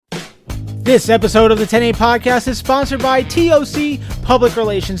This episode of the 10A Podcast is sponsored by TOC Public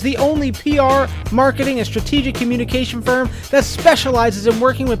Relations, the only PR, marketing, and strategic communication firm that specializes in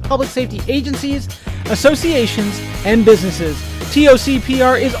working with public safety agencies, associations, and businesses. TOC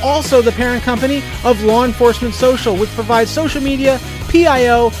PR is also the parent company of Law Enforcement Social, which provides social media,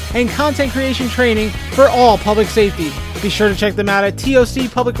 PIO, and content creation training for all public safety. Be sure to check them out at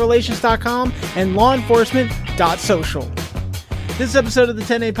tocpublicrelations.com and lawenforcement.social. This episode of the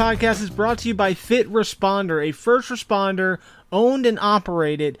 10A Podcast is brought to you by Fit Responder, a first responder owned and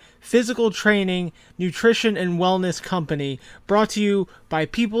operated physical training, nutrition, and wellness company, brought to you by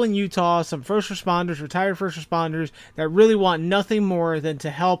people in Utah, some first responders, retired first responders that really want nothing more than to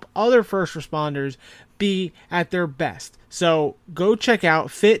help other first responders be at their best. So go check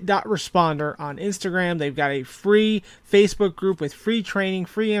out fit.responder on Instagram. They've got a free Facebook group with free training,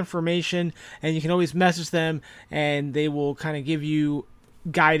 free information, and you can always message them and they will kind of give you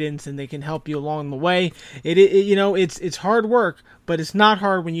guidance and they can help you along the way. It's hard work, but it's not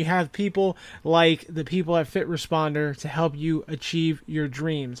hard when you have people like the people at Fit Responder to help you achieve your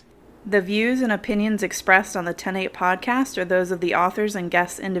dreams. The views and opinions expressed on the 10-8 podcast are those of the authors and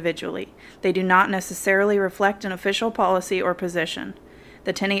guests individually. They do not necessarily reflect an official policy or position.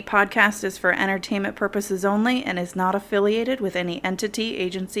 The 10-8 podcast is for entertainment purposes only and is not affiliated with any entity,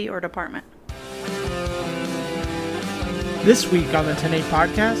 agency, or department. This week on the 10-8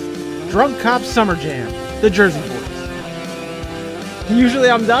 podcast, Drunk Cop Summer Jam, the Jersey Boys. Usually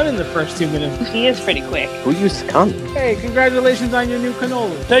I'm done in the first 2 minutes. He is pretty quick. Who used to come? Hey, congratulations on your new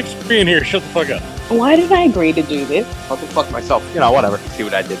cannoli. Thanks for being here. Shut the fuck up. Why did I agree to do this? I'll go fuck myself. You know, whatever. See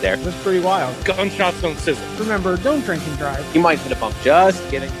what I did there. That's pretty wild. Gunshots don't sizzle. Remember, don't drink and drive. You might hit a bump. Just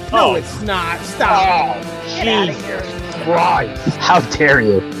kidding. No, it's not. Stop. Get out of here. Christ. How dare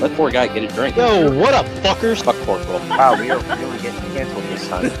you? Let poor guy get a drink. Yo, what up, fuckers? Fuck Corporal. Wow, we are really getting canceled this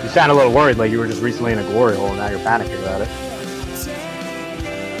time. You sound a little worried like you were just recently in a glory hole and now you're panicking about it.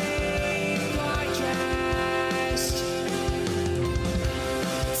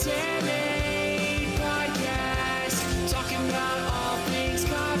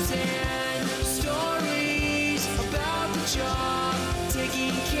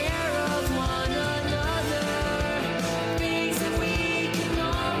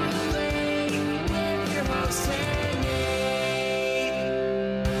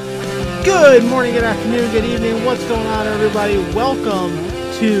 Good morning, good afternoon, good evening. What's going on, everybody? Welcome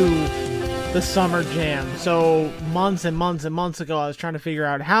to the Summer Jam. So months and months and months ago, I was trying to figure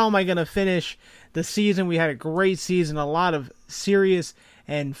out how am I going to finish the season. We had a great season, a lot of serious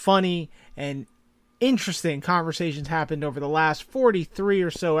and funny and interesting conversations happened over the last 43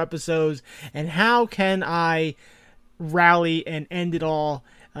 or so episodes. And how can I rally and end it all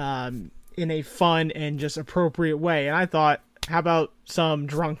in a fun and just appropriate way? And I thought, how about some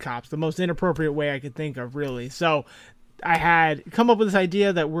drunk cops? The most inappropriate way I could think of, really. So I had come up with this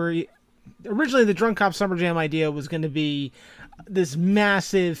idea that originally the Drunk Cop Summer Jam idea was going to be this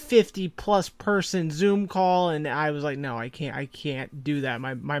massive 50+ person Zoom call, and I was like, no, I can't do that.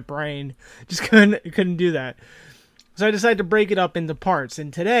 My brain just couldn't do that. So I decided to break it up into parts,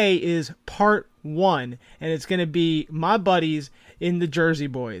 and today is part 1, and it's going to be my buddies in the Jersey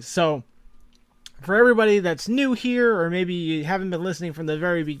Boys. So for everybody that's new here, or maybe you haven't been listening from the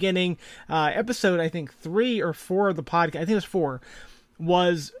very beginning, episode, I think, 3 or 4 of the podcast, I think it was 4,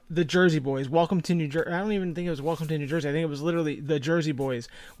 was the Jersey Boys. Welcome to New Jersey. I don't even think it was Welcome to New Jersey. I think it was literally the Jersey Boys.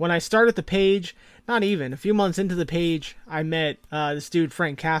 When I started the page, not even, a few months into the page, I met this dude,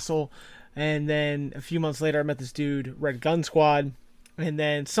 Frank Castle, and then a few months later, I met this dude, Red Gun Squad, and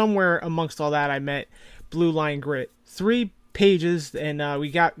then somewhere amongst all that, I met Blue Line Grit. 3 pages, and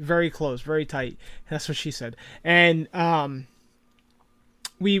we got very close, very tight. That's what she said. And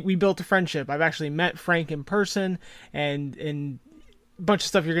we built a friendship. I've actually met Frank in person, and a bunch of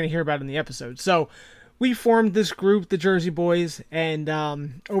stuff you're going to hear about in the episode. So we formed this group, the Jersey Boys, and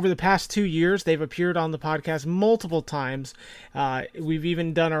over the past 2 years, they've appeared on the podcast multiple times. We've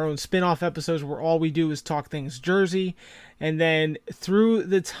even done our own spin-off episodes where all we do is talk things Jersey. And then through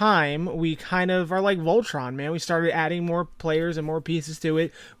the time, we kind of are like Voltron, man. We started adding more players and more pieces to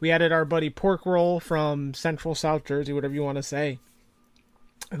it. We added our buddy Pork Roll from Central South Jersey, whatever you want to say,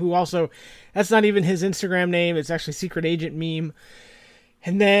 who also, that's not even his Instagram name. It's actually Secret Agent Meme.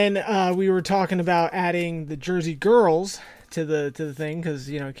 And then we were talking about adding the Jersey Girls to the thing, because,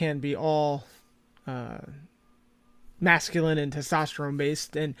 you know, it can't be all masculine and testosterone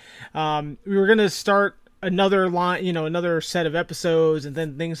based. And we were going to start another line, you know, another set of episodes, and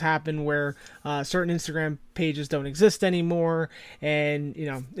then things happen where certain Instagram pages don't exist anymore, and, you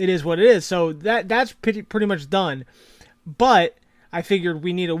know, it is what it is. So that's pretty much done. But I figured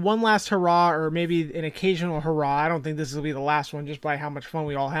we needed one last hurrah, or maybe an occasional hurrah. I don't think this will be the last one, just by how much fun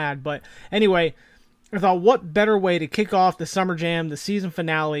we all had. But anyway, I thought, what better way to kick off the Summer Jam, the season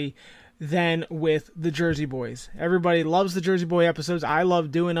finale, than with the Jersey Boys. Everybody loves the Jersey Boy episodes. I love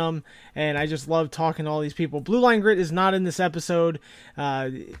doing them, and I just love talking to all these people. Blue Line Grit is not in this episode.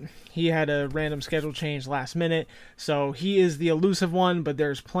 He had a random schedule change last minute, so he is the elusive one, but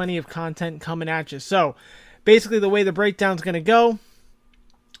there's plenty of content coming at you. So basically the way the breakdown's going to go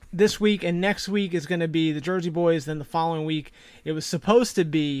this week and next week is going to be the Jersey Boys. Then the following week, it was supposed to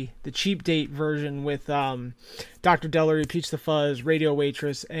be the cheap date version with Dr. Dellery, Peach the Fuzz, Radio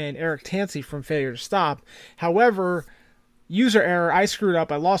Waitress, and Eric Tansey from Failure to Stop. However, user error, I screwed up.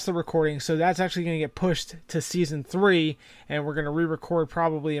 I lost the recording, so that's actually going to get pushed to season 3, and we're going to re-record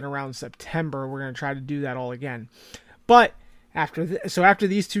probably in around September. We're going to try to do that all again. But after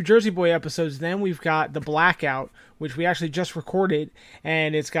these two Jersey Boy episodes, then we've got the Blackout, which we actually just recorded,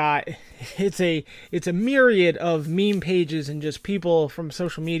 and it's a myriad of meme pages and just people from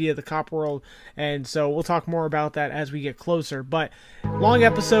social media, the cop world, and so we'll talk more about that as we get closer. But long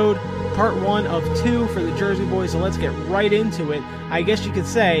episode, part 1 of 2 for the Jersey Boys, so let's get right into it. I guess you could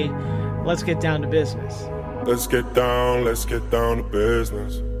say, let's get down to business. Let's get down to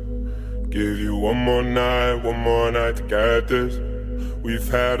business. Give you one more night to get this. We've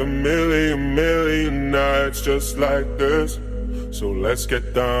had a million nights just like this. So let's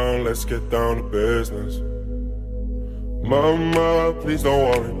get down to business. Mama, please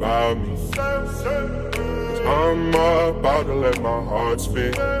don't worry about me, 'cause I'm about to let my heart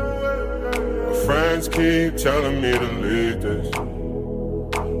speak. My friends keep telling me to leave this.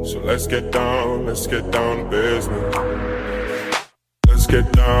 So let's get down to business. Let's get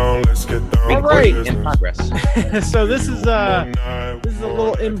down All right. In progress. So this is a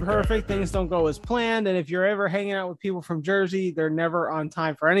little imperfect. Things don't go as planned, and if you're ever hanging out with people from Jersey, they're never on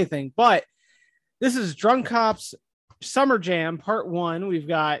time for anything. But this is Drunk Cops Summer Jam Part 1. We've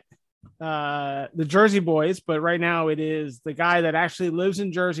got the Jersey Boys, but right now it is the guy that actually lives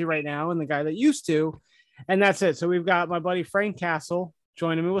in Jersey right now and the guy that used to, and that's it. So we've got my buddy Frank Castle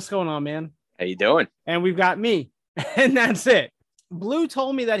joining me. What's going on, man? How you doing? And we've got me, and that's it. Blue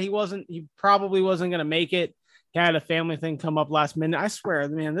told me that he probably wasn't going to make it. He had a family thing come up last minute. I swear,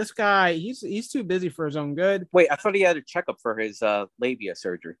 man, this guy, he's too busy for his own good. Wait, I thought he had a checkup for his labia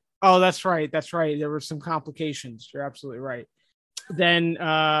surgery. Oh, that's right. There were some complications. You're absolutely right. Then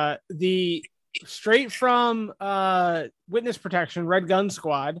the straight from witness protection, Red Gun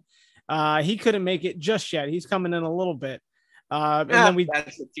Squad, he couldn't make it just yet. He's coming in a little bit. And then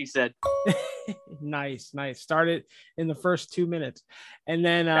that's what she said. Nice. Started in the first 2 minutes. And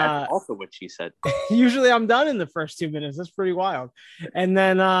then That's also what she said. usually I'm done in the first 2 minutes. That's pretty wild. And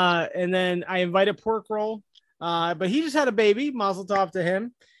then I invited Pork Roll, but he just had a baby. Mazel tov to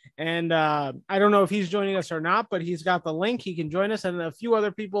him. And I don't know if he's joining us or not, but he's got the link. He can join us. And a few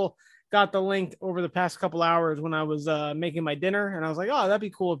other people got the link over the past couple hours when I was making my dinner. And I was like, oh, that'd be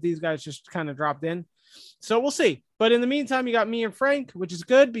cool if these guys just kind of dropped in. So we'll see. But in the meantime, you got me and Frank, which is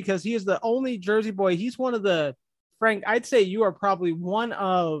good because he is the only Jersey boy. He's one of the, Frank, I'd say you are probably one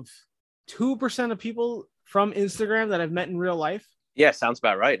of 2% of people from Instagram that I've met in real life. Yeah, sounds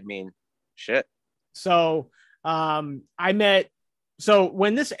about right. I mean, shit. So when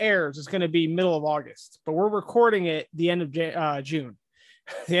this airs, it's going to be middle of August, but we're recording it the end of June,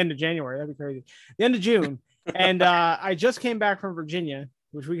 the end of January. That'd be crazy. The end of June. And I just came back from Virginia,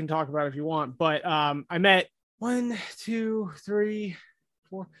 which we can talk about if you want. But I met 1, 2, 3,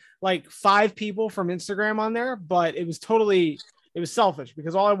 4, like 5 people from Instagram on there. But it was selfish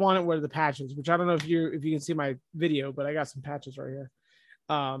because all I wanted were the patches, which I don't know if you can see my video, but I got some patches right here.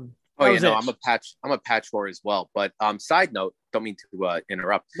 I'm a patch whore as well. But side note, don't mean to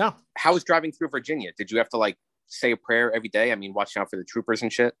interrupt. No. How was driving through Virginia? Did you have to like say a prayer every day? I mean, watching out for the troopers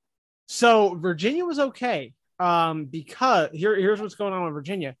and shit. So Virginia was okay. Because here's what's going on in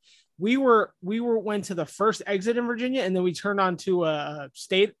Virginia. We went to the first exit in Virginia, and then we turned onto a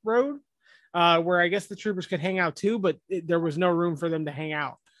state road where I guess the troopers could hang out too, but there was no room for them to hang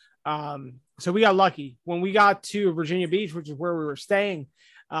out. So we got lucky when we got to Virginia Beach, which is where we were staying.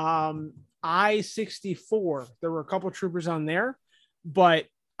 I-64, there were a couple of troopers on there, but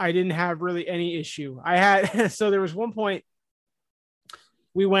I didn't have really any issue. So there was one point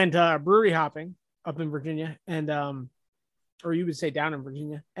we went brewery hopping up in Virginia, and or you would say down in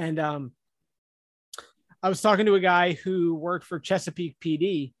Virginia, and I was talking to a guy who worked for Chesapeake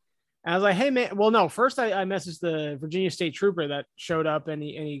PD, and I was like, hey man, well no, first I messaged the Virginia State Trooper that showed up, and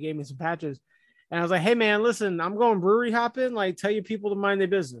he gave me some patches, and I was like, hey man, listen, I'm going brewery hopping, like tell your people to mind their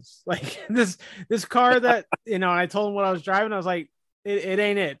business. Like this car that and I told him what I was driving. I was like, it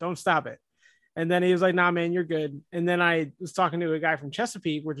ain't it. Don't stop it. And then he was like, nah, man, you're good. And then I was talking to a guy from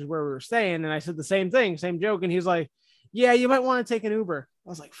Chesapeake, which is where we were staying. And I said the same thing, same joke. And he was like, yeah, you might want to take an Uber. I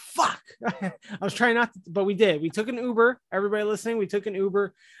was like, fuck. I was trying not to, but we did. We took an Uber. Everybody listening, we took an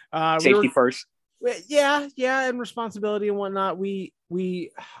Uber. Safety first. Yeah. And responsibility and whatnot.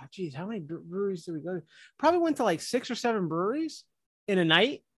 Geez, how many breweries did we go to? Probably went to like 6 or 7 breweries in a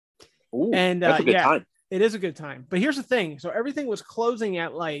night. Ooh, and that's a good time. It is a good time. But here's the thing. So everything was closing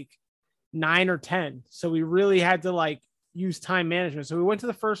at like 9 or 10. So we really had to like use time management. So we went to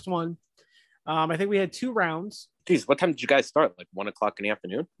the first one. I think we had 2 rounds. Geez, what time did you guys start? Like 1 o'clock in the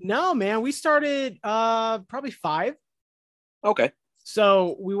afternoon? No, man, we started probably 5. Okay.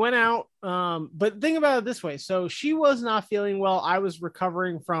 So we went out. But think about it this way. So she was not feeling well. I was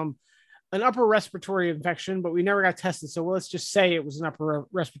recovering from an upper respiratory infection, but we never got tested. So let's just say it was an upper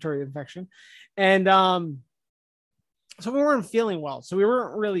respiratory infection. And so we weren't feeling well. So we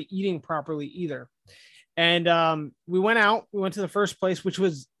weren't really eating properly either. And we went out. We went to the first place, which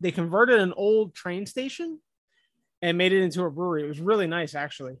was they converted an old train station and made it into a brewery. It was really nice,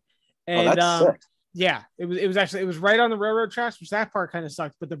 actually. And that's sick. yeah, it was right on the railroad tracks, which that part kind of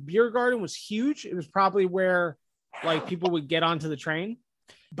sucked. But the beer garden was huge. It was probably where like people would get onto the train.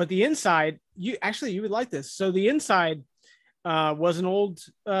 But the inside, you would like this. So the inside was an old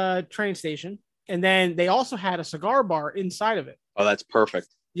train station. And then they also had a cigar bar inside of it. Oh, that's perfect.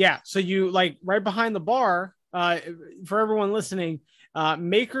 Yeah. So you like right behind the bar, for everyone listening,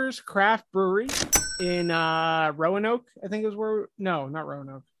 Maker's Craft Brewery in Roanoke, I think is where, no, not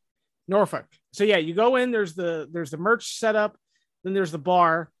Roanoke, Norfolk. So yeah, you go in, there's the merch set up, then there's the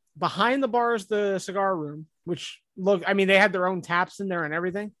bar. Behind the bar is the cigar room, which they had their own taps in there and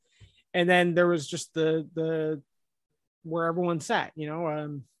everything. And then there was just the where everyone sat,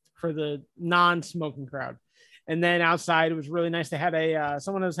 for the non-smoking crowd. And then outside, it was really nice. They had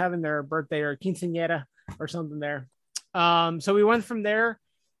someone was having their birthday or quinceañera or something there. So we went from there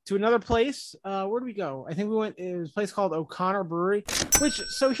to another place. Where did we go? I think it was a place called O'Connor Brewery,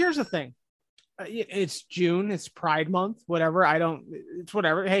 so here's the thing. It's June, it's Pride Month, whatever. It's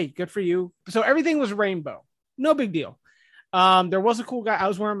whatever. Hey, good for you. So everything was rainbow. No big deal. There was a cool guy. I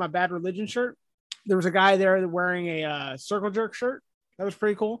was wearing my Bad Religion shirt. There was a guy there wearing a Circle Jerk shirt. That was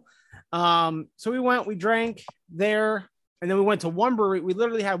pretty cool. So we drank there, and then we went to one brewery. We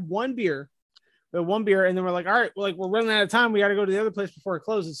literally had one beer. And then we're like, all right, we're running out of time. We got to go to the other place before it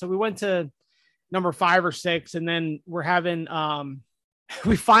closes. So we went to number 5 or 6, and then we're having,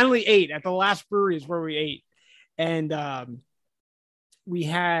 we finally ate at the last brewery is where we ate. And they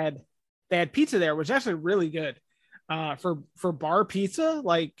had pizza there, which is actually really good for bar pizza.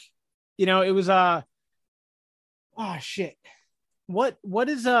 Like, it was, oh shit. What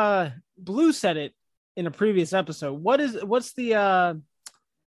is Blue said it in a previous episode. What's the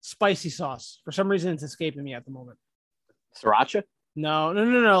spicy sauce? For some reason it's escaping me at the moment. Sriracha? No,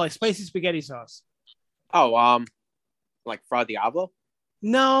 like spicy spaghetti sauce. Oh, like Fra Diavolo?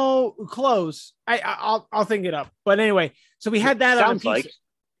 No, close. I'll think it up. But anyway, so we had that on pizza.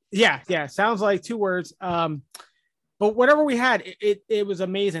 Yeah, sounds like 2 words. But whatever we had, it was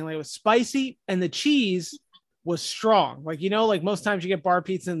amazing. Like, it was spicy, and the cheese was strong. Like, like most times you get bar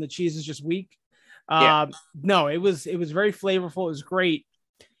pizza and the cheese is just weak. No, it was very flavorful. It was great.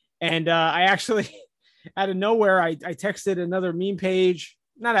 And I actually, out of nowhere, I texted another meme page.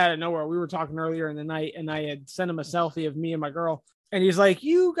 Not out of nowhere. We were talking earlier in the night, and I had sent him a selfie of me and my girl. And he's like,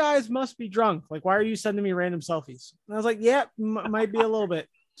 you guys must be drunk. Like, why are you sending me random selfies? And I was like, yeah, might be a little bit.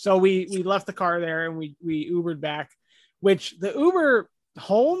 So we left the car there, and we Ubered back, which the Uber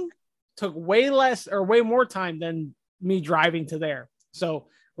home took way more time than me driving to there. So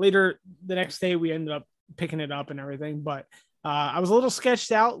later the next day, we ended up picking it up and everything. But I was a little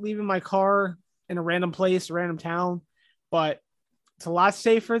sketched out leaving my car in a random place, a random town. But it's a lot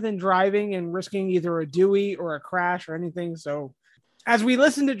safer than driving and risking either a Dewey or a crash or anything. So as we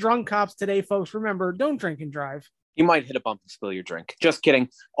listen to Drunk Cops today, folks, remember, don't drink and drive. You might hit a bump and spill your drink. Just kidding.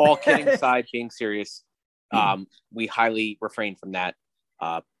 All kidding aside, being serious, we highly refrain from that.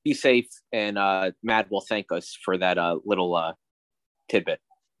 Be safe, and Matt will thank us for that little tidbit.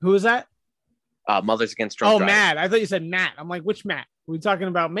 Who is that? Mothers Against Drunk Driving. Matt. I thought you said Matt. I'm like, which Matt? Are we talking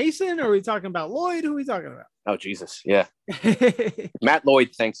about Mason, or are we talking about Lloyd? Who are we talking about? Oh, Jesus. Yeah. Matt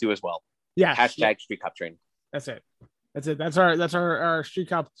Lloyd thanks you as well. Yeah. Hashtag Street Cop Training. That's it. That's our Street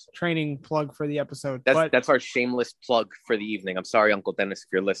Cop training plug for the episode. That's our shameless plug for the evening. I'm sorry, Uncle Dennis, if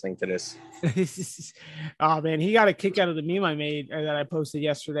you're listening to this. Oh man, he got a kick out of the meme I made that I posted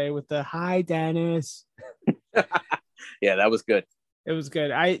yesterday with the "Hi Dennis." Yeah, that was good. It was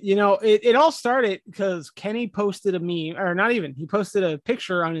good. It all started because Kenny posted a meme, or not even, he posted a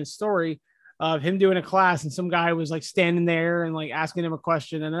picture on his story of him doing a class, and some guy was like standing there and like asking him a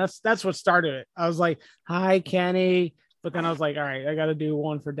question. And that's what started it. I was like, hi, Kenny. But then I was like, all right, I got to do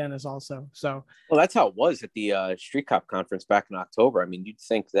one for Dennis also. So, well, that's how it was at the Street Cop conference back in October. I mean, you'd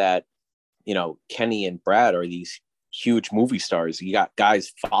think that, Kenny and Brad are these huge movie stars. You got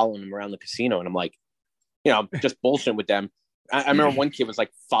guys following them around the casino. And I'm like, just bullshitting with them. I remember one kid was like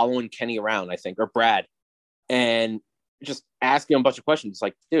following Kenny around, I think, or Brad, and just asking him a bunch of questions.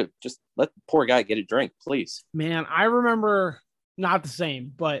 Like, dude, just let the poor guy get a drink, please. Man, I remember not the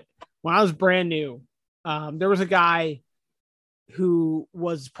same, but when I was brand new, there was a guy who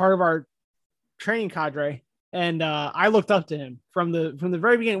was part of our training cadre, and I looked up to him from the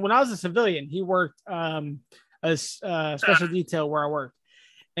very beginning. When I was a civilian, he worked as special detail where I worked,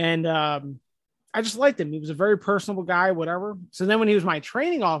 and I just liked him. He was a very personable guy, whatever. So then when he was my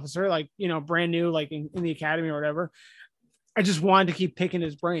training officer, like, brand new, like in the academy or whatever, I just wanted to keep picking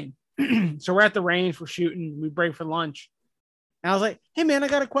his brain. So we're at the range, we're shooting, we break for lunch. And I was like, hey man, I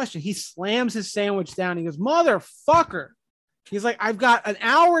got a question. He slams his sandwich down. He goes, motherfucker. He's like, I've got an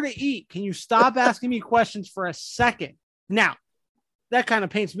hour to eat. Can you stop asking me questions for a second? Now, that kind of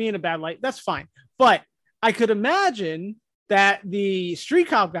paints me in a bad light. That's fine. But I could imagine that the Street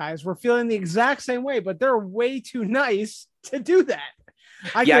Cop guys were feeling the exact same way, but they're way too nice to do that.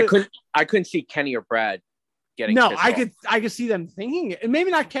 I couldn't see Kenny or Brad getting. No, I could see them thinking it. And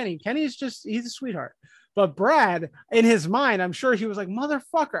maybe not Kenny. Kenny is he's a sweetheart. But Brad, in his mind, I'm sure he was like,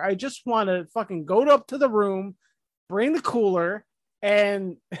 motherfucker, I just want to fucking go up to the room, bring the cooler,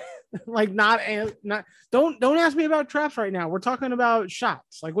 and like not don't ask me about traps right now. We're talking about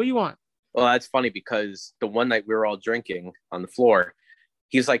shots. Like, what do you want? Well, that's funny because the one night we were all drinking on the floor,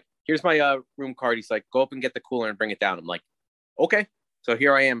 he's like, here's my room card. He's like, go up and get the cooler and bring it down. I'm like, okay. So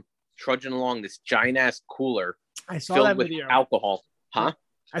here I am trudging along this giant ass cooler. I saw that video. Alcohol. Huh?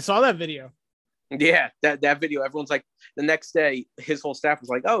 I saw that video. Yeah, that video. Everyone's like, the next day, his whole staff was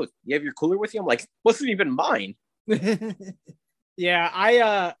like, oh, you have your cooler with you? I'm like, wasn't even mine.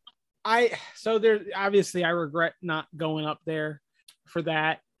 Yeah, so there, obviously I regret not going up there for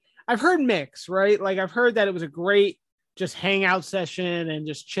that. I've heard mix, right? Like I've heard that it was a great just hangout session and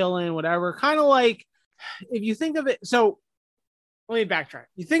just chilling, whatever. Kind of like if you think of it. So let me backtrack.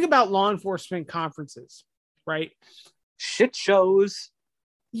 You think about law enforcement conferences, right? Shit shows.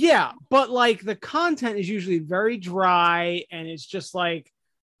 Yeah, but like the content is usually very dry and it's just like,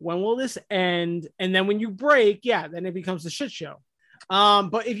 when will this end? And then when you break, yeah, then it becomes a shit show.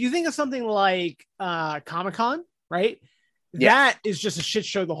 But if you think of something like Comic-Con, right? Yeah. That is just a shit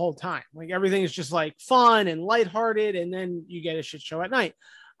show the whole time. Like everything is just like fun and lighthearted, and then you get a shit show at night.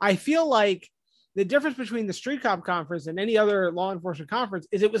 I feel like the difference between the Street Cop conference and any other law enforcement conference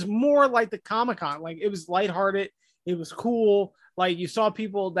is it was more like the Comic-Con. Like it was lighthearted, it was cool. Like you saw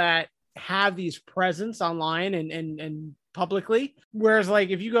people that have these presence online and publicly. Whereas like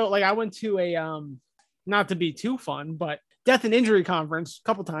if you go, like I went to a not to be too fun, but death and injury conference a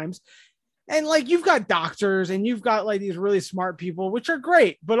couple times. And like you've got doctors and you've got like these really smart people, which are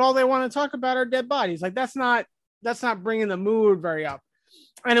great, but all they want to talk about are dead bodies. Like that's not bringing the mood very up.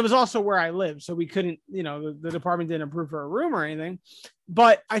 And it was also where I live, so we couldn't, the department didn't approve for a room or anything.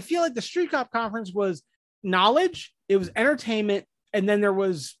 But I feel like the Street Cop conference was knowledge, it was entertainment, and then there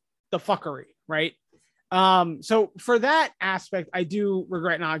was the fuckery, right? So for that aspect, I do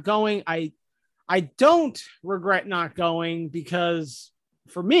regret not going. I don't regret not going because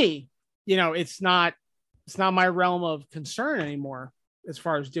for me, it's not my realm of concern anymore as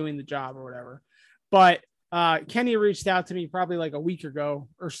far as doing the job or whatever. But Kenny reached out to me probably like a week ago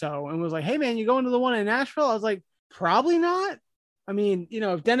or so and was like, hey man, you going to the one in Nashville? I was like, probably not. I mean,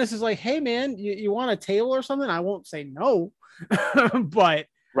 if Dennis is like, hey man, you want a table or something? I won't say no. But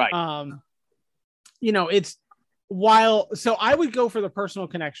right. It's so I would go for the personal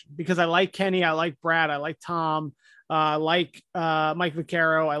connection because I like Kenny, I like Brad, I like Tom, I like Mike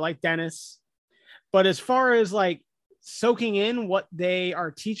Vaccaro, I like Dennis. But as far as like soaking in what they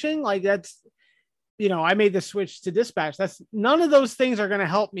are teaching, like that's, I made the switch to dispatch. That's none of those things are going to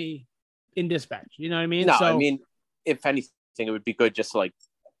help me in dispatch. You know what I mean? No, I mean, if anything, it would be good just to like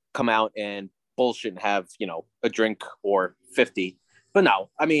come out and bullshit and have, a drink or 50. But no,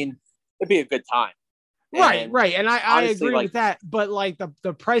 I mean, it'd be a good time. Right. And I agree with that. But like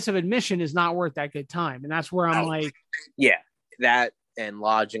the price of admission is not worth that good time. And that's where I'm like, yeah, that and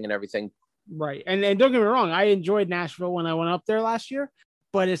lodging and everything. Right. And don't get me wrong. I enjoyed Nashville when I went up there last year,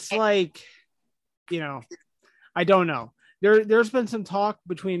 but it's like, I don't know. there's been some talk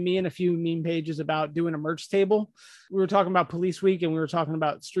between me and a few meme pages about doing a merch table. We were talking about Police Week and we were talking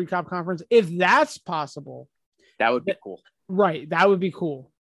about Street Cop Conference. If that's possible, That would be cool. right, that would be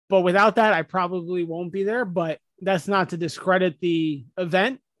cool. But without that, I probably won't be there. But that's not to discredit the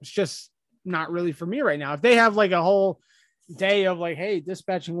event. It's just not really for me right now. If they have like a whole day of like, hey,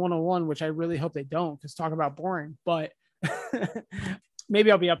 dispatching 101, which I really hope they don't, because talk about boring, but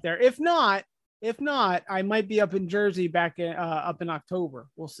maybe I'll be up there. If not, I might be up in Jersey up in October.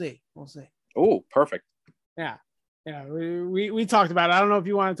 We'll see. Oh, perfect. Yeah. We talked about it. I don't know if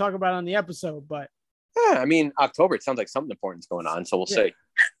you want to talk about it on the episode, but Yeah, I mean, October, it sounds like something important's going on, so we'll see.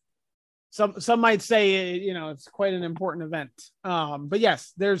 Some might say, it's quite an important event. But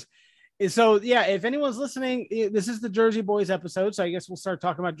yes, if anyone's listening, this is the Jersey Boys episode. So I guess we'll start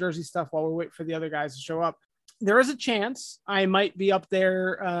talking about Jersey stuff while we wait for the other guys to show up. There is a chance I might be up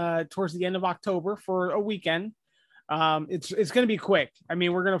there towards the end of October for a weekend. It's going to be quick. I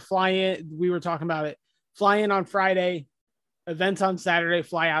mean, we're going to fly in. We were talking about it. Fly in on Friday, events on Saturday,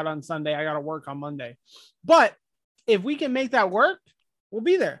 fly out on Sunday. I got to work on Monday. But if we can make that work, we'll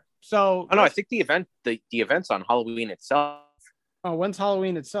be there. So I think the event's on Halloween itself. Oh, when's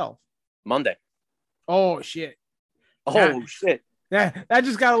Halloween itself? Monday. Oh shit. Shit. Yeah, that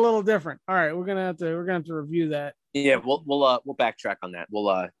just got a little different. All right, we're gonna have to review that. Yeah, we'll backtrack on that.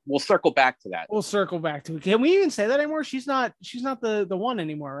 We'll circle back to that. We'll circle back to it. Can we even say that anymore? She's not the one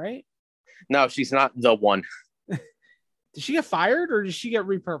anymore, right? No, she's not the one. Did she get fired or did she get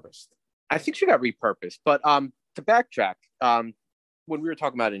repurposed? I think she got repurposed. But to backtrack, when we were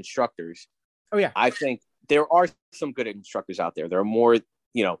talking about instructors, I think there are some good instructors out there. There are more,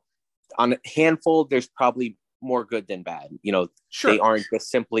 on a handful, there's probably more good than bad. Sure. They aren't just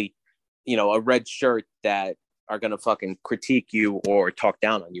simply, a red shirt that are going to fucking critique you or talk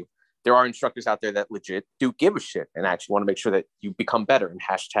down on you. There are instructors out there that legit do give a shit and actually want to make sure that you become better and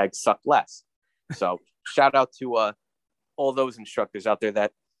hashtag suck less. So shout out to all those instructors out there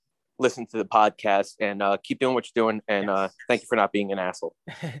that listen to the podcast and keep doing what you're doing. And thank you for not being an asshole.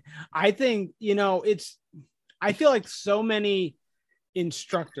 I think, I feel like so many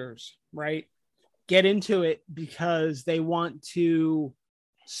instructors, right, get into it because they want to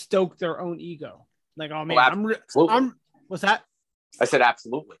stoke their own ego. Like, oh man, I'm what's that? I said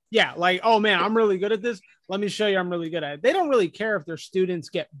absolutely. Yeah, like, oh man, I'm really good at this. Let me show you I'm really good at it. They don't really care if their students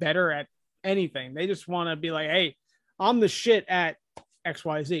get better at anything. They just want to be like, hey, I'm the shit at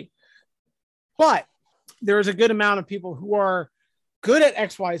XYZ. But there is a good amount of people who are good at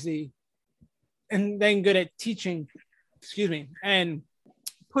XYZ and then good at teaching, and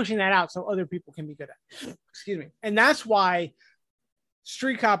pushing that out so other people can be good at, And that's why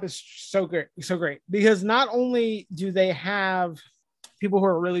Street Cop is so great, because not only do they have people who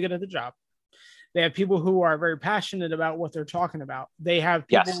are really good at the job, they have people who are very passionate about what they're talking about. They have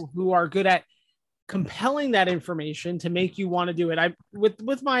people who are good at compelling that information to make you want to do it. I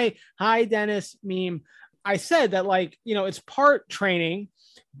with my Hi Dennis meme, I said that, like, it's part training,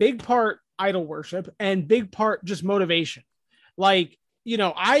 big part idol worship, and big part just motivation. Like,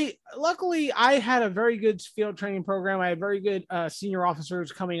 luckily I had a very good field training program. I had very good senior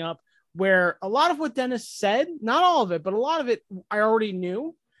officers coming up where a lot of what Dennis said, not all of it, but a lot of it I already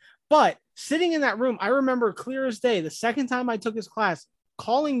knew. But sitting in that room, I remember clear as day, the second time I took his class,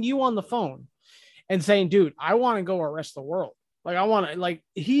 calling you on the phone and saying, dude, I want to go arrest the world. Like, I want to, like,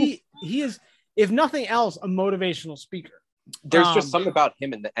 he is, if nothing else, a motivational speaker. There's just something about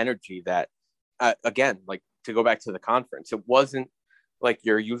him and the energy that, again, like, to go back to the conference, it wasn't like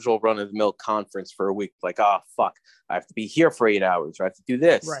your usual run-of-the-mill conference for a week. Like, oh, fuck, I have to be here for 8 hours, or I have to do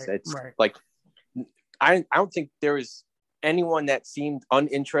this. Right, it's right. Like, I don't think there was anyone that seemed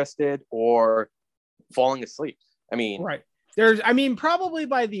uninterested or falling asleep. I mean, right. Probably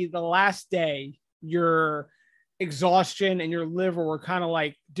by the last day, your exhaustion and your liver were kind of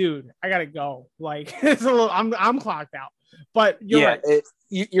like, dude, I gotta go. Like, it's a little, I'm clocked out. But you're right.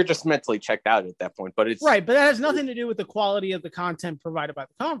 You're just mentally checked out at that point. But it's right. But that has nothing to do with the quality of the content provided by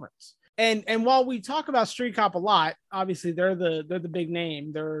the conference. And while we talk about Street Cop a lot, obviously they're the big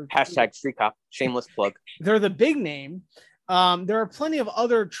name. They're hashtag Street Cop, shameless plug. They're the big name. There are plenty of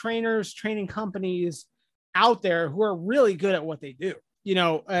other training companies out there who are really good at what they do.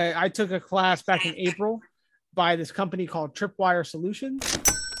 I took a class back in April by this company called Tripwire Solutions.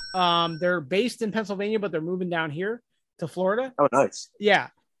 They're based in Pennsylvania, but they're moving down here to Florida. Oh, nice. Yeah.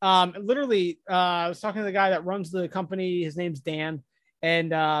 Literally, I was talking to the guy that runs the company. His name's Dan,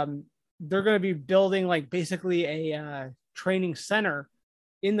 and they're going to be building like basically a training center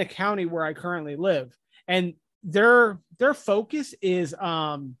in the county where I currently live. And their focus is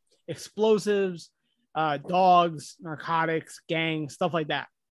explosives, dogs, narcotics, gangs, stuff like that.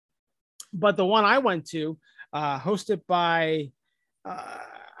 But the one I went to, hosted by,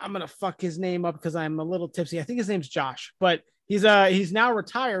 I'm gonna fuck his name up because I'm a little tipsy. I think his name's Josh, but he's now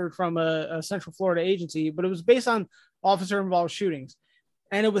retired from a Central Florida agency. But it was based on officer involved shootings,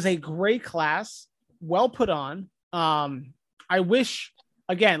 and it was a great class, well put on. I wish,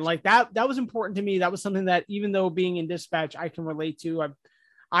 again, like that was important to me. That was something that, even though being in dispatch, I can relate to.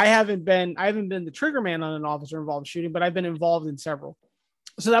 I haven't been the trigger man on an officer involved shooting, but I've been involved in several.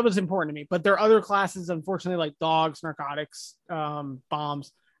 So that was important to me. But there are other classes, unfortunately, like dogs, narcotics,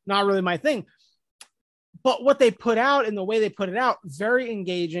 bombs, not really my thing. But what they put out and the way they put it out, very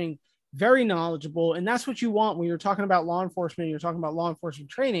engaging, very knowledgeable. And that's what you want when you're talking about law enforcement, you're talking about law enforcement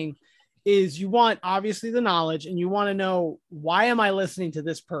training, is you want obviously the knowledge, and you want to know, why am I listening to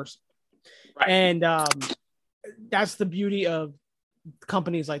this person? Right. And that's the beauty of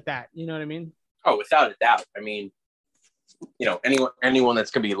companies like that. You know what I mean? Oh, without a doubt. I mean, you know, anyone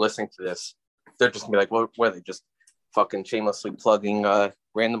that's going to be listening to this, they're just going to be like, what are they, just fucking shamelessly plugging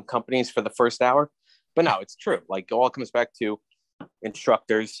random companies for the first hour? But no, it's true. Like, it all comes back to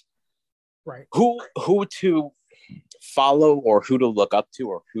instructors, right? Who to follow, or who to look up to,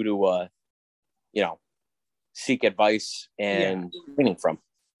 or who to, seek advice and training from.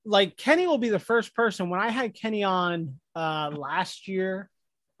 Like, Kenny will be the first person. When I had Kenny on last year,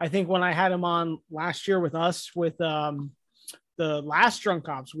 I think when I had him on last year with us, with the last Drunk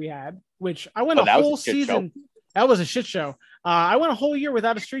Cops we had, which I went a whole season. That was a shit show. I went a whole year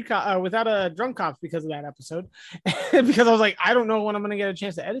without without a Drunk Cops because of that episode, because I was like, I don't know when I'm going to get a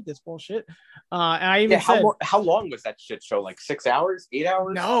chance to edit this bullshit. And I even said, how long was that shit show? Like 6 hours, 8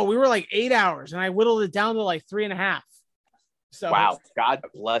 hours? No, we were like 8 hours, and I whittled it down to like 3.5. So wow, God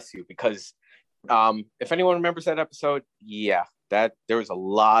bless you. Because if anyone remembers that episode, that there was a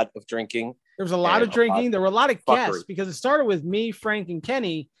lot of drinking. There was a lot of drinking. There were a lot of guests, because it started with me, Frank, and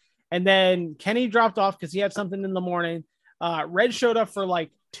Kenny. And then Kenny dropped off because he had something in the morning. Red showed up for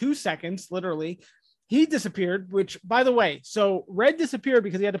like 2 seconds, literally. He disappeared, which, by the way, so Red disappeared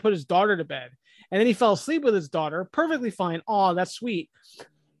because he had to put his daughter to bed. And then he fell asleep with his daughter. Perfectly fine. Oh, that's sweet.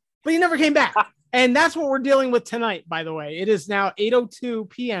 But he never came back. And that's what we're dealing with tonight, by the way. It is now 8:02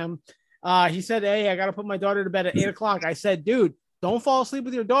 p.m. He said, hey, I got to put my daughter to bed at 8 o'clock. I said, dude, don't fall asleep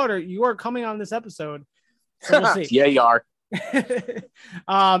with your daughter. You are coming on this episode. So we'll see. Yeah, you are.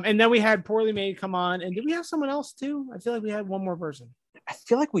 And then we had Poorly Made come on. And did we have someone else too? I feel like we had one more person. I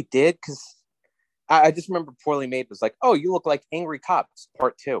feel like we did, because I just remember Poorly Made was like, oh, you look like Angry Cops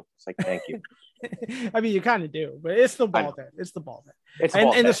Part 2. It's like, thank you. I mean, you kind of do, but it's the bald head. It's the bald head.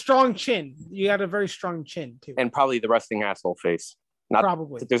 And the strong chin. You got a very strong chin too. And probably the resting asshole face. Not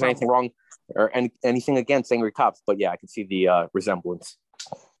probably that there's anything wrong or anything against Angry Cops, but yeah, I can see the resemblance.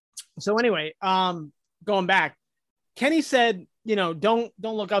 So anyway, going back, Kenny said, don't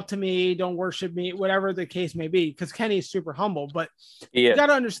look up to me, don't worship me, whatever the case may be, because Kenny is super humble. But you got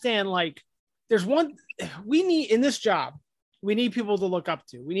to understand, like, there's one we need in this job. We need people to look up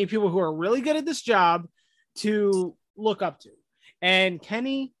to. We need people who are really good at this job to look up to. And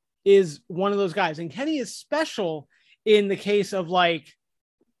Kenny is one of those guys. And Kenny is special in the case of, like,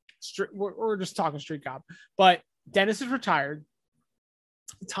 we're just talking street cop, but Dennis is retired.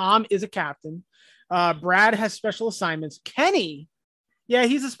 Tom is a captain. Brad has special assignments. Kenny,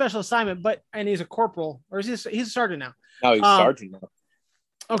 he's a special assignment, and he's a corporal, or he's a sergeant now. No, he's sergeant now.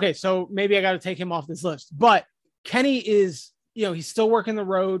 Okay, so maybe I got to take him off this list. But Kenny is, he's still working the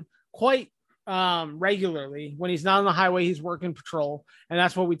road quite regularly. When he's not on the highway, he's working patrol, and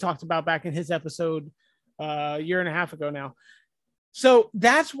that's what we talked about back in his episode a year and a half ago now. So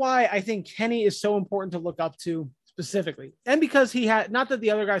that's why I think Kenny is so important to look up to specifically. And because he had, not that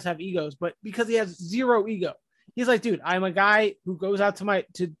the other guys have egos, but because he has zero ego. He's like, dude, I'm a guy who goes out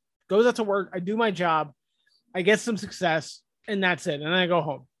to work. I do my job. I get some success, and that's it. And I go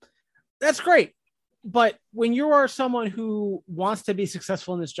home. That's great. But when you are someone who wants to be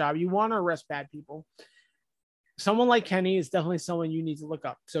successful in this job, you want to arrest bad people. Someone like Kenny is definitely someone you need to look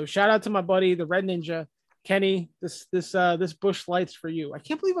up. So shout out to my buddy, the Red Ninja. Kenny, this Busch Light's for you. I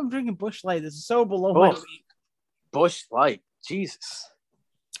can't believe I'm drinking Busch Light. This is so below my league. Busch Light, Jesus.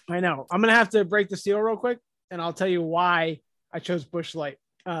 I know. I'm gonna have to break the seal real quick, and I'll tell you why I chose Busch Light.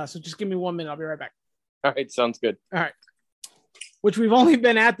 So just give me 1 minute. I'll be right back. All right, sounds good. All right. Which we've only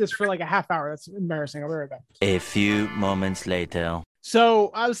been at this for like a half hour. That's embarrassing. I'll be right back. A few moments later.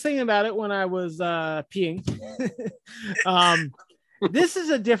 So I was thinking about it when I was peeing. This is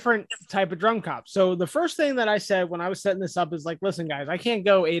a different type of Drunk Cop. So the first thing that I said when I was setting this up is like, listen, guys, I can't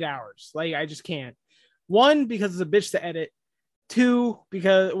go 8 hours. Like, I just can't. 1, because it's a bitch to edit. 2,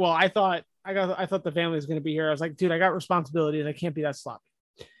 because, I thought I thought the family was going to be here. I was like, dude, I got responsibilities. I can't be that sloppy.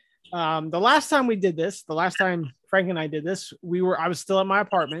 The last time we did this, the last time Frank and I did this, I was still at my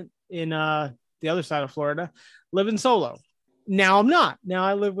apartment in the other side of Florida, living solo. Now I'm not. Now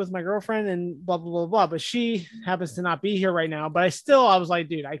I live with my girlfriend and blah, blah, blah, blah. But she happens to not be here right now. But I was like,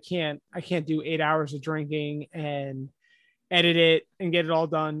 dude, I can't do 8 hours of drinking and edit it and get it all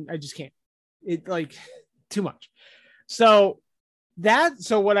done. I just can't. It like too much. So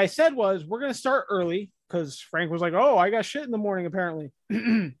what I said was, we're going to start early because Frank was like, oh, I got shit in the morning, apparently.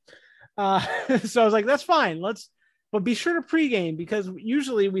 So I was like, that's fine. But be sure to pregame, because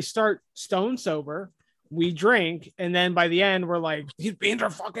usually we start stone sober, we drink, and then by the end, we're like, these beans are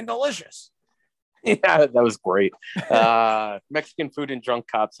fucking delicious. Yeah, that was great. Mexican food and drunk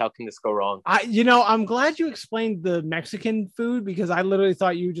cops. How can this go wrong? I'm glad you explained the Mexican food, because I literally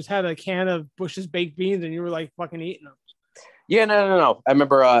thought you just had a can of Bush's baked beans and you were like fucking eating them. Yeah, no. I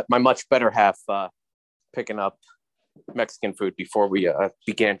remember my much better half picking up Mexican food before we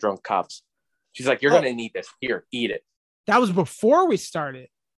began drunk cops. She's like, you're going to need this. Here, eat it. That was before we started.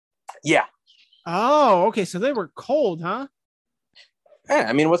 Yeah. Oh, okay. So they were cold, huh? Yeah,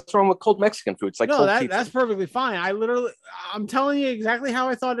 I mean, what's wrong with cold Mexican food? It's like cold pizza. That's perfectly fine. I'm telling you exactly how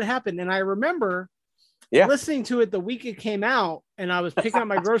I thought it happened. And I remember listening to it the week it came out, and I was picking up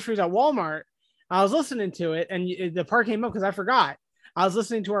my groceries at Walmart. I was listening to it, and the part came up because I forgot. I was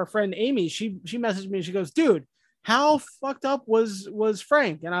listening to our friend Amy. She messaged me and she goes, dude, how fucked up was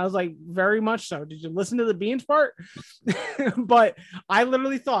Frank? And I was like, very much so. Did you listen to the beans part? But I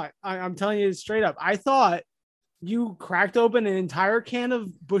literally thought, I'm telling you straight up, I thought you cracked open an entire can of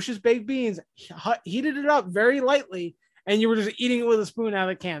Bush's baked beans, heated it up very lightly, and you were just eating it with a spoon out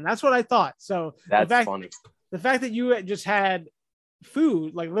of the can. That's what I thought. So that's funny. The fact that you just had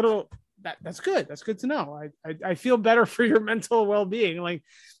food, like little, that's good. That's good to know. I feel better for your mental well-being. Like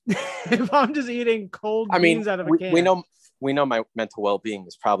if I'm just eating cold beans out of a can. We know my mental well-being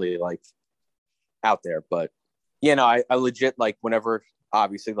is probably like out there, but I legit, like, whenever,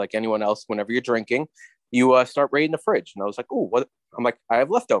 obviously like anyone else, whenever you're drinking, you start raiding the fridge. And I was like, oh, what? I'm like, I have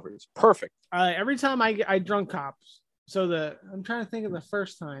leftovers. Perfect. Every time I drunk cops. So I'm trying to think of the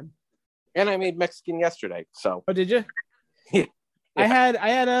first time. And I made Mexican yesterday. So. Oh, did you? Yeah. I had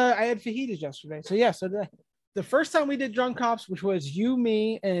fajitas yesterday. So yeah. So the first time we did drunk cops, which was you,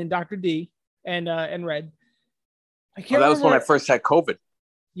 me, and Dr. D and Red. I can't. That was when I first had COVID.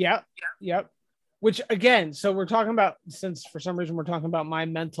 Yep. Which again, so we're talking about, since for some reason we're talking about my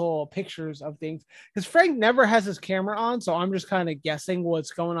mental pictures of things, because Frank never has his camera on, so I'm just kind of guessing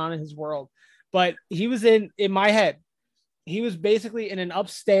what's going on in his world. But he was in my head. He was basically in an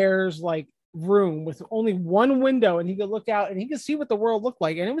upstairs like room with only one window, and he could look out and he could see what the world looked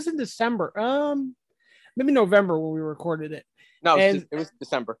like. And it was in December, maybe November when we recorded it. No, it was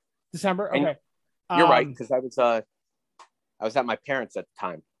December. December. Okay, you're right, because I was at my parents' at the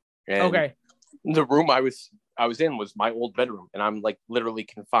time. And okay. The room I was in was my old bedroom, and I'm like literally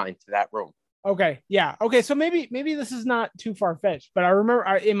confined to that room. Okay. Yeah. Okay. So maybe this is not too far fetched, but I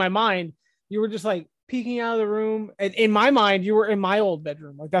remember in my mind, you were just like peeking out of the room. And in my mind, you were in my old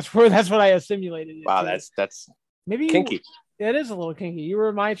bedroom. Like that's what I assimilated. Wow. That's maybe kinky. It is a little kinky. You were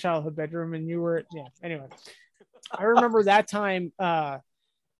in my childhood bedroom and you were, anyway, I remember that time, I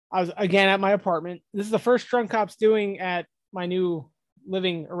was again at my apartment. This is the first Drunk Cops doing at my new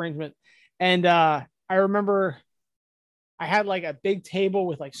living arrangement. And I remember I had like a big table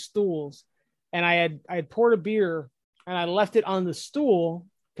with like stools, and I had poured a beer and I left it on the stool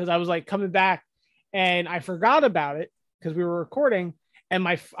because I was like coming back, and I forgot about it because we were recording, and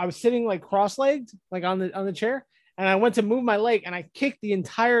I was sitting like cross-legged, like on the chair, and I went to move my leg and I kicked the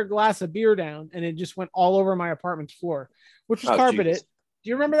entire glass of beer down, and it just went all over my apartment floor, which was carpeted. Geez. Do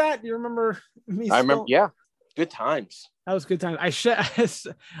you remember that? Do you remember me? I remember. Yeah. Good times. That was good time. I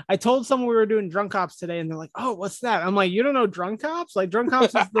told someone we were doing Drunk Cops today, and they're like, "Oh, what's that?" I'm like, "You don't know Drunk Cops? Like Drunk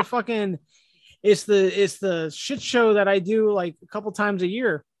Cops is the fucking, it's the shit show that I do like a couple times a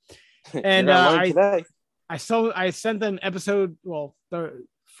year." And I sent them episode. Well,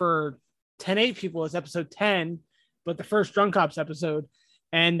 for 10-8 people, it's episode 10, but the first Drunk Cops episode,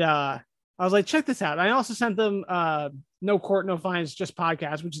 and I was like, "Check this out." I also sent them No Court, No Fines, Just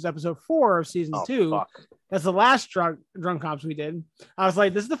Podcast, which is episode 4 of season 2. Fuck. That's the last drunk cops we did. I was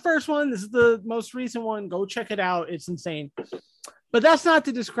like, this is the first one. This is the most recent one. Go check it out. It's insane. But that's not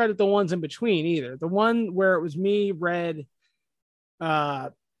to discredit the ones in between either. The one where it was me, Red,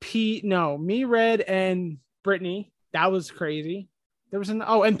 Red and Brittany. That was crazy. There was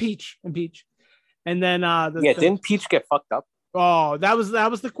and Peach. And then didn't Peach get fucked up? Oh, that was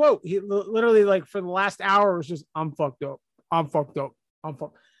the quote. He literally, like, for the last hour was just, I'm fucked up.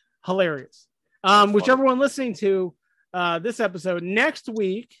 hilarious. Whichever one listening to this episode, next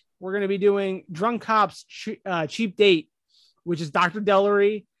week, we're going to be doing Drunk Cops Cheap Date, which is Dr.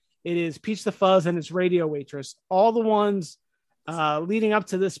 Dellery. It is Peach the Fuzz and it's Radio Waitress. All the ones leading up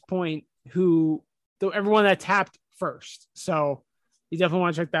to this point everyone that tapped first. So you definitely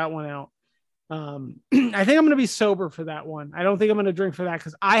want to check that one out. I think I'm going to be sober for that one. I don't think I'm going to drink for that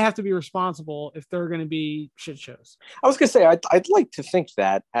because I have to be responsible if they're going to be shit shows. I was going to say, I'd like to think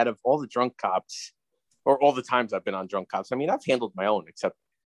that out of all the Drunk Cops or all the times I've been on Drunk Cops, I mean, I've handled my own, except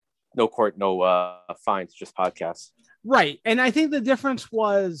no court, no fines, just podcasts. Right. And I think the difference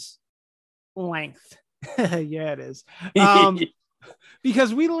was length. Yeah, it is.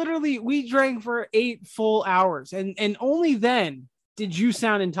 Because we drank for 8 full hours and only then did you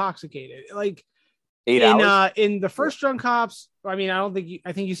sound intoxicated. Like 8 hours? In the first Drunk Cops, I mean,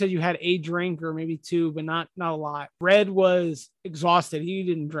 I think you said you had a drink or maybe 2, but not a lot. Red was exhausted. He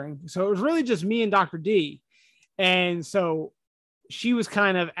didn't drink. So it was really just me and Dr. D. And so she was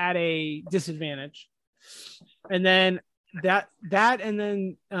kind of at a disadvantage. And then that and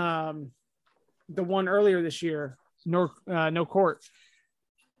then the one earlier this year, no court.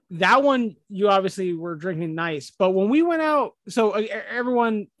 That one, you obviously were drinking nice, but when we went out, so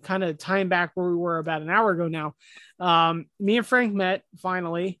everyone kind of tying back where we were about an hour ago now, me and Frank met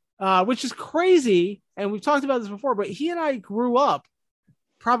finally, which is crazy. And we've talked about this before, but he and I grew up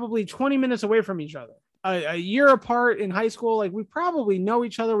probably 20 minutes away from each other, a year apart in high school. Like we probably know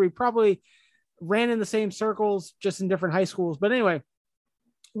each other. We probably ran in the same circles, just in different high schools. But anyway,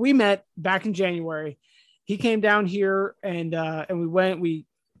 we met back in January. He came down here and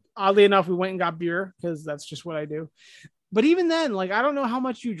oddly enough, we went and got beer because that's just what I do. But even then, like, I don't know how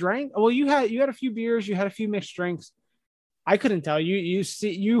much you drank. Well, you had a few beers, you had a few mixed drinks. I couldn't tell you.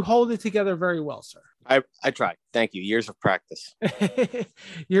 You hold it together very well, sir. I tried. Thank you. Years of practice.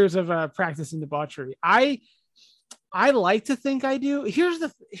 Years of practice in debauchery. I like to think I do. Here's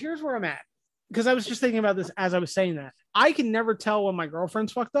where I'm at. Because I was just thinking about this as I was saying that. I can never tell when my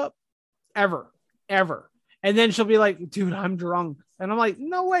girlfriend's fucked up. Ever. And then she'll be like, dude, I'm drunk. And I'm like,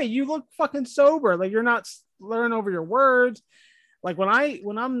 no way, you look fucking sober. Like you're not slurring over your words. Like when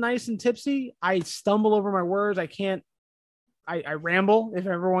I'm nice and tipsy, I stumble over my words. I ramble, if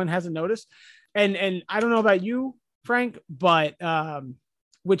everyone hasn't noticed. And I don't know about you, Frank, but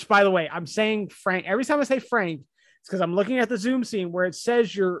which by the way, I'm saying Frank. Every time I say Frank, it's because I'm looking at the Zoom scene where it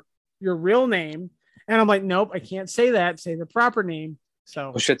says your real name. And I'm like, nope, I can't say that. Say the proper name.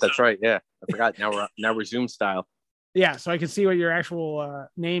 So shit, that's right. Yeah, I forgot. Now we're Zoom style. Yeah, so I can see what your actual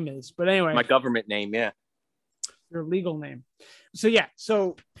name is. But anyway, my government name, yeah, your legal name. So yeah,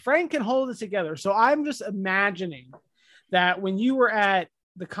 so Frank can hold it together. So I'm just imagining that when you were at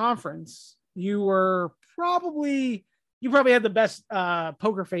the conference, you probably had the best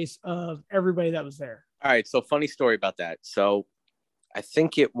poker face of everybody that was there. All right, so funny story about that. So I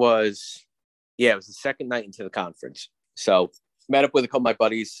think it was the second night into the conference. So met up with a couple of my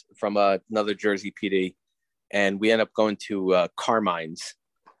buddies from another Jersey PD, and we end up going to Carmine's,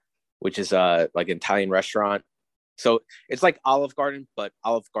 which is like an Italian restaurant. So it's like Olive Garden, but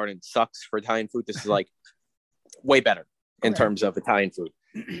Olive Garden sucks for Italian food. This is like way better in terms of Italian food.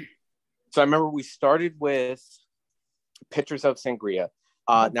 So I remember we started with pitchers of sangria.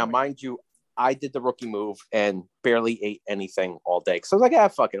 Now, mind you, I did the rookie move and barely ate anything all day. So I was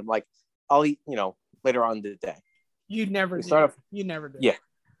like, fuck it. I'm like, I'll eat, later on in the day. You never did. Yeah.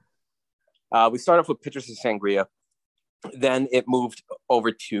 We started off with pitchers of sangria. Then it moved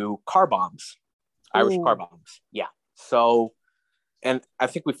over to car bombs, Irish car bombs. Yeah. So, and I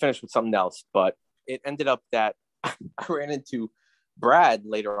think we finished with something else, but it ended up that I ran into Brad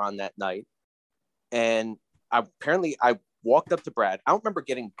later on that night. And I walked up to Brad. I don't remember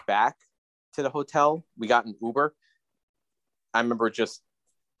getting back to the hotel. We got an Uber. I remember just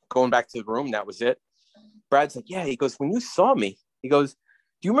going back to the room. That was it. Brad's like, yeah, he goes, when you saw me, he goes,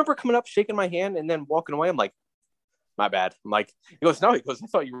 do you remember coming up, shaking my hand and then walking away? I'm like, my bad. I'm like, he goes, no, he goes, I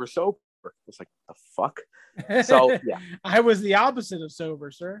thought you were sober. I was like, the fuck? So yeah. I was the opposite of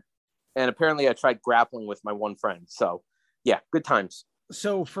sober, sir. And apparently I tried grappling with my one friend. So yeah, good times.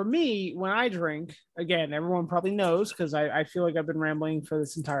 So for me, when I drink, again, everyone probably knows because I feel like I've been rambling for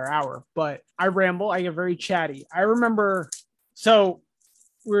this entire hour, but I ramble, I get very chatty. I remember, so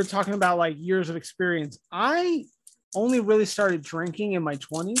we were talking about like years of experience. I only really started drinking in my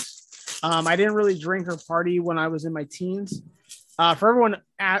 20s. I didn't really drink or party when I was in my teens. For everyone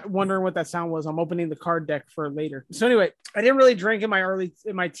wondering what that sound was, I'm opening the card deck for later. So anyway, I didn't really drink in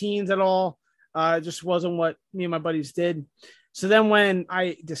my teens at all. It just wasn't what me and my buddies did. So then when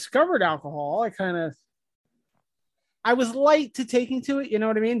I discovered alcohol, I kind of I was light to taking to it, you know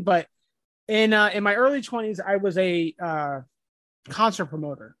what I mean? But in my early 20s, I was a concert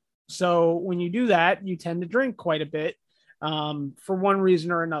promoter. So when you do that, you tend to drink quite a bit for one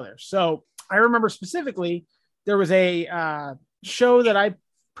reason or another. So I remember specifically there was a show that I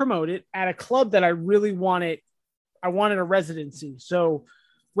promoted at a club that I really wanted. I wanted a residency. So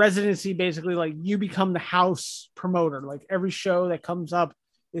residency, basically like you become the house promoter. Like every show that comes up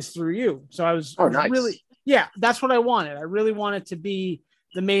is through you. So I was nice. Really, yeah, that's what I wanted. I really wanted to be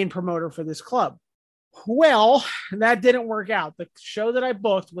the main promoter for this club. Well, that didn't work out. The show that I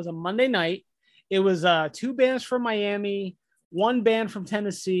booked was a Monday night. It was 2 bands from Miami, 1 band from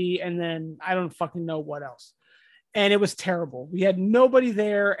Tennessee, and then I don't fucking know what else. And it was terrible. We had nobody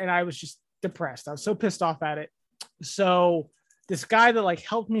there, and I was just depressed. I was so pissed off at it. So this guy that like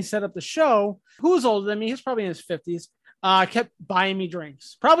helped me set up the show, who was older than me, he's probably in his 50s, kept buying me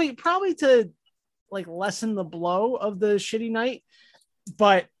drinks. Probably to like lessen the blow of the shitty night.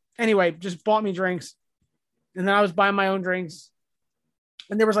 But anyway, just bought me drinks. And then I was buying my own drinks.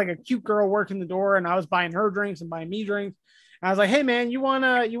 And there was like a cute girl working the door, and I was buying her drinks and buying me drinks. And I was like, hey man, you want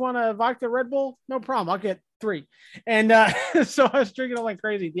a vodka Red Bull? No problem. I'll get 3. And so I was drinking it like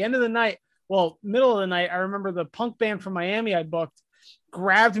crazy. At the end of the night, middle of the night, I remember the punk band from Miami I booked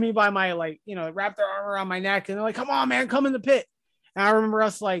grabbed me by my, wrapped their arm around my neck. And they're like, come on, man, come in the pit. And I remember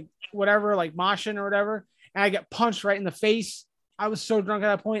us like moshing or whatever. And I get punched right in the face. I was so drunk at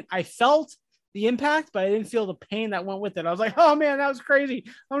that point. I felt the impact, but I didn't feel the pain that went with it. I was like, oh man, that was crazy.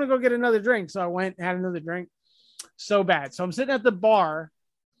 I'm going to go get another drink. So I went and had another drink. So bad. So I'm sitting at the bar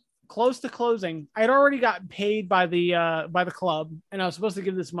close to closing. I had already gotten paid by the club, and I was supposed to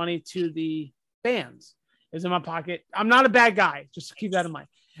give this money to the bands. It was in my pocket. I'm not a bad guy. Just keep that in mind.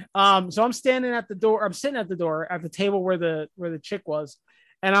 So I'm standing at the door. I'm sitting at the door at the table where the chick was,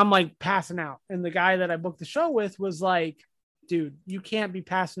 and I'm like passing out. And the guy that I booked the show with was like, dude, you can't be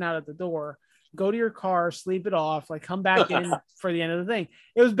passing out at the door. Go to your car, sleep it off, like come back in for the end of the thing.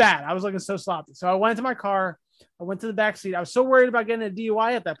 It was bad. I was looking so sloppy. So I went to my car. I went to the back seat. I was so worried about getting a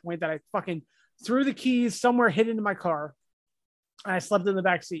DUI at that point that I fucking threw the keys somewhere hidden in my car. And I slept in the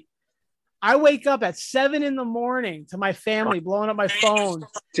back seat. I wake up at 7 a.m. to my family blowing up my phone.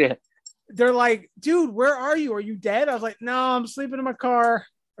 They're like, dude, where are you? Are you dead? I was like, no, I'm sleeping in my car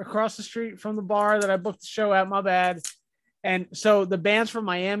across the street from the bar that I booked the show at. My bad. And so the bands from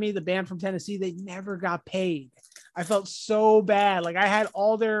Miami, the band from Tennessee, they never got paid. I felt so bad. Like I had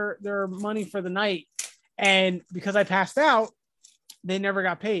all their money for the night. And because I passed out, they never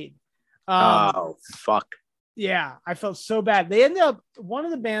got paid. Oh, fuck. Yeah, I felt so bad. One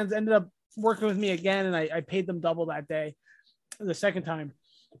of the bands ended up working with me again, and I paid them double that day, the second time.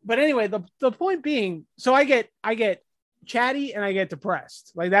 But anyway, the point being, so I get chatty and I get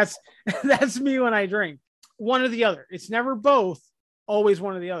depressed. Like that's me when I drink. One or the other. It's never both, always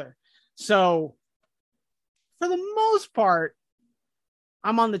one or the other. So for the most part,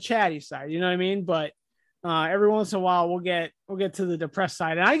 I'm on the chatty side, you know what I mean? But every once in a while we'll get to the depressed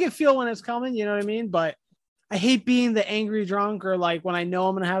side, and I can feel when it's coming, you know what I mean? But I hate being the angry drunk, or like when I know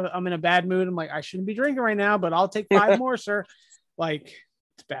I'm in a bad mood, I'm like, I shouldn't be drinking right now, but I'll take 5 more, sir. Like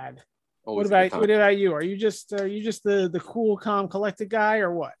it's bad. What about you? Are you just the cool, calm, collected guy,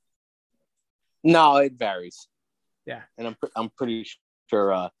 or what? No, it varies. Yeah. And I'm pretty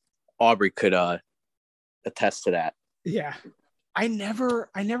sure Aubrey could attest to that. Yeah. I never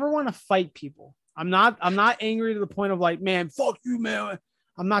want to fight people. I'm not angry to the point of like, man, fuck you, man.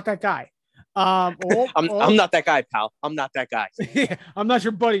 I'm not that guy. I'm not that guy, pal. I'm not that guy. Yeah, I'm not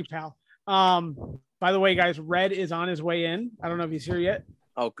your buddy, pal. By the way, guys, Red is on his way in. I don't know if he's here yet.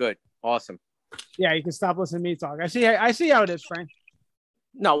 Oh, good. Awesome. Yeah, you can stop listening to me talk. I see how it is, Frank.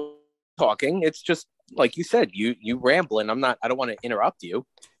 No talking. It's just like you said, you rambling. I don't want to interrupt you.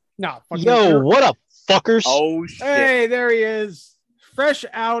 No. Yo, what up, fuckers? Oh shit. Hey, there he is. Fresh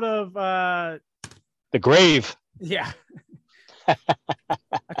out of The grave. Yeah. I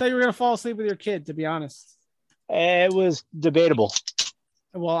thought you were gonna fall asleep with your kid, to be honest. It was debatable.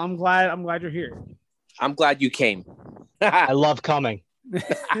 Well, I'm glad you're here. I'm glad you came. I love coming.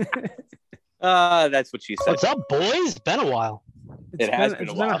 That's what she said. What's up, boys? Been a while. It's been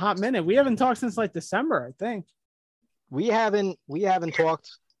a hot minute. We haven't talked since like December, I think. We haven't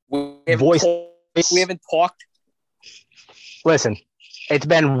talked. We haven't talked. Listen, it's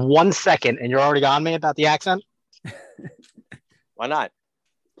been 1 second and you're already on me about the accent. Why not?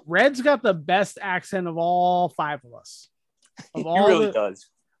 Red's got the best accent of all 5 of us. He really does.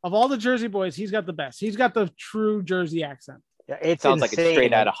 Of all the Jersey boys, he's got the best. He's got the true Jersey accent. Yeah, it sounds like it's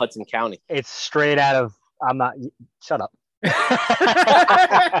straight out of Hudson County. It's straight out of. I'm not. Shut up.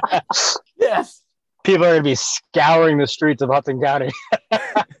 Yes. People are gonna be scouring the streets of Hudson County.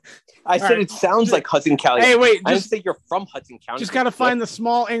 I said right. it sounds like Hudson County. Hey, wait, I didn't just say you're from Hudson County. just gotta find the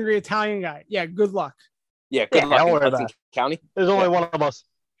small angry Italian guy. Yeah, good luck. Yeah, good Yeah, luck don't in worry Hudson about County. There's only one of us.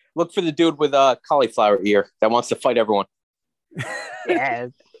 Look for the dude with a cauliflower ear that wants to fight everyone. Yeah,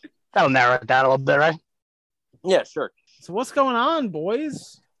 that'll narrow it down a little bit, right? Yeah, sure. So what's going on,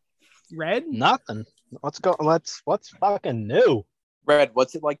 boys? Red? Nothing. What's fucking new? Red,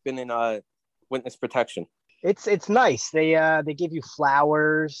 what's it like being in witness protection? It's nice. They give you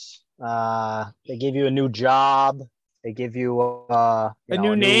flowers. They give you a new job. They give you a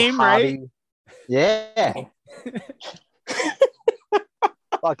new name, hobby. right? Yeah.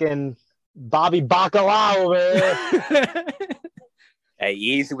 Fucking Bobby Bacala over there. Hey,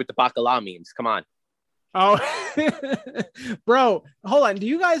 easy with the bacala memes. Come on. Oh, bro, hold on. Do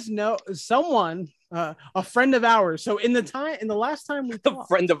you guys know someone, a friend of ours? So in the last time we A talked,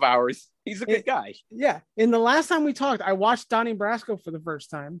 friend of ours. He's a good guy. yeah, in the last time we talked, I watched Donnie Brasco for the first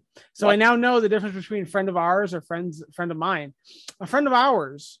time. So What? I now know the difference between friend of ours or friend of mine. A friend of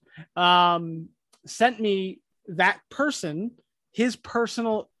ours sent me that person, his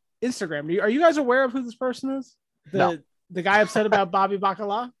personal Instagram. Are you guys aware of who this person is? No. The guy upset about Bobby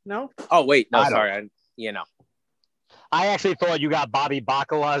Bacala? No? Oh, wait. No, I don't. sorry. I actually thought you got Bobby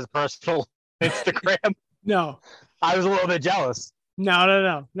Bacala's personal Instagram. No. I was a little bit jealous. No.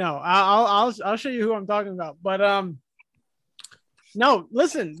 I'll show you who I'm talking about. But no,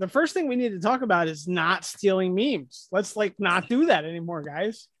 listen, the first thing we need to talk about is not stealing memes. Let's not do that anymore,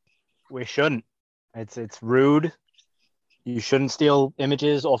 guys. We shouldn't. It's rude. You shouldn't steal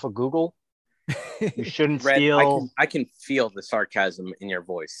images off of Google. You shouldn't Red, steal. I can feel the sarcasm in your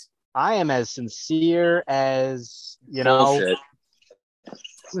voice. I am as sincere as you know. Bullshit.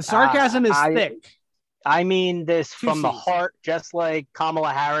 The sarcasm is thick. I mean this Two from the Cs. heart, just like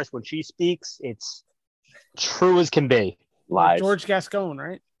Kamala Harris when she speaks. It's true as can be. Live. George Gascon,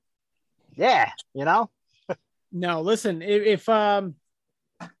 right? Yeah, you know. No, listen, if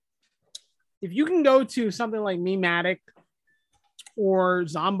you can go to something like Mematic or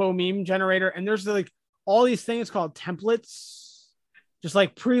Zombo meme generator, and there's all these things called templates, just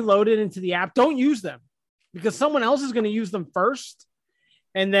preloaded into the app, don't use them because someone else is going to use them first,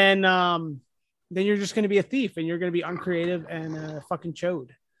 and then you're just going to be a thief and you're going to be uncreative and fucking chode.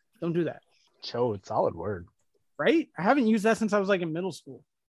 Don't do that. Chode, solid word. Right? I haven't used that since I was in middle school.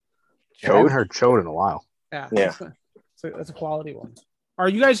 I haven't heard chode in a while. Yeah. Yeah. That's a quality one. Are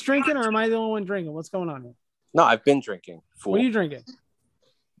you guys drinking or am I the only one drinking? What's going on here? No, I've been drinking. Fool. What are you drinking?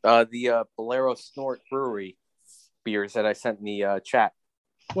 The Bolero Snort Brewery beers that I sent in the chat.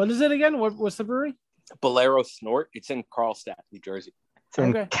 What is it again? What's the brewery? Bolero Snort. It's in Carlstadt, New Jersey. It's in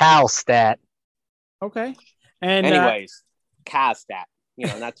Okay. Calstat. Okay. And Anyways, Carlstadt.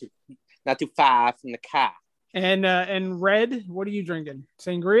 Not too far from the car. and Red, what are you drinking?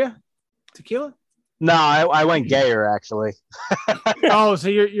 Sangria? Tequila? No, I went gayer actually. Oh, so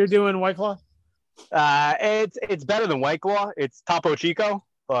you're doing White Claw? It's better than White Claw. It's Topo Chico,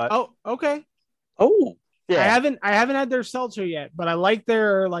 but Oh, okay. Oh, yeah, I haven't had their seltzer yet, but I like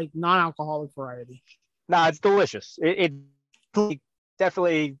their non-alcoholic variety. no, it's delicious. It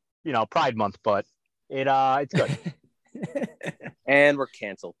definitely Pride Month, but it's good. and we're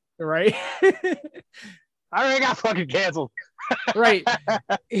canceled. Right? I already got fucking canceled. Right.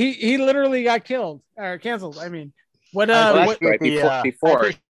 He literally got killed or canceled. I mean, what Well, what that's right.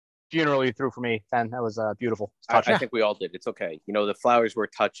 Before funeral you threw for me, Fen. That was beautiful. I think we all did. It's okay. The flowers were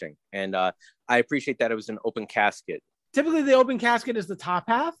touching, and I appreciate that it was an open casket. typically the open casket is the top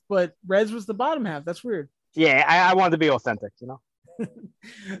half, but Red's was the bottom half. That's weird. Yeah, I wanted to be authentic,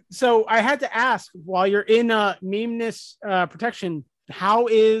 So I had to ask, while you're in memeness protection, how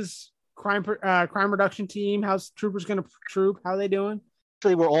is crime reduction team? How's troopers going to troop? How are they doing?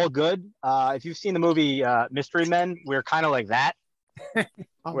 Actually, we're all good. If you've seen the movie Mystery Men, we're kind of like that,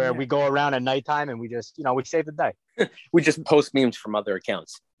 Oh, where man. we go around at nighttime and we just, we save the day. We just post memes from other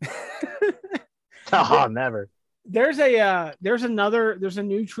accounts. Oh, never. There's a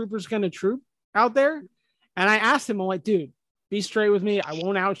new troopers going to troop out there, and I asked him, I'm like, dude, be straight with me. I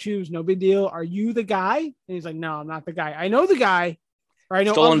won't out choose. No big deal. Are you the guy? And he's like, no, I'm not the guy. I know the guy, or I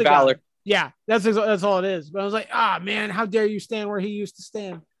know Stolen of the valor. guy. Yeah, that's all it is. But I was like, man, how dare you stand where he used to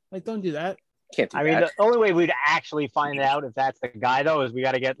stand? Like, don't do that. Can't do I mean, that. the only way we'd actually find out if that's the guy, though, is we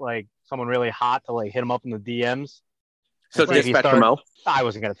got to get someone really hot to hit him up in the DMs. So Like, if you Dispatcher start- Mo. I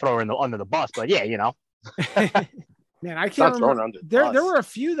wasn't gonna throw her under the bus, but yeah, Man, I Not can't thrown remember. under the There bus. were a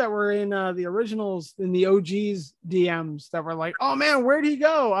few that were in the originals, in the OGs DMs, that were like, oh man, where'd he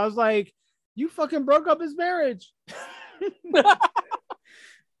go? I was like, you fucking broke up his marriage.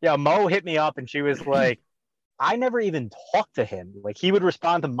 Yeah, Mo hit me up and she was like, I never even talked to him. Like he would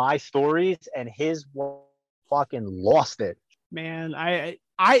respond to my stories and his fucking lost it. Man,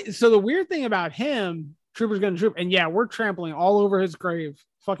 so the weird thing about him, Trooper's gonna troop, and yeah, we're trampling all over his grave.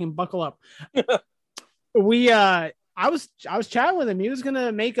 Fucking buckle up. I was chatting with him. He was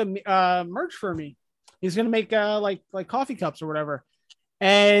gonna make a merch for me. He's gonna make like coffee cups or whatever.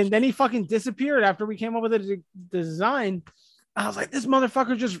 And then he fucking disappeared after we came up with the design. I was like, this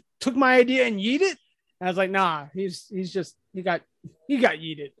motherfucker just took my idea and yeeted it. And I was like, nah, he got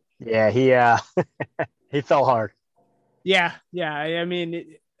yeeted. Yeah, he fell hard. Yeah. I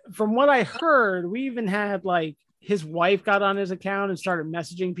mean, from what I heard, we even had like his wife got on his account and started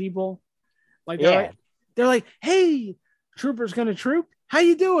messaging people. Like they're like, hey, Trooper's gonna troop. How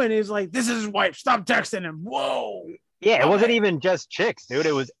you doing? He's like, this is his wife. Stop texting him. Whoa. Yeah, it wasn't even just chicks, dude.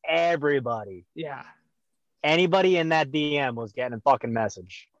 It was everybody. Yeah. Anybody in that DM was getting a fucking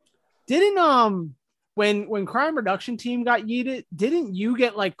message. Didn't when Crime Reduction Team got yeeted, didn't you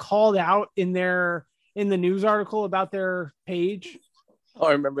get like called out in the news article about their page? Oh,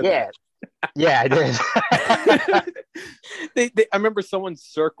 I remember that. Yeah, I did. I remember someone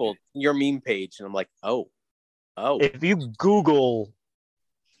circled your meme page, and I'm like, oh. If you Google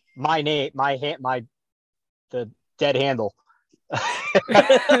my name, the dead handle,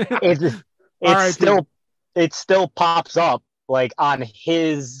 it still pops up like on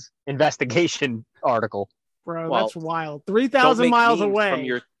his investigation article. Bro, well, that's wild. 3,000 miles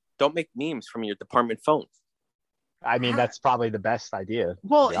away. Don't make memes from your department phone. I mean, that's probably the best idea.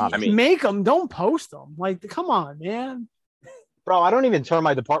 Well, make them. Don't post them. Like, come on, man. Bro, I don't even turn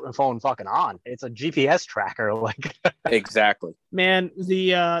my department phone fucking on. It's a GPS tracker. Like, exactly. Man,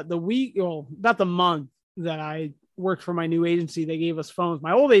 the week, about the month that I worked for my new agency, they gave us phones.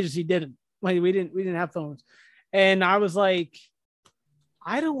 My old agency didn't. Like, we didn't have phones, and I was like,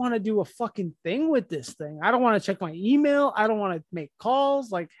 I don't want to do a fucking thing with this thing. I don't want to check my email. I don't want to make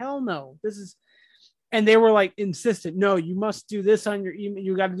calls. Like, hell no. And they were like insistent. No, you must do this on your email.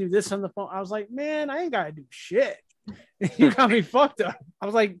 You got to do this on the phone. I was like, man, I ain't got to do shit. You got me fucked up. I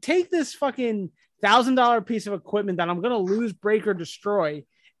was like, take this fucking $1,000 piece of equipment that I'm going to lose, break, or destroy.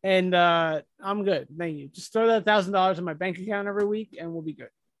 And I'm good. Thank you. Just throw that $1,000 in my bank account every week and we'll be good.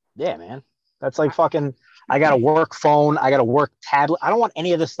 Yeah, man. That's like fucking, I got a work phone. I got a work tablet. I don't want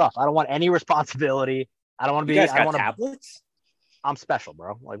any of this stuff. I don't want any responsibility. I don't want to be. You guys I got tablets? I'm special,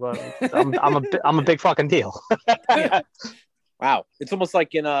 bro. Like, well, I'm a big fucking deal. Yeah. Wow, it's almost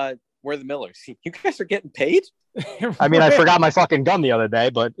like in We're the Millers. You guys are getting paid? I mean, I forgot my fucking gun the other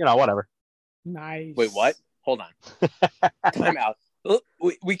day, but whatever. Nice. Wait, what? Hold on. Time out.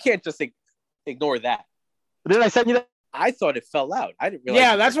 We can't just ignore that. Did I send you that? I thought it fell out. I didn't realize.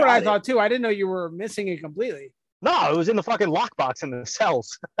 Yeah, that's what I thought too. I didn't know you were missing it completely. No, it was in the fucking lockbox in the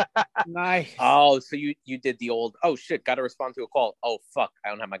cells. Nice. Oh, so you did the old, oh shit, got to respond to a call. Oh, fuck, I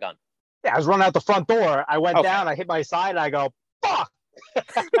don't have my gun. Yeah, I was running out the front door. I went down, I hit my side, and I go, fuck.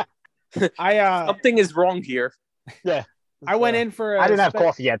 Something is wrong here. Yeah. I went in for I didn't have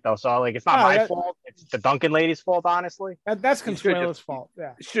coffee yet, though, so like it's not my fault. It's the Duncan lady's fault, honestly. That's Consuelo's fault.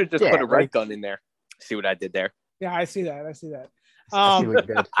 Yeah. You should have just put a red gun in there. See what I did there? Yeah, I see that.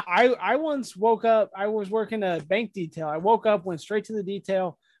 I once woke up, I was working a bank detail. I woke up, went straight to the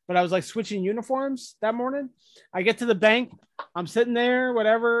detail, but I was like switching uniforms that morning. I get to the bank, I'm sitting there,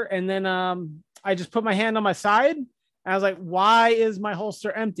 whatever, and then I just put my hand on my side. And I was like, why is my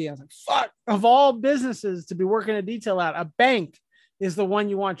holster empty? I was like, fuck, of all businesses to be working a detail at, a bank is the one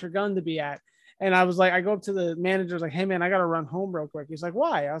you want your gun to be at. And I was like, I go up to the manager, like, hey man, I got to run home real quick. He's like,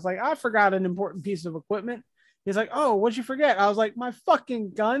 why? I was like, I forgot an important piece of equipment. He's like, oh, what'd you forget? I was like, my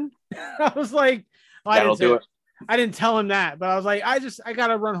fucking gun. I was like, I didn't tell him that, but I was like, I got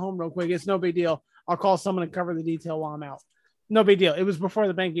to run home real quick. It's no big deal. I'll call someone to cover the detail while I'm out. No big deal. It was before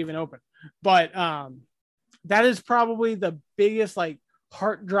the bank even opened. But that is probably the biggest like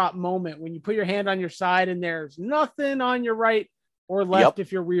heart drop moment when you put your hand on your side and there's nothing on your right or left.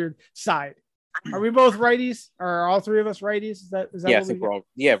 If you're weird side. Are we both righties? Or are all three of us righties? Is that yeah, I think we're all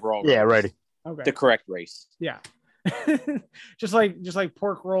righty. Okay. The correct race. Yeah. just like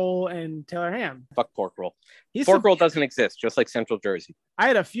pork roll and Taylor ham. Fuck pork roll. Pork roll doesn't exist, just like Central Jersey. I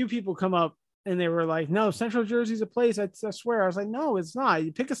had a few people come up and they were like, no, Central Jersey's a place. I swear. I was like, no, it's not.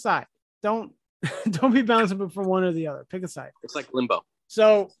 You pick a side. Don't be bouncing from one or the other. Pick a side. It's like limbo.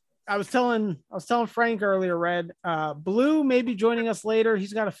 So I was telling Frank earlier, Red, Blue may be joining us later.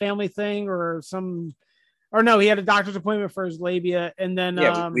 He's got a family thing no, he had a doctor's appointment for his labia. And then,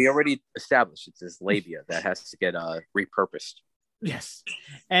 we already established it's his labia that has to get repurposed. Yes.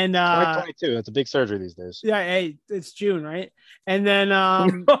 And 2022. That's a big surgery these days. yeah, hey, it's June, right? And then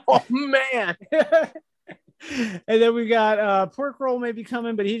Oh man. and then we got Pork Roll may be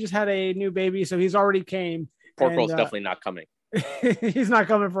coming, but he just had a new baby, so he's already came. Pork Roll's definitely not coming. He's not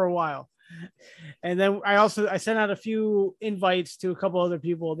coming for a while. And then I sent out a few invites to a couple other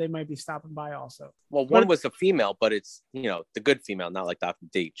people. They might be stopping by also. Well, one was a female, but it's, the good female, not like Dr.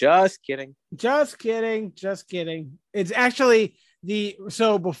 D. Just kidding. Just kidding. Just kidding. It's actually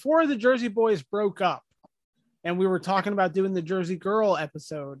so before the Jersey Boys broke up and we were talking about doing the Jersey Girl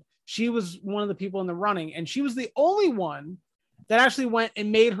episode, she was one of the people in the running, and she was the only one that actually went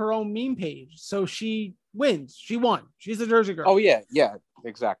and made her own meme page. So she wins. She won. She's the Jersey Girl. Oh yeah. Yeah,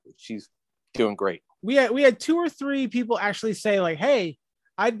 exactly. She's doing great. We had 2 or 3 people actually say like, hey,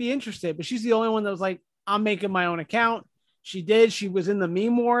 I'd be interested, but she's the only one that was like, I'm making my own account. She did. She was in the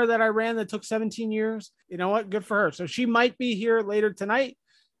meme war that I ran that took 17 years. You know what? Good for her. So she might be here later tonight.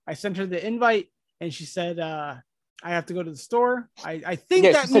 I sent her the invite and she said, I have to go to the store. I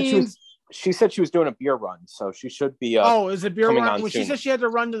think that means she said she was doing a beer run, so she should be. Is it beer run? When soon. she said she had to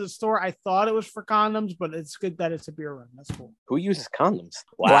run to the store, I thought it was for condoms, but it's good that it's a beer run. That's cool. Who uses condoms?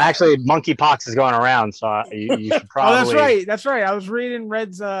 Wow. Well, actually, monkeypox is going around, so you should probably. Oh, that's right. I was reading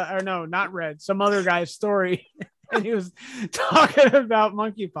Red's, or no, not Red, some other guy's story, and he was talking about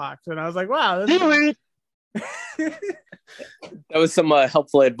monkeypox, and I was like, wow. That was some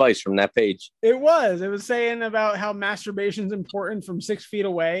helpful advice from that page. It was saying about how masturbation's important from 6 feet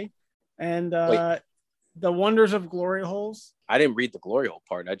away. And the wonders of glory holes. I didn't read the glory hole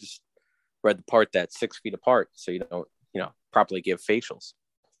part. I just read the part that's 6 feet apart, so you don't, properly give facials.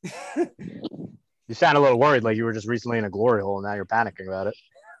 You sound a little worried, like you were just recently in a glory hole, and now you're panicking about it.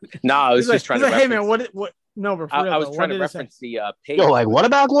 No, I was just trying to. Hey man, what? No, but I was trying to reference the page. Yo, like, what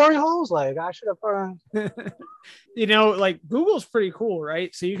about glory holes? Like, I should have. Like Google's pretty cool,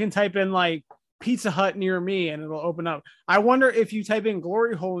 right? So you can type in like Pizza Hut near me and it'll open up. I wonder if you type in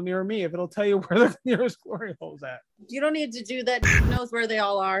glory hole near me, if it'll tell you where the nearest glory hole's at. You don't need to do that. Knows where they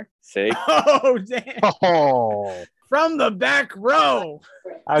all are. See? Oh, damn. Oh. From the back row.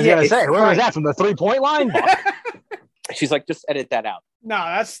 I was going to say, where was that? From the 3-point line? She's like, just edit that out. No,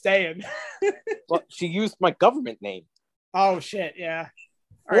 that's staying. Well, she used my government name. Oh, shit. Yeah.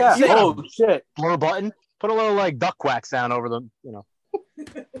 All right, yeah. Oh, shit. Blur button. Put a little like duck quack sound over them,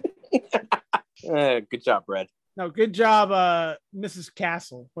 Good job, Red. No, good job, Mrs.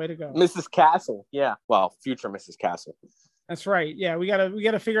 Castle. Way to go. Mrs. Castle. Yeah. Well, future Mrs. Castle. That's right. Yeah, we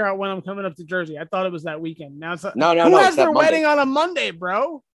gotta figure out when I'm coming up to Jersey. I thought it was that weekend. Now it's no. Who has their wedding on a Monday,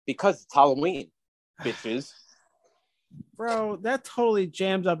 bro? Because it's Halloween, bitches. Bro, that totally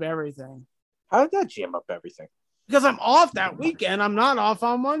jams up everything. How did that jam up everything? Because I'm off that weekend. I'm not off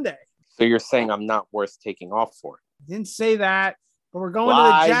on Monday. So you're saying I'm not worth taking off for? Didn't say that. But we're going to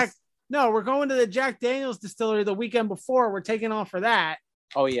the Jack. No, we're going to the Jack Daniels distillery the weekend before. We're taking off for that.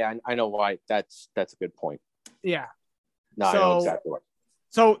 Oh yeah, I know why. That's a good point. Yeah. No, I know exactly what.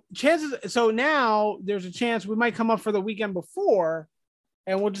 So now there's a chance we might come up for the weekend before,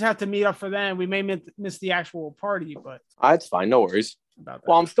 and we'll just have to meet up for then. We may miss the actual party, but it's fine. No worries.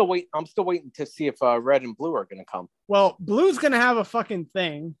 Well, I'm still waiting to see if Red and Blue are going to come. Well, Blue's going to have a fucking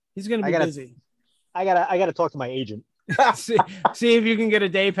thing. He's going to be busy. I gotta talk to my agent. see if you can get a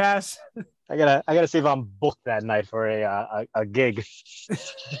day pass. I gotta see if I'm booked that night for a gig.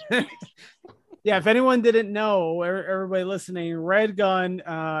 Yeah, if anyone didn't know, everybody listening, Red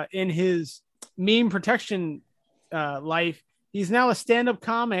Gun, in his meme protection life, he's now a stand-up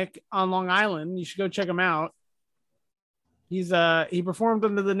comic on Long Island. You should go check him out. He performed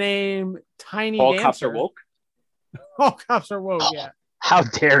under the name Tiny All Dancer. Cops Are Woke. All Cops Are Woke. Yeah. How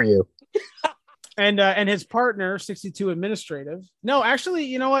dare you? And his partner, 62 Administrative. No, actually,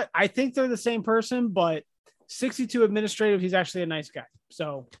 you know what? I think they're the same person, but 62 Administrative, he's actually a nice guy.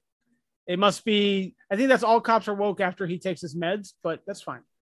 So it must be, I think that's All Cops Are Woke after he takes his meds, but that's fine.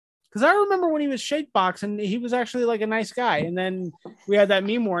 Because I remember when he was Shakebox and he was actually like a nice guy. And then we had that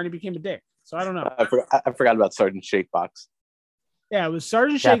meme war and he became a dick. So I don't know. I forgot about Sergeant Shakebox. Yeah, it was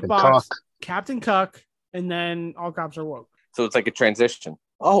Sergeant Shakebox, Captain Cuck, and then All Cops Are Woke. So it's like a transition.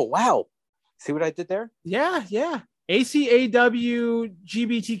 Oh, wow. See what I did there? Yeah. ACAW,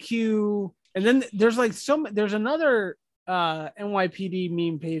 GBTQ. And then there's another NYPD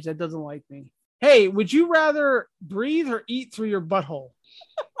meme page that doesn't like me. Hey, would you rather breathe or eat through your butthole?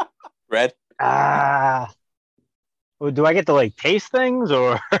 Red? Well, do I get to like taste things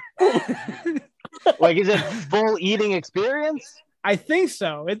or like is it full eating experience? I think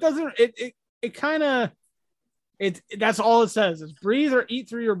so. It doesn't it kind of that's all it says is breathe or eat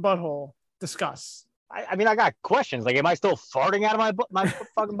through your butthole. Discuss. I mean, I got questions. Like, am I still farting out of my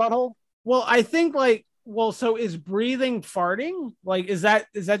fucking butthole? Well, I think like, so is breathing farting? Like, is that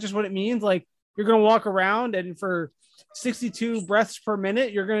just what it means? Like, you're gonna walk around and for 62 breaths per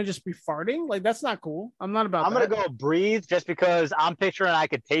minute, you're gonna just be farting? Like, that's not cool. I'm not about. I'm gonna go breathe just because I'm picturing I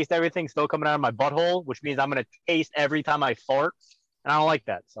could taste everything still coming out of my butthole, which means I'm gonna taste every time I fart, and I don't like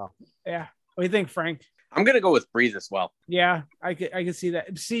that. So yeah. What do you think, Frank? I'm gonna go with breathe as well. Yeah, I could see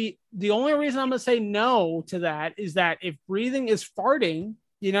that. See, the only reason I'm gonna say no to that is that if breathing is farting,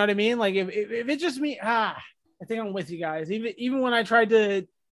 you know what I mean? Like if it just me, I think I'm with you guys. Even when I tried to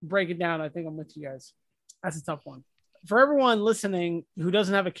break it down, I think I'm with you guys. That's a tough one. For everyone listening who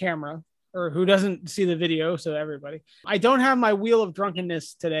doesn't have a camera or who doesn't see the video, so everybody, I don't have my wheel of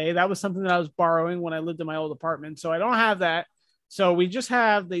drunkenness today. That was something that I was borrowing when I lived in my old apartment, so I don't have that. So we just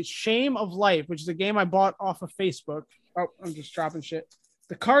have the Shame of Life, which is a game I bought off of Facebook. Oh, I'm just dropping shit.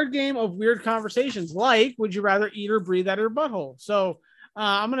 The card game of weird conversations, like, would you rather eat or breathe out of your butthole? So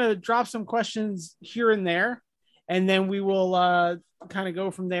I'm going to drop some questions here and there, and then we will kind of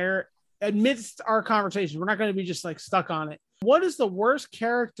go from there amidst our conversation. We're not going to be just like stuck on it. What is the worst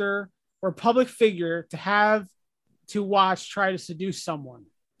character or public figure to have to watch try to seduce someone?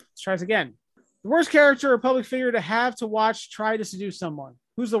 Let's try this again. The worst character or public figure to have to watch try to seduce someone.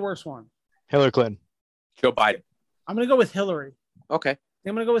 Who's the worst one? Hillary Clinton. Joe Biden. I'm going to go with Hillary. Okay.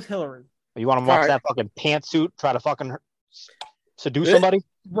 I'm going to go with Hillary. You want to watch that fucking pantsuit try to fucking seduce somebody?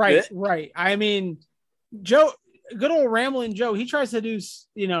 Right. I mean, Joe, good old rambling Joe, he tries to seduce,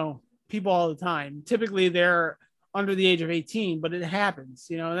 people all the time. Typically they're under the age of 18, but it happens,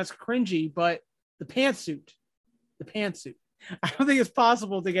 and that's cringy, but the pantsuit. I don't think it's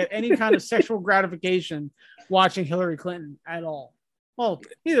possible to get any kind of sexual gratification watching Hillary Clinton at all. Well,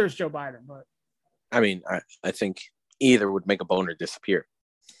 neither is Joe Biden, but I mean, I think either would make a boner disappear.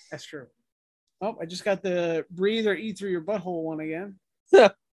 That's true. Oh, I just got the breathe or eat through your butthole one again.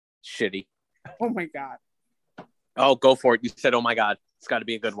 Shitty. Oh my God. Oh, go for it. You said, oh my God. It's got to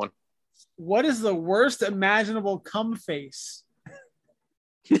be a good one. What is the worst imaginable cum face?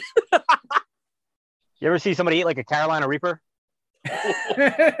 You ever see somebody eat like a Carolina Reaper?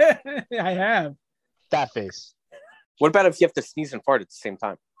 I have. That face. What about if you have to sneeze and fart at the same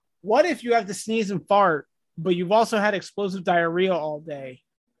time? What if you have to sneeze and fart, but you've also had explosive diarrhea all day?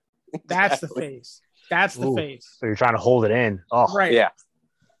 That's the face. That's the face. So you're trying to hold it in. Oh, right. Yeah.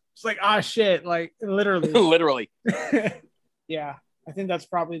 It's like, shit. Like, literally. Literally. Yeah. I think that's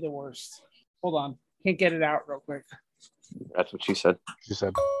probably the worst. Hold on. Can't get it out real quick. That's what she said. She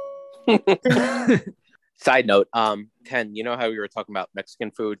said. Side note, Ken, you know how we were talking about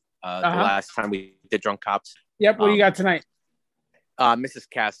Mexican food the last time we did Drunk Cops? Yep. What do you got tonight? Mrs.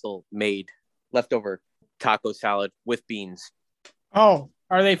 Castle made leftover taco salad with beans. Oh,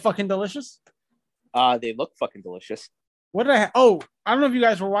 are they fucking delicious? They look fucking delicious. What did I have? Oh, I don't know if you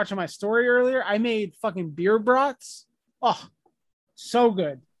guys were watching my story earlier. I made fucking beer brats. Oh, so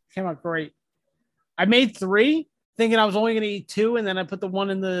good. Came out great. I made 3. Thinking I was only going to eat 2, and then I put the one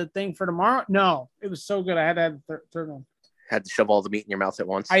in the thing for tomorrow. No, it was so good. I had to have the third one. Had to shove all the meat in your mouth at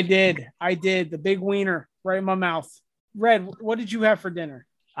once. I did. The big wiener right in my mouth. Red, what did you have for dinner?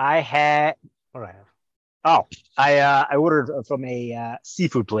 I had. What did I have? Oh, I ordered from a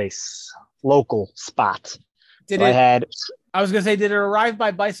seafood place, local spot. I was going to say, did it arrive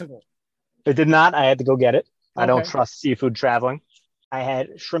by bicycle? It did not. I had to go get it. Okay. I don't trust seafood traveling. I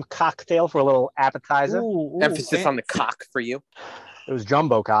had shrimp cocktail for a little appetizer. Ooh, Emphasis on the cock for you. It was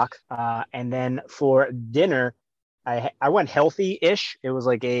jumbo cock. And then for dinner, I went healthy-ish. It was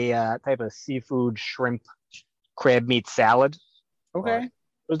like a type of seafood shrimp crab meat salad. Okay. It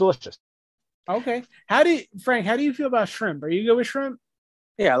was delicious. Okay. Frank, how do you feel about shrimp? Are you good with shrimp?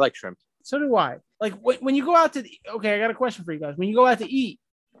 Yeah, I like shrimp. So do I. Like when you go out to, I got a question for you guys. When you go out to eat,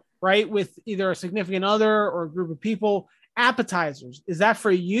 right, with either a significant other or a group of people, appetizers, is that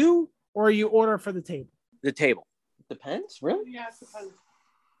for you or you order for the table? The table. Depends, really? Yeah, it depends.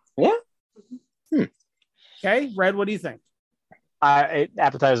 Yeah. Okay, Red, what do you think?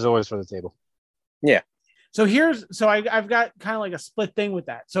 Appetizers always for the table. Yeah. So I've got kind of like a split thing with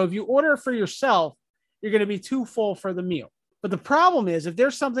that. So if you order for yourself, you're going to be too full for the meal. But the problem is if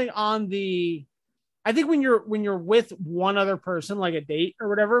there's something on I think when you're with one other person, like a date or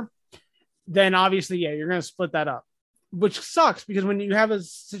whatever, then obviously, yeah, you're going to split that up, which sucks because when you have a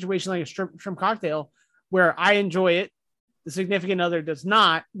situation like a shrimp cocktail where I enjoy it, the significant other does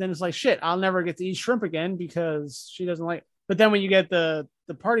not, then it's like, shit, I'll never get to eat shrimp again because she doesn't like it. But then when you get the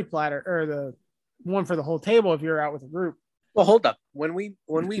party platter or the one for the whole table, if you're out with a group. Well, hold up. When we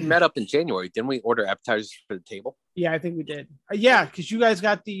met up in January, didn't we order appetizers for the table? Yeah, I think we did. Yeah, because you guys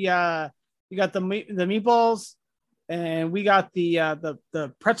got the You got the meatballs, and we got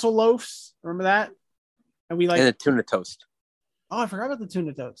the pretzel loaves. Remember that? And we And the tuna toast. Oh, I forgot about the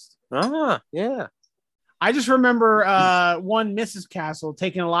tuna toast. Ah, yeah. I just remember one Mrs. Castle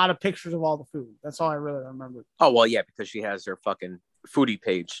taking a lot of pictures of all the food. That's all I really remember. Oh well, yeah, because she has her fucking foodie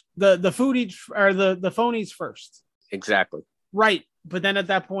page. The foodie or the phonies first. Exactly. Right. But then at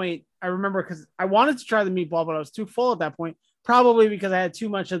that point, I remember because I wanted to try the meatball, but I was too full at that point. Probably because I had too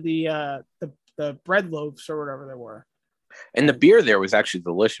much of the bread loaves or whatever they were. And the beer there was actually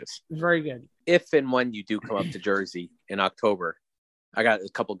delicious. It was very good. If and when you do come up to Jersey in October, I got a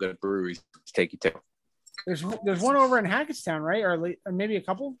couple good breweries to take you to. There's one over in Hackettstown, right? Or maybe a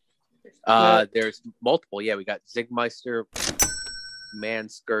couple? There's multiple. Yeah, we got Zigmeister,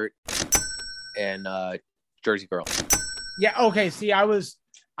 Manskirt, and Jersey Girl. Yeah, okay. See, I was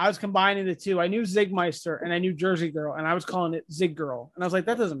combining the two. I knew Zigmeister and I knew Jersey Girl, and I was calling it Zig Girl. And I was like,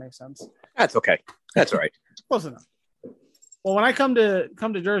 that doesn't make sense. That's okay. That's all right. Close enough. Well, when I come to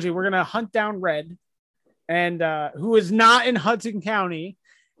Jersey, we're gonna hunt down Red, and who is not in Hudson County,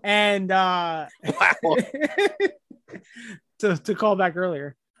 and Wow. to call back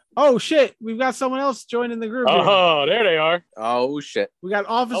earlier. Oh shit, we've got someone else joining the group. Oh, there they are. Oh shit. We got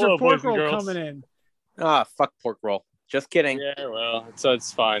Officer Hello, boys and Porkroll girls. coming in. Ah, fuck pork roll. Just kidding. Yeah, well,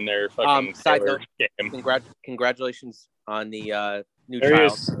 it's fine. They're fucking Side killer note, game. congratulations on the new There he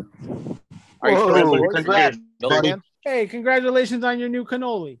child. is. Are you Whoa, still congrats, buddy. Milkman? Hey, congratulations on your new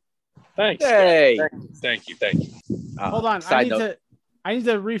cannoli. Thanks. Hey. Thank you. Hold on, Side note. I need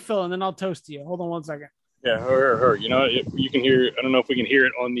to refill and then I'll toast to you. Hold on 1 second. Yeah, her. You know, you can hear. I don't know if we can hear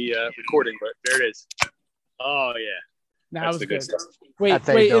it on the recording, but there it is. Oh yeah, That that's was the good. good stuff. Wait, That's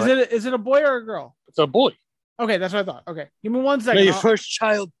how you do is it a boy or a girl? It's a boy. Okay, that's what I thought. Okay, give me 1 May second. your first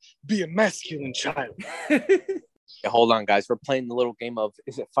child be a masculine child. Yeah, hold on, guys. We're playing the little game of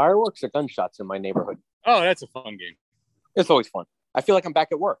is it fireworks or gunshots in my neighborhood? Oh, that's a fun game. It's always fun. I feel like I'm back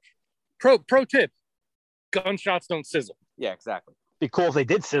at work. Pro tip: gunshots don't sizzle. Yeah, exactly. Be cool if they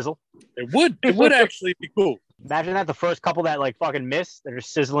did sizzle. It would actually be cool. Imagine that the first couple that like fucking miss, they're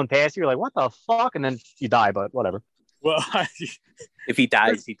just sizzling past you. You're like, what the fuck? And then you die, but whatever. Well, If he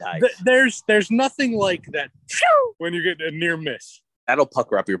dies, he dies. there's nothing like that when you get a near miss. That'll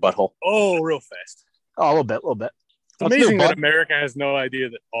pucker up your butthole. Oh, real fast. Oh, a little bit. It's amazing that America has no idea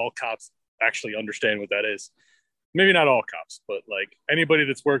that all cops actually understand what that is. Maybe not all cops, but like anybody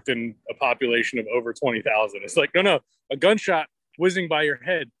that's worked in a population of over 20,000. It's like, no, a gunshot whizzing by your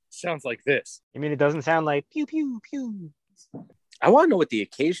head sounds like this. You mean it doesn't sound like pew, pew, pew? I want to know what the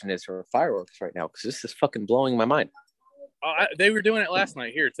occasion is for fireworks right now because this is fucking blowing my mind. They were doing it last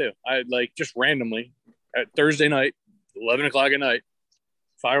night here too. I like just randomly at Thursday night, 11 o'clock at night,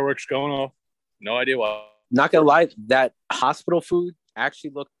 fireworks going off. No idea why. Not gonna lie, that hospital food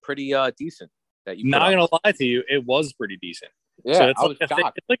actually looked pretty decent. That you Not gonna lie to you, it was pretty decent. Yeah, So it's I was like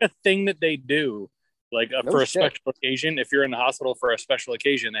shocked. it's like a thing that they do, like No for a shit. special occasion. If you're in the hospital for a special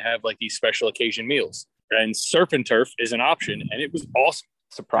occasion, they have like these special occasion meals. And surf and turf is an option, and it was awesome.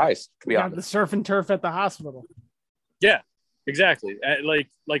 Surprised, to be We got honest. the surf and turf at the hospital. Yeah, exactly.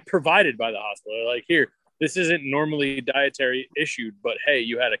 Like provided by the hospital. Like here, this isn't normally dietary issued, but hey,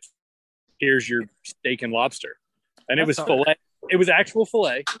 here's your steak and lobster, and it was That's all fillet. It was actual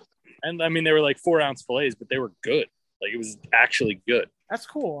fillet, and I mean they were like 4-ounce fillets, but they were good. Like it was actually good. That's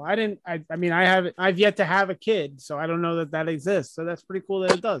cool. I've yet to have a kid, so I don't know that exists. So that's pretty cool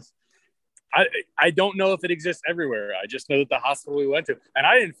that it does. I don't know if it exists everywhere. I just know that the hospital we went to, and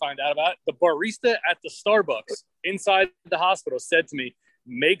I didn't find out about it. The barista at the Starbucks inside the hospital said to me,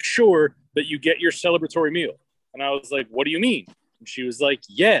 make sure that you get your celebratory meal. And I was like, what do you mean? And she was like,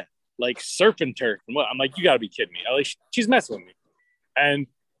 yeah, like surf and turf. And what? I'm like, you got to be kidding me. She's messing with me. And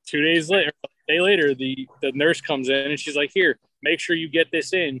 2 days later, a day later, the nurse comes in and she's like, here, make sure you get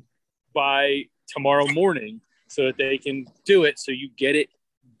this in by tomorrow morning so that they can do it so you get it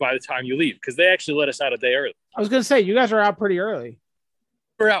by the time you leave, because they actually let us out a day early. I was gonna say you guys are out pretty early.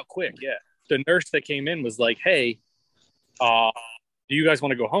 We're out quick, yeah. The nurse that came in was like, hey, do you guys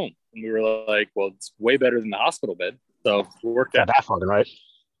want to go home? And we were like, well, it's way better than the hospital bed. So it worked out. That fucking right.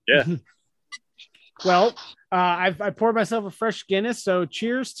 Yeah. Well, I poured myself a fresh Guinness. So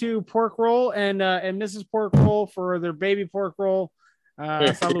cheers to Pork Roll and Mrs. Pork Roll for their baby pork roll. You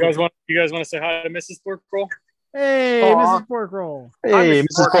guys want to say hi to Mrs. Pork Roll? Hey, Aw. Mrs. Pork Roll. Hey,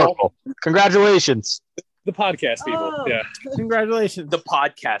 Mrs. Corporal. Congratulations. The podcast people. Oh. Yeah. Congratulations. The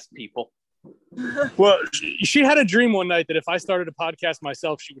podcast people. Well, she had a dream one night that if I started a podcast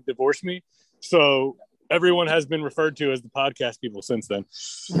myself, she would divorce me. So everyone has been referred to as the podcast people since then.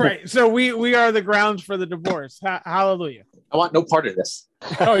 Right. So we are the grounds for the divorce. Hallelujah. I want no part of this.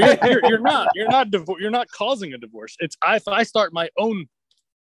 No, you're not. You're not causing a divorce. It's if I start my own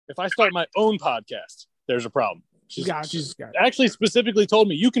podcast, there's a problem. She's actually specifically told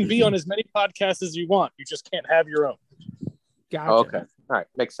me you can be on as many podcasts as you want. You just can't have your own. Gotcha. Okay. All right.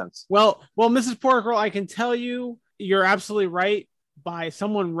 Makes sense. Well, Mrs. Porkroll, I can tell you're absolutely right. By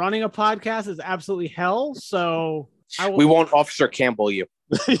someone running a podcast is absolutely hell. So we won't Officer Campbell you.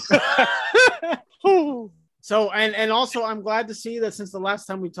 So and also I'm glad to see that since the last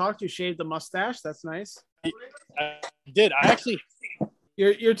time we talked, you shaved the mustache. That's nice. I did. I actually.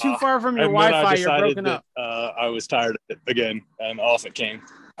 You're too far from your Wi-Fi. You're broken up. I was tired of it again, and off it came.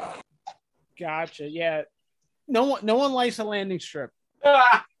 Gotcha. Yeah. No one likes a landing strip.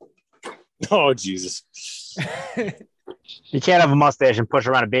 Oh Jesus. You can't have a mustache and push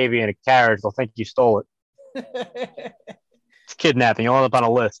around a baby in a carriage. They'll think you stole it. It's kidnapping. You'll end up on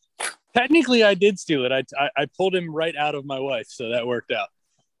a list. Technically, I did steal it. I pulled him right out of my wife, so that worked out.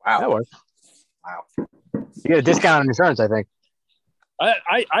 Wow. That worked. Wow. You get a discount on insurance, I think.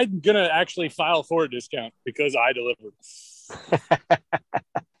 I'm going to actually file for a discount because I delivered.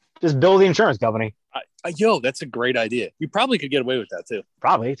 Just bill the insurance company. Yo, that's a great idea. You probably could get away with that, too.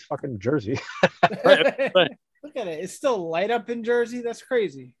 Probably. It's fucking Jersey. Right. Look at it. It's still light up in Jersey. That's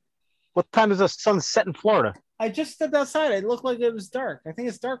crazy. What time is the sun set in Florida? I just stepped outside. It looked like it was dark. I think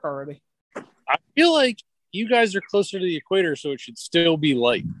it's dark already. I feel like you guys are closer to the equator, so it should still be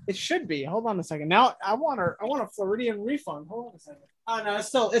light. It should be. Hold on a second. Now I want a Floridian refund. Hold on a second. Oh no,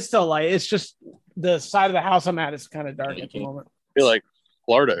 it's still light. It's just the side of the house I'm at is kind of dark at the moment. I feel like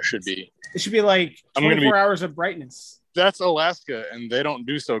Florida should be. It should be like 24 hours of brightness. That's Alaska, and they don't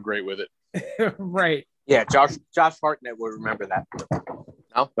do so great with it. Right. Yeah, Josh Hartnett would remember that.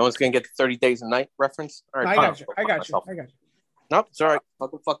 No one's gonna get the 30 Days a Night reference. All right, I got you. Nope, it's all right. I'll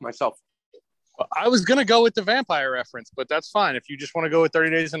go fuck myself. I was gonna go with the vampire reference, but that's fine. If you just want to go with 30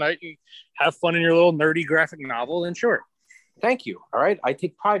 Days a Night and have fun in your little nerdy graphic novel, then sure. Thank you. All right, I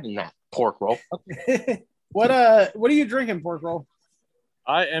take pride in that. Pork roll. What are you drinking, Pork Roll?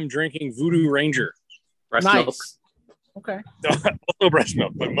 I am drinking Voodoo Ranger. Breast milk. Okay. Also breast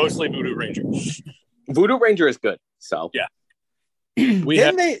milk, but mostly Voodoo Ranger. Voodoo Ranger is good. So yeah.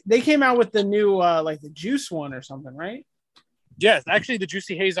 They came out with the new like the juice one or something, right? Yes, actually the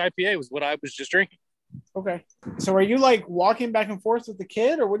Juicy Haze IPA was what I was just drinking. Okay. So are you like walking back and forth with the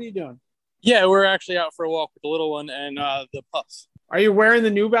kid or what are you doing? Yeah, we're actually out for a walk with the little one and the pups. Are you wearing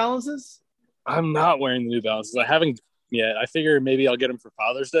the New Balances? I'm not wearing the New Balances. I haven't yet. I figure maybe I'll get them for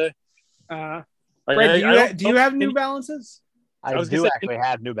Father's Day. Brett, do you have New Balances? I do actually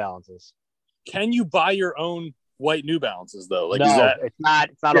have New Balances. Can you buy your own white New Balances though? Like, no, it's not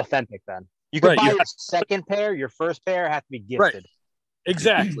authentic then. You can buy your second pair, your first pair has to be gifted. Right.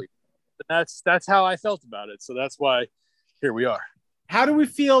 Exactly. That's how I felt about it. So that's why here we are. How do we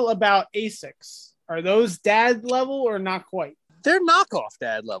feel about Asics? Are those dad level or not quite? They're knockoff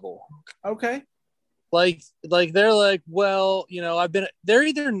dad level. Okay. Like they're like, well, you know, they're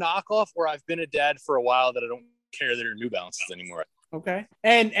either knockoff or I've been a dad for a while that I don't care that are New Balances anymore. Okay.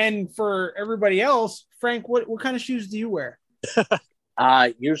 And for everybody else, Frank, what kind of shoes do you wear?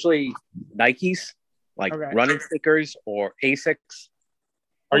 Usually Nikes, like running sneakers or Asics.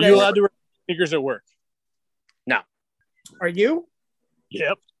 Are you allowed to wear sneakers at work? No. Are you?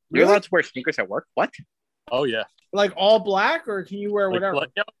 Yep. You're allowed to wear sneakers at work? What? Oh yeah. Like all black, or can you wear whatever?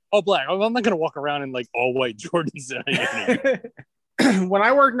 All black. I'm not gonna walk around in like all white Jordans. When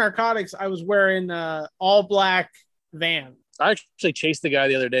I worked narcotics, I was wearing all black Vans. I actually chased the guy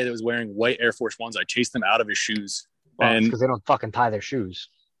the other day that was wearing white Air Force Ones. I chased him out of his shoes. Well, because they don't fucking tie their shoes.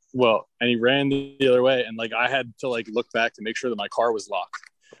 Well, and he ran the other way, and like I had to like look back to make sure that my car was locked.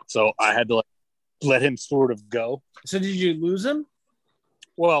 So I had to like let him sort of go. So did you lose him?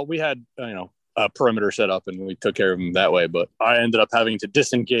 Well, we had a perimeter set up, and we took care of him that way. But I ended up having to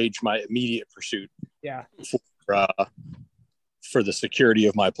disengage my immediate pursuit. Yeah. For the security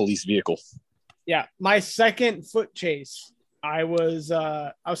of my police vehicle. Yeah, my second foot chase. I was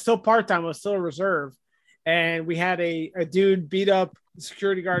still part-time. I was still a reserve. And we had a dude beat up the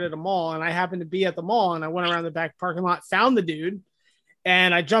security guard at a mall. And I happened to be at the mall. And I went around the back parking lot, found the dude.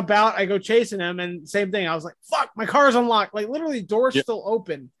 And I jump out. I go chasing him. And same thing. I was like, fuck, my car's unlocked. Like literally doors still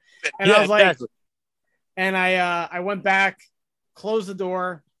open. And I was like, exactly. And I went back, closed the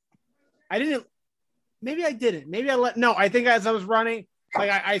door. Maybe I didn't. Maybe I think as I was running, like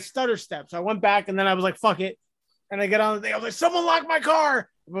I stutter stepped. So I went back and then I was like, fuck it. And I get on the thing. I was like, someone locked my car.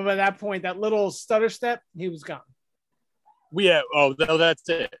 But by that point, that little stutter step, he was gone. Yeah. Oh, no, that's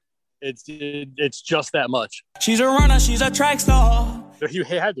it. It's just that much. She's a runner. She's a track star. He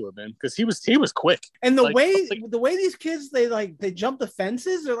had to have been because he was quick. And the way these kids they jump the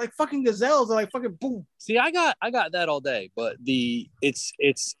fences, they're like fucking gazelles. They're like fucking boom. See, I got that all day, but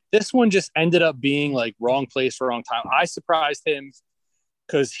it's this one just ended up being like wrong place for wrong time. I surprised him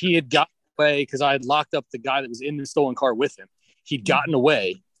because he had gotten away because I had locked up the guy that was in the stolen car with him. He'd gotten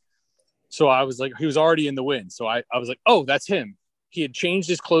away, so I was like, he was already in the wind. So I was like, oh, that's him. He had changed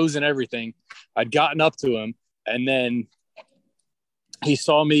his clothes and everything. I'd gotten up to him, and then he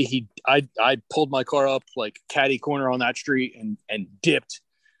saw me. I pulled my car up like catty corner on that street and dipped,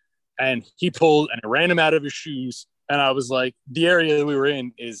 and he pulled and I ran him out of his shoes. And I was like, the area that we were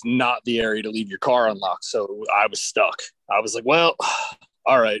in is not the area to leave your car unlocked. So I was stuck. I was like, well,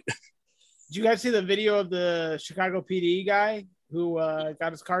 all right. Did you guys see the video of the Chicago PD guy who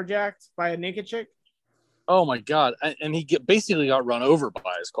got his car jacked by a naked chick? Oh my God. And he basically got run over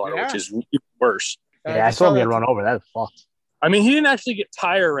by his car, which is really worse. Yeah, I saw him get run over. That was fucked. I mean, he didn't actually get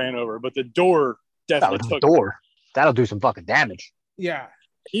tire ran over, but the door definitely took. Door. That'll do some fucking damage. Yeah.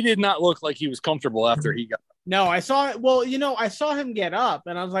 He did not look like he was comfortable after he got. No, I saw it. Well, I saw him get up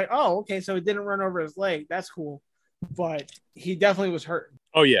and I was like, oh, okay. So he didn't run over his leg. That's cool. But he definitely was hurt.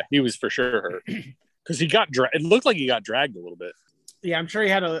 Oh yeah. He was for sure hurt because he got it looked like he got dragged a little bit. Yeah, I'm sure he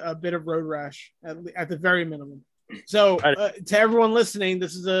had a bit of road rash at the very minimum. So to everyone listening,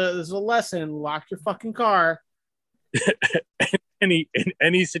 this is a lesson. Lock your fucking car. in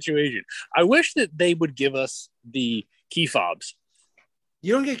any situation. I wish that they would give us the key fobs.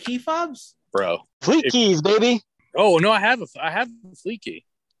 You don't get key fobs, bro. Fleet keys, baby. Oh no, I have a fleet key.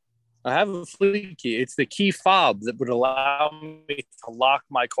 I have a fleet key. It's the key fob that would allow me to lock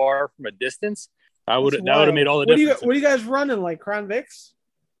my car from a distance. That would have made all the difference. What are you guys running, like Crown Vics?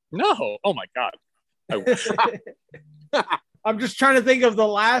 No. Oh my God. I wish. I'm just trying to think of the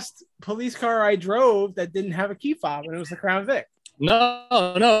last police car I drove that didn't have a key fob, and it was the Crown Vic.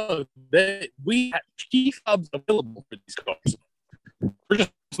 No. We have key fobs available for these cars. We're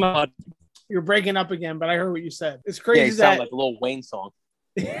just not. You're breaking up again, but I heard what you said. It's crazy. Yeah, you sound like a little Wayne song.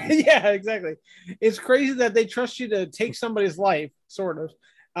 Yeah, exactly. It's crazy that they trust you to take somebody's life, sort of,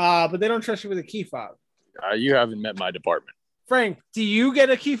 but they don't trust you with a key fob. You haven't met my department. Frank, do you get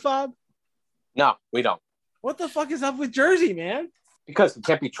a key fob? No, we don't. What the fuck is up with Jersey, man? Because we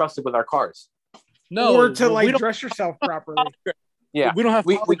can't be trusted with our cars. No, or to dress yourself properly. Yeah, we don't have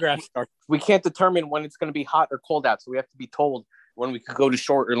polygraphs. We can't determine when it's going to be hot or cold out, so we have to be told when we could go to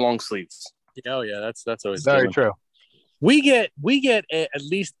short or long sleeves. Oh yeah, that's always very true. We get at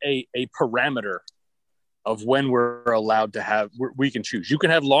least a parameter of when we're allowed to have. We can choose. You can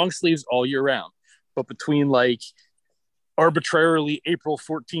have long sleeves all year round, but between like arbitrarily April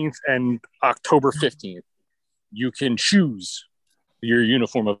 14th and October 15th, you can choose your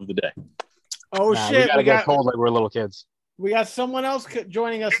uniform of the day. Oh shit! We gotta get cold like we're little kids. We got someone else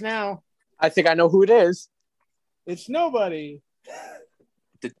joining us now. I think I know who it is. It's nobody.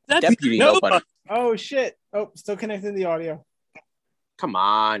 The deputy nobody. Oh shit! Oh, still connecting the audio. Come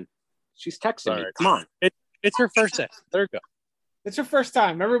on, she's texting me. Come on. It's her first day. There we go. It's her first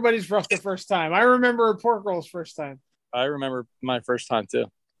time. Everybody's rough the first time. I remember Pork Roll's first time. I remember my first time too.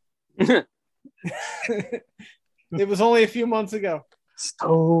 It was only a few months ago.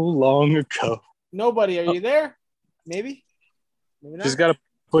 So long ago. Nobody, are you there? Maybe not. Just gotta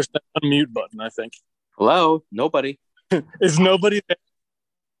push that unmute button, I think. Hello, nobody. Is nobody there?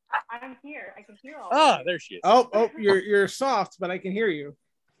 I'm here. I can hear all. There she is. Oh, you're soft, but I can hear you.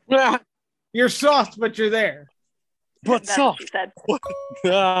 You're soft, but you're there. But soft.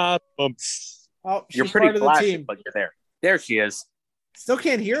 Bumps. Oh, you're she's pretty part of the flashy, team. but you're there. There she is. Still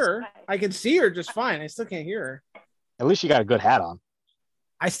can't hear her. I can see her just fine. I still can't hear her. At least you got a good hat on.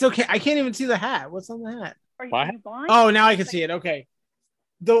 I can't even see the hat. What's on the hat? Are you blind? Oh, now I can see it. Okay.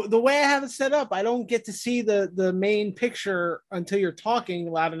 The way I have it set up, I don't get to see the main picture until you're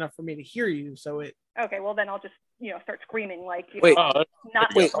talking loud enough for me to hear you. So it. Okay, well then I'll just start screaming like wait, not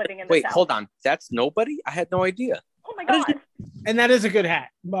living in the wait, South. hold on. That's nobody? I had no idea. Oh my god. And that is a good hat,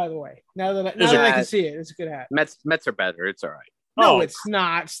 by the way. Now that I can see it, it's a good hat. Mets are better. It's all right. No, it's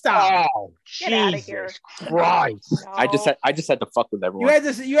not. Stop. Oh, get out of here. Christ. I just had to fuck with everyone.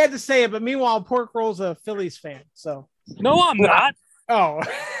 You had to say it, but meanwhile, Pork Roll's a Phillies fan. So no, I'm not. Oh,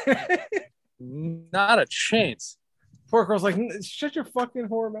 not a chance. Pork Roll's like, shut your fucking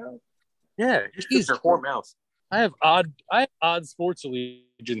whore mouth. Yeah, she's your whore mouth. I have odd sports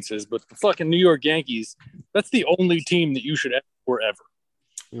allegiances, but the fucking New York Yankees, that's the only team that you should ever forever.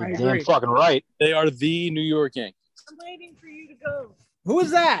 You're damn fucking right. They are the New York Yankees. I'm waiting for you to go. Who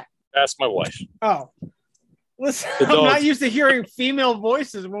is that? Ask my wife. Oh. Listen, I'm not used to hearing female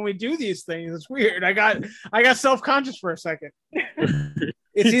voices when we do these things. It's weird. I got self-conscious for a second.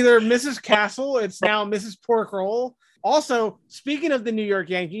 It's either Mrs. Castle, it's now Mrs. Porkroll. Also, speaking of the New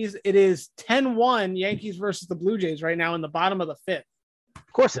York Yankees, it is 10-1 Yankees versus the Blue Jays right now in the bottom of the fifth.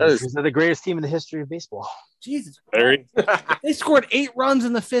 Of course it is, because they're the greatest team in the history of baseball. Jesus Christ. They scored 8 runs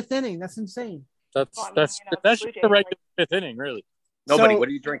in the 5th inning. That's insane. That's just the right fifth inning, really. Nobody, what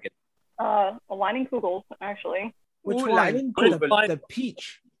are you drinking? A Leining Kugel, actually. Which one? The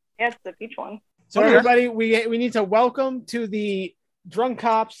peach. Yeah, it's the peach one. So everybody, we need to welcome to the Drunk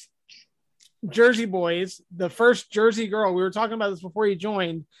Cops Jersey Boys, the first Jersey girl. We were talking about this before you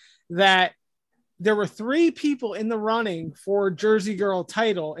joined, that there were 3 people in the running for Jersey Girl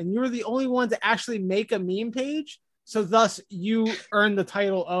title, and you were the only one to actually make a meme page. So thus you earned the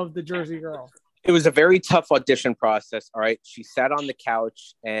title of the Jersey Girl. It was a very tough audition process. All right. She sat on the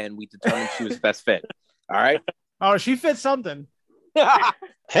couch and we determined she was best fit. All right. Oh, she fit something.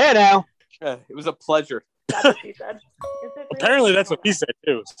 Hey now. It was a pleasure. That's what she said. Apparently that's what he said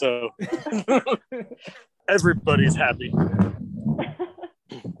too. So everybody's happy.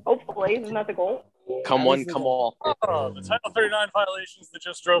 Hopefully, isn't that the goal? Come one, come all. Oh, the Title 39 violations that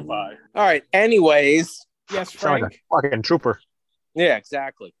just drove by. All right. Anyways. Yes, Frank. Like a fucking trooper. Yeah,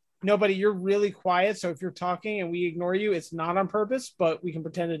 exactly. Nobody, you're really quiet. So if you're talking and we ignore you, it's not on purpose, but we can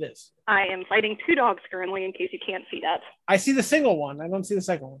pretend it is. I am fighting 2 dogs currently, in case you can't see that. I see the single one. I don't see the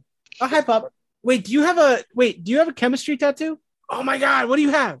second one. Oh, hi, pup. Wait, do you have a chemistry tattoo? Oh my God, what do you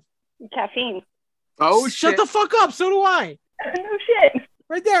have? Caffeine. Oh, shut the fuck up. So do I. No shit.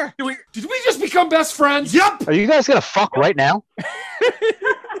 Right there. Did we just become best friends? Yep. Are you guys gonna fuck right now?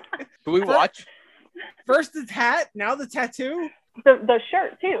 Do we watch? First the hat, now the tattoo. The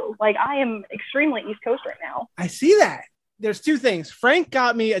shirt too. Like, I am extremely East Coast right now. I see that. There's 2 things. Frank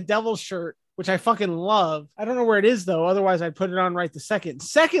got me a Devils shirt, which I fucking love. I don't know where it is though. Otherwise I'd put it on right the second.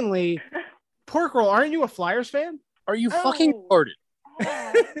 Secondly, Porkroll, aren't you a Flyers fan? Are you fucking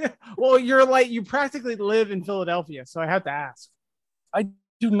retarded? Well, you practically live in Philadelphia, so I have to ask. I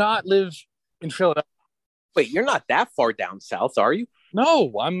do not live in Philadelphia. Wait, you're not that far down south, are you?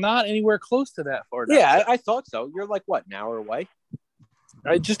 No, I'm not anywhere close to that far down. Yeah, I thought so. You're like, what, an hour away?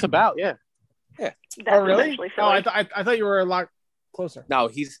 Just about, yeah. Yeah. Oh, really? Oh, I thought you were a lot closer. No,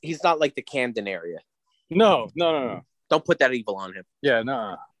 he's not like the Camden area. No. Don't put that evil on him. Yeah,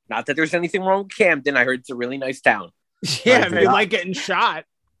 no. Not that there's anything wrong with Camden. I heard it's a really nice town. Yeah, they like getting shot.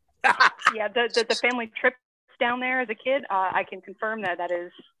 Yeah, the family trips down there as a kid, I can confirm that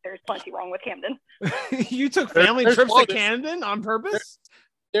there's plenty wrong with Camden. You took family trips to Camden on purpose?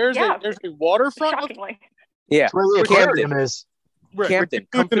 There's a waterfront. Shockingly. Yeah, where the aquarium is. Camden,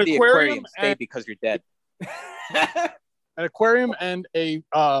 come to the aquarium, stay because you're dead. An aquarium and a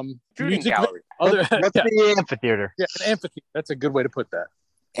shooting gallery. What's the amphitheater? Yeah, an amphitheater. That's a good way to put that.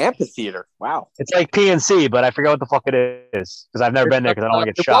 Amphitheater. Wow. It's like PNC, but I forget what the fuck it is because I've never been there because I don't want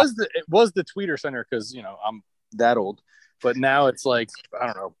to get shot. It was the Tweeter Center because I'm that old, but now it's like I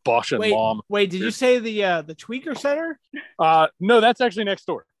don't know, Bosch and Mom. Wait, did you say the Tweaker Center? No, that's actually next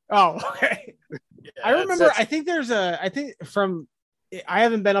door. Oh, okay. Yeah, I remember. I think I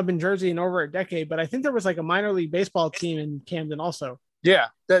haven't been up in Jersey in over a decade, but I think there was like a minor league baseball team in Camden also. Yeah,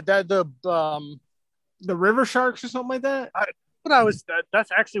 the River Sharks or something like that.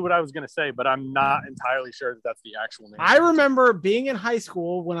 That's actually what I was going to say, but I'm not entirely sure that that's the actual name. I remember being in high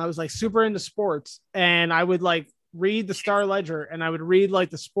school when I was like super into sports, and I would like read the Star Ledger, and I would read like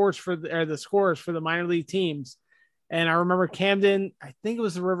the scores for the scores for the minor league teams. And I remember Camden, I think it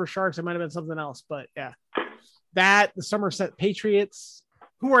was the River Sharks. It might have been something else, but yeah, the Somerset Patriots,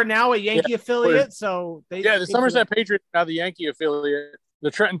 who are now a Yankee affiliate. So the Somerset Patriots are now the Yankee affiliate.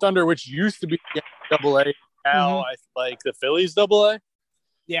 The Trenton Thunder, which used to be AA, now I like the Phillies AA.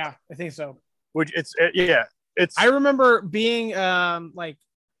 Yeah, I think so. Which it's. I remember being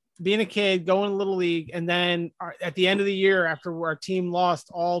being a kid, going to Little League, and then at the end of the year, after our team lost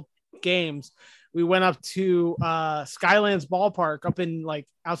all games, we went up to Skylands Ballpark up in like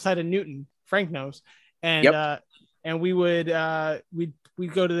outside of Newton. Frank knows, and and we would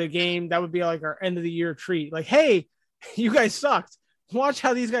we'd go to the game. That would be like our end of the year treat. Like, hey, you guys sucked. Watch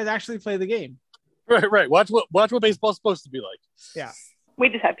how these guys actually play the game. Right. Watch what baseball's supposed to be like. Yeah. We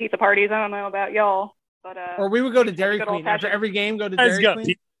just had pizza parties. I don't know about y'all, but or we would go to Dairy Queen after every game. Go to Dairy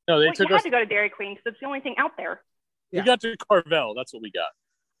Queen. No, you had to go to Dairy Queen because it's the only thing out there. We got to Carvel. That's what we got.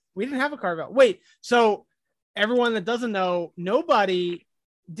 We didn't have a Carvel. Wait, so everyone that doesn't know,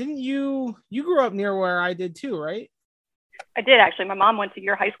 didn't you grew up near where I did too, right? I did actually. My mom went to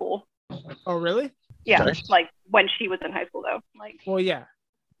your high school. Oh, really? Yeah, like when she was in high school though. Like, well, yeah.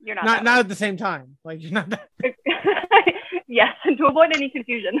 You're not. Not at the same time. Like you're not. That... Yes, and to avoid any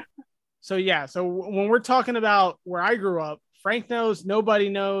confusion. So yeah. So when we're talking about where I grew up, Frank knows. Nobody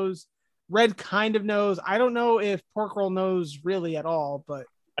knows. Red kind of knows. I don't know if Pork Roll knows really at all, but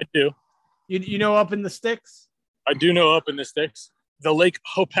I do. You know up in the sticks? I do know up in the sticks. The Lake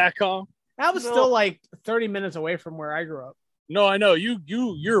Hopatcong. That was still like 30 minutes away from where I grew up. No, I know.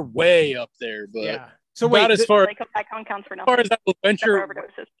 You're way up there, but yeah. So wait, as far Lake Hopatcong counts for as nothing. far as that adventure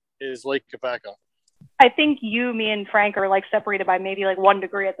overdoses. is Lake Hopatcong. I think you, me, and Frank are like separated by maybe like 1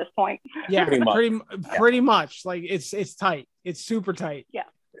 degree at this point. Yeah, pretty much. Like it's tight. It's super tight. Yeah.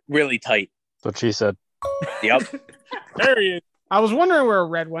 Really tight. That's what she said. Yep. There he is. I was wondering where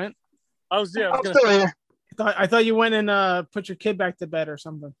Red went. I'm still here. I thought you went and put your kid back to bed or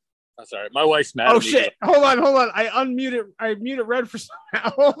something. That's all right. My wife's mad. Oh at me shit! Hold on. I muted Red for some.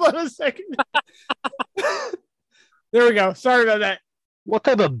 Hold on a second. There we go. Sorry about that. What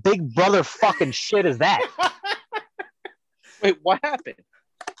type of Big Brother fucking shit is that? Wait, what happened?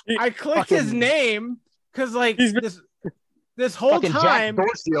 I clicked his name because like this whole fucking time Jack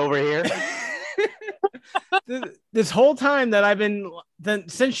Dorsey over here. this whole time that I've been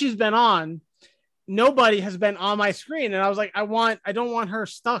since she's been on, nobody has been on my screen, and I was like, I don't want her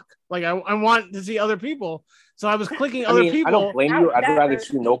stuck. Like I want to see other people. So I was clicking other people. I don't blame you. I'd rather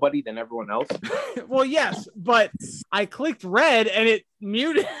see nobody than everyone else. Well, yes, but I clicked Red and it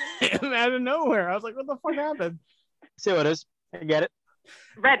muted him out of nowhere. I was like, what the fuck happened? See what it is. I get it.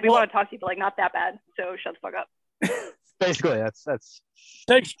 Red, we want to talk to you, but like not that bad. So shut the fuck up. Basically, that's.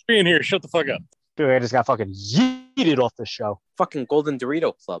 Thanks for being here. Shut the fuck up. Dude, I just got fucking yeeted off the show. Fucking Golden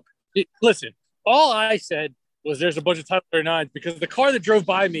Dorito Club. Listen, all I said was there's a bunch of Tyler 9s because the car that drove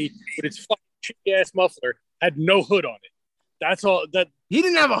by me with its fucking shitty ass muffler had no hood on it. That's all. That he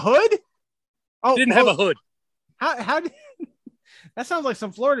didn't have a hood. Oh, didn't have a hood. How did that sounds like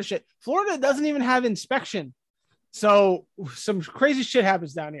some Florida shit. Florida doesn't even have inspection, so some crazy shit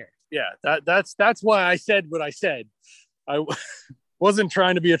happens down here. Yeah, that's why I said what I said. I wasn't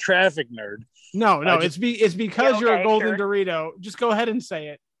trying to be a traffic nerd. No, it's because you're a Golden Dorito. Just go ahead and say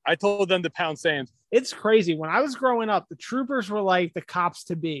it. I told them to pound sand. It's crazy. When I was growing up, the troopers were like the cops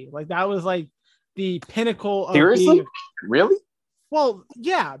to be. Like that was like the pinnacle of seriously? Really? Well,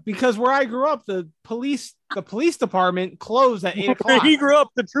 yeah, because where I grew up, the police department closed at 8 o'clock. Where he grew up,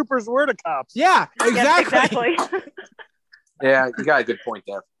 the troopers were the cops. Yeah, exactly. Yeah, you got a good point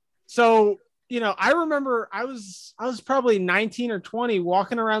there. So, I remember I was probably 19 or 20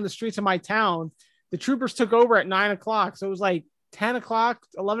 walking around the streets of my town. The troopers took over at 9 o'clock. So it was like 10 o'clock,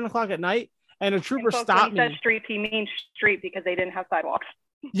 11 o'clock at night. And a trooper stopped me. When he said streets, he means street because they didn't have sidewalks.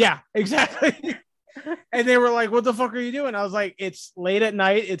 Yeah, exactly. And they were like, what the fuck are you doing? I was like, it's late at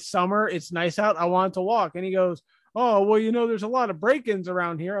night. It's summer. It's nice out. I want to walk. And he goes, oh, well, there's a lot of break-ins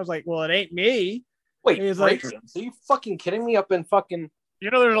around here. I was like, well, it ain't me. Wait, he's break-ins? Are you fucking kidding me? Up in fucking...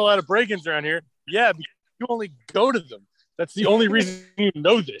 there's a lot of break-ins around here. Yeah, because you only go to them. That's the only reason you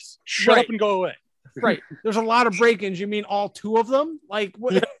know this. Shut up and go away. Right. There's a lot of break-ins. You mean all 2 of them? Like,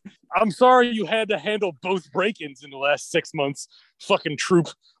 what? Yeah. I'm sorry you had to handle both break-ins in the last 6 months, fucking troop.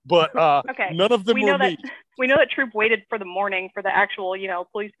 But okay. None of them were me. We know that troop waited for the morning for the actual,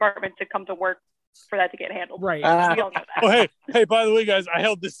 police department to come to work for that to get handled. Right. We all know that. Oh, hey, by the way, guys, I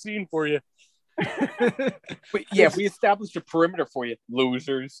held this scene for you. We established a perimeter for you,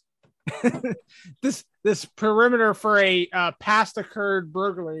 losers. This perimeter for a past occurred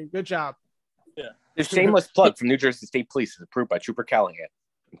burglary. Good job. Yeah. This shameless plug from New Jersey State Police is approved by Trooper Callahan.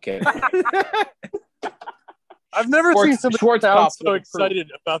 I'm kidding. I've never seen somebody sound so excited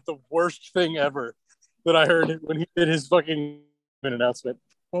about the worst thing ever that I heard when he did his fucking announcement.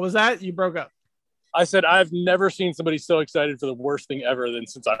 What was that? You broke up. I said, I've never seen somebody so excited for the worst thing ever than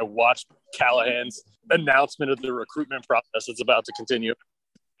since I watched Callahan's announcement of the recruitment process that's about to continue.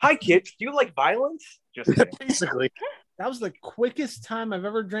 Hi, kids. Do you like violence? Just basically. That was the quickest time I've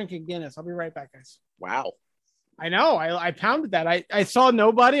ever drank a Guinness. I'll be right back, guys. Wow. I know. I pounded that. I saw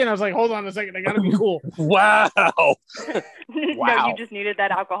nobody, and I was like, hold on a second. I got to be cool. Wow. Wow. No, you just needed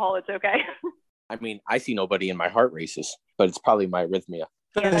that alcohol. It's okay. I mean, I see nobody in my heart races, but it's probably my arrhythmia.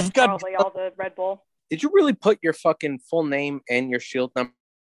 Yeah, that's probably all the Red Bull. Did you really put your fucking full name and your shield number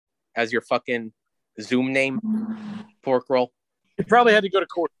as your fucking Zoom name, Pork Roll? You probably had to go to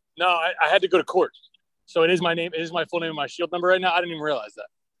court. No, I had to go to court. So it is my name. It is my full name and my shield number right now. I didn't even realize that.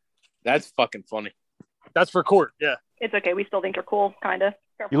 That's fucking funny. That's for court. Yeah. It's okay. We still think you're cool, kind of.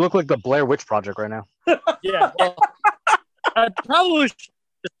 You look like the Blair Witch Project right now. Yeah. Well, I probably should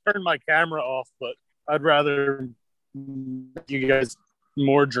just turn my camera off, but I'd rather you guys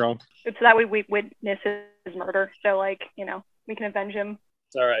more drunk. It's that we witness his murder. So, we can avenge him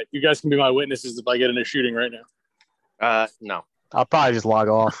It's all right. You guys can be my witnesses if I get in a shooting right now. No. I'll probably just log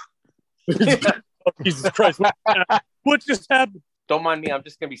off. Oh, Jesus Christ. What just happened? Don't mind me. I'm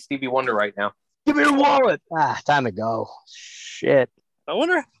just going to be Stevie Wonder right now. Give me your wallet. Time to go. Shit. I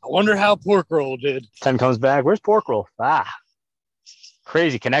wonder how Pork Roll did. 10 comes back. Where's Pork Roll?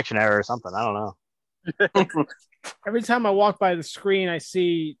 Crazy connection error or something. I don't know. Every time I walk by the screen, I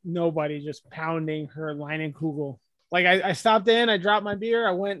see nobody just pounding her Leinenkugel. Like I stopped in, I dropped my beer,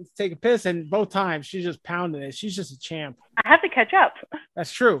 I went to take a piss, and both times she's just pounding it. She's just a champ. I have to catch up.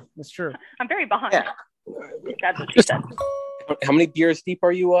 That's true. That's true. I'm very behind. Yeah. That's what she said. How many beers deep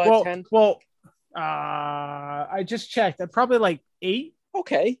are you, 10? I just checked. I'm probably like 8.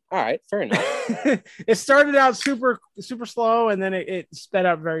 Okay. All right. Fair enough. It started out super slow, and then it sped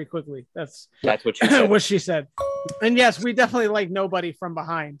up very quickly. That's what she said. what she said. And yes, we definitely like nobody from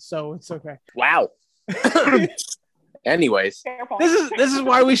behind, so it's okay. Wow. Anyways, this is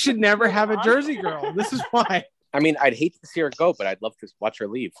why we should never have a Jersey girl. This is why. I mean, I'd hate to see her go, but I'd love to watch her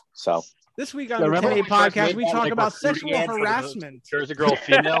leave. So this week on the 10-8 podcast, we talk about sexual harassment. Jersey girl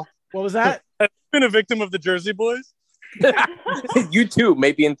female. What was that? I've been a victim of the Jersey Boys. You too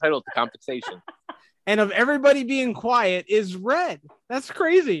may be entitled to compensation. And of everybody being quiet is Red. That's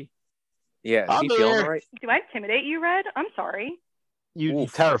crazy. Yeah, is he feeling right? Do I intimidate you, Red? I'm sorry. You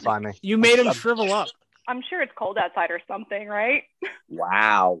terrify me. You made him shrivel up. I'm sure it's cold outside or something, right?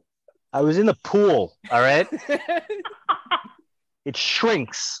 Wow. I was in the pool, all right? It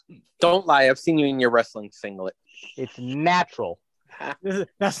shrinks. Don't lie. I've seen you in your wrestling singlet. It's natural.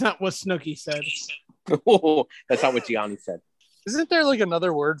 That's not what Snooki said. That's not what Gianni said. Isn't there like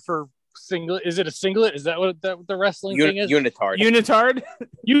another word for singlet? Is it a singlet? Is that what the wrestling thing is? Unitard. Unitard?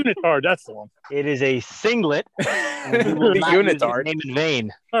 Unitard, that's the one. It is a singlet. Unitard. Name in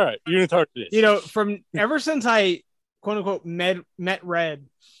vain. All right, unitard it is. You know, from ever since I quote unquote met Red,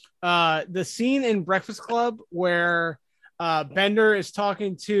 the scene in Breakfast Club where Bender is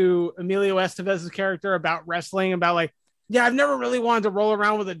talking to Emilio Estevez's character about wrestling, about like, yeah, I've never really wanted to roll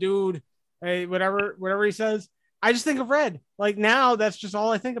around with a dude, whatever he says. I just think of Red. Like now, that's just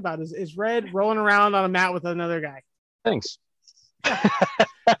all I think about is Red rolling around on a mat with another guy. Thanks.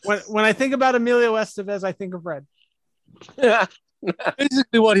 When I think about Emilio Estevez, I think of Red. Yeah.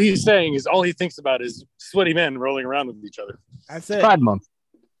 Basically, what he's saying is all he thinks about is sweaty men rolling around with each other. That's it. Pride Month.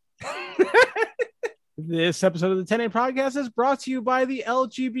 This episode of the 10-8 podcast is brought to you by the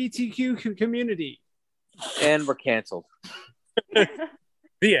LGBTQ community. And we're canceled.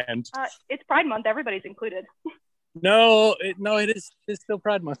 The end. It's Pride Month. Everybody's included. No, it is. It's still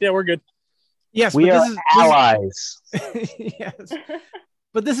Pride Month. Yeah, we're good. Yes, we are allies. Yes,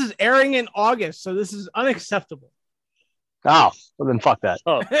 but this is airing in August, so this is unacceptable. Oh, well then fuck that.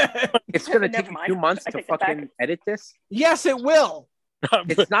 Oh, it's gonna take a few months to fucking edit this. Yes, it will.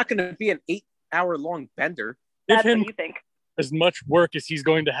 It's not gonna be an 8-hour-long bender. That's what you think. As much work as he's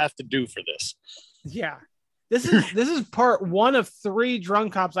going to have to do for this. Yeah. This is part 1 of 3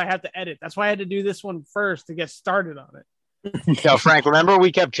 drunk cops I have to edit. That's why I had to do this one first to get started on it. Yo, Frank, remember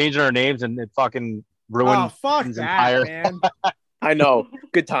we kept changing our names and it fucking ruined. Oh, fuck that, man. I know.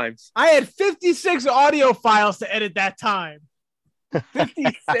 Good times. I had 56 audio files to edit that time.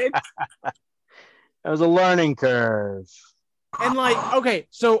 56? That was a learning curve. And like, okay,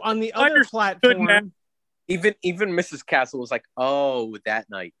 so on the other platform, even Mrs. Castle was like, "Oh, that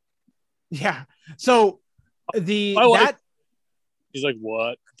night." Yeah. So he's like,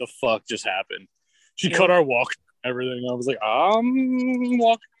 "What the fuck just happened?" She cut our walk, everything. I was like, "I'm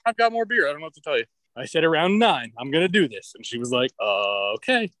walking. I've got more beer. I don't know what to tell you." I said around 9, I'm gonna do this, and she was like,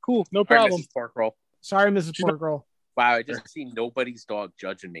 "Okay, cool, no problem." Right, Mrs. Porkroll. Sorry, Mrs. Porkroll. Wow, I just see nobody's dog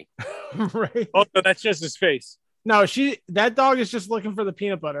judging me. Right. Oh, no, that's just his face. No, that dog is just looking for the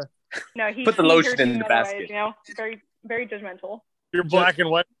peanut butter. No, he put the lotion in the basket. You know, very, very judgmental. You're black and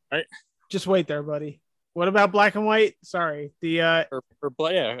white, right? Just wait there, buddy. What about black and white? Sorry, the yeah, I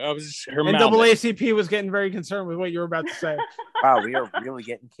was her NAACP was getting very concerned with what you were about to say. Wow, we are really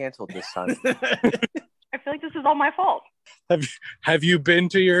getting canceled this time. I feel like this is all my fault. Have you been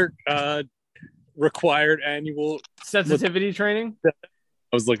to your required annual sensitivity training?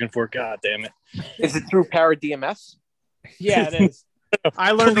 I was looking for. God damn it! Is it through Para DMS? Yeah, it is.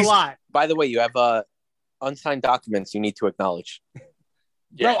 I learned a lot. By the way, you have unsigned documents you need to acknowledge.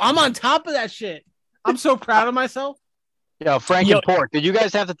 Bro, I'm on top of that shit. I'm so proud of myself. Yo, Frank and Pork, did you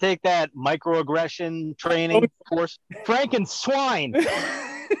guys have to take that microaggression training course? Frank and Swine.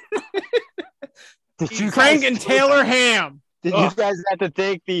 Frank and Taylor Ham. Did you guys have to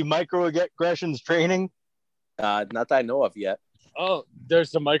take the microaggressions training? Not that I know of yet. Oh,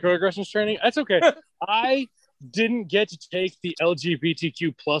 there's some microaggressions training. That's okay. I didn't get to take the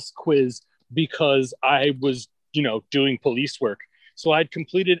LGBTQ plus quiz because I was, doing police work. So I'd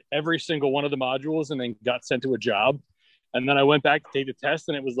completed every single one of the modules and then got sent to a job. And then I went back to take the test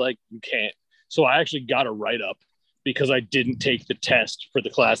and it was like, you can't. So I actually got a write-up because I didn't take the test for the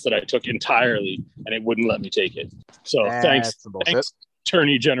class that I took entirely and it wouldn't let me take it. So thanks,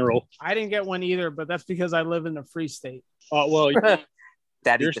 Attorney General. I didn't get one either, but that's because I live in a free state.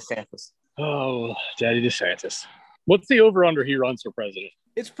 Daddy DeSantis. Oh, Daddy DeSantis. What's the over-under he runs for president?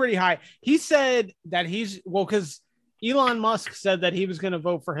 It's pretty high. He said that because Elon Musk said that he was going to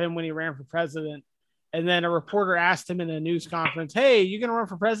vote for him when he ran for president. And then a reporter asked him in a news conference, hey, you going to run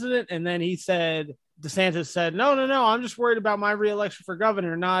for president? And then DeSantis said, no, I'm just worried about my reelection for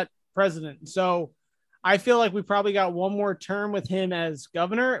governor, not president. So I feel like we probably got one more term with him as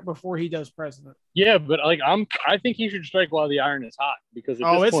governor before he does president. Yeah, but I think he should strike while the iron is hot because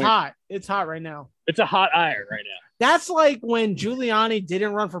it's hot. It's hot right now. It's a hot iron right now. That's like when Giuliani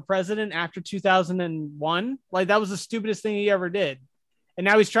didn't run for president after 2001. Like that was the stupidest thing he ever did. And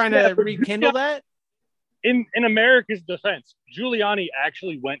now he's trying to rekindle that. In America's defense, Giuliani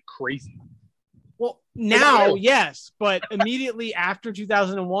actually went crazy. Well, now, yes, but immediately after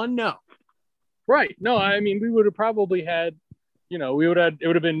 2001, no. Right. No, I mean, we would have probably had, it would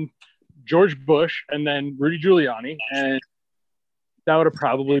have been George Bush and then Rudy Giuliani, and that would have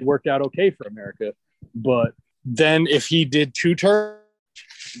probably worked out okay for America. But then if he did 2 terms,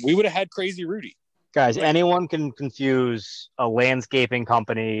 we would have had crazy Rudy. Guys, anyone can confuse a landscaping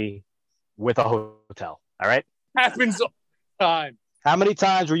company with a hotel. All right. Happens all the time. How many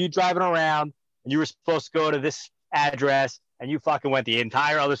times were you driving around and you were supposed to go to this address and you fucking went the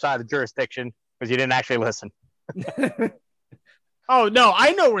entire other side of the jurisdiction because you didn't actually listen? Oh, no.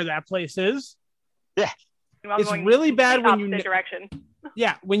 I know where that place is. Yeah. It's really bad when you direction.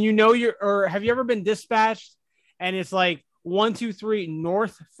 Yeah. When or have you ever been dispatched and it's like 123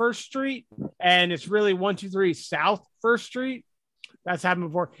 North 1st Street and it's really 123 South 1st Street? That's happened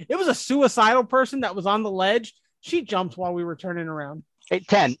before. It was a suicidal person that was on the ledge. She jumped while we were turning around. Hey,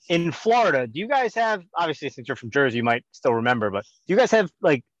 10, in Florida, do you guys have, obviously since you're from Jersey, you might still remember, but do you guys have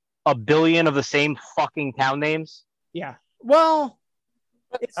like a billion of the same fucking town names? Yeah. Well,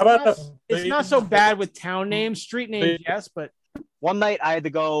 it's not so bad with town names. Street names, yes, but one night I had to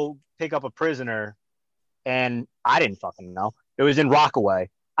go pick up a prisoner and I didn't fucking know. It was in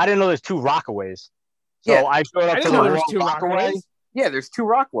Rockaway. I didn't know there's 2 Rockaways. So I showed up to the wrong Rockaway. Yeah, there's 2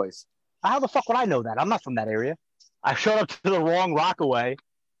 Rockaways. How the fuck would I know that? I'm not from that area. I showed up to the wrong Rockaway,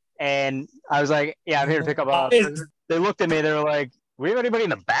 and I was like, yeah, I'm here to pick up a... They looked at me. They were like, we have anybody in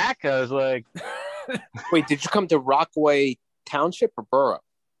the back? I was like... Wait, did you come to Rockaway Township or Borough?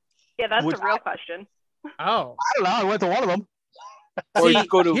 Yeah, that's the real question. Oh. I don't know. I went to one of them. Or you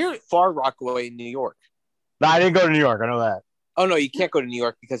go to Far Rockaway in New York. No, I didn't go to New York. I know that. Oh, no, you can't go to New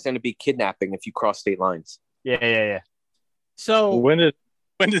York because then it'd be kidnapping if you cross state lines. Yeah. So when did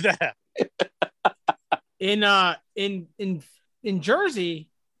that happen? In Jersey,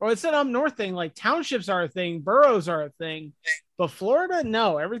 or it's an up north thing, like townships are a thing, boroughs are a thing, but Florida,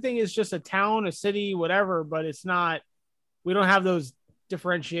 no, everything is just a town, a city, whatever, but it's not, we don't have those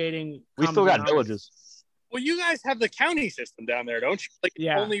differentiating. We still got villages. Well, you guys have the county system down there, don't you? Like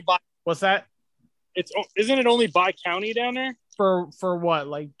only by what's that? Isn't it only by county down there? For what,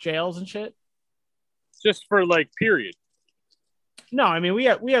 like jails and shit? Just for like period. No, I mean we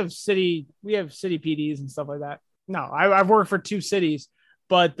have city PDs and stuff like that. No, I've worked for 2 cities,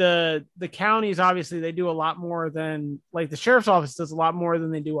 but the counties obviously they do a lot more than, like, the sheriff's office does a lot more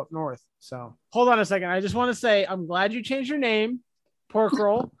than they do up north. So hold on a second. I just want to say I'm glad you changed your name, Pork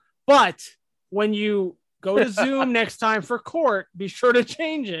Roll, but when you go to Zoom next time for court, be sure to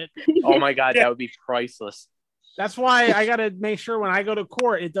change it. Oh my God, that would be priceless. That's why I got to make sure when I go to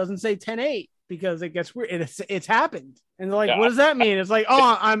court, it doesn't say 10-8 because it gets weird. It's happened. And they're like, what does that mean? It's like,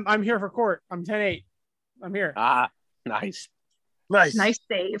 oh, I'm here for court. I'm 10-8. I'm here. Ah, nice. Nice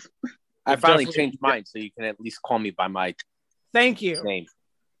save. I finally changed mine, so you can at least call me by my thank you name.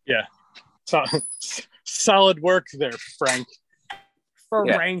 Yeah. Solid work there, Frank.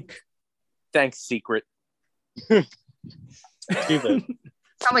 Frank. Thanks, Secret. Sound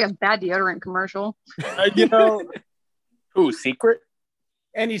like a bad deodorant commercial. Who, Secret?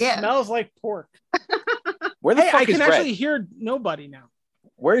 And he smells like pork. Where the fuck I can is actually Red? hear nobody now.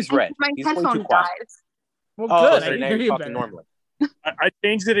 Where's Red? My He's way headphone too quiet. dies. Well, good. So I can now hear you're you talking better. normally. I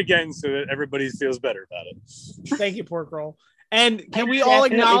changed it again so that everybody feels better about it. Thank you, Pork Roll. And can we all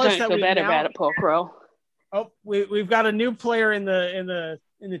acknowledge that we we better about it, Pork Roll? Oh, we've got a new player in the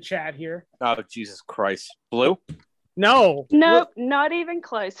chat here. Oh, Jesus Christ. Blue? No. Nope, not even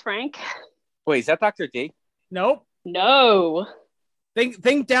close, Frank. Wait, is that Dr. D? Nope. No.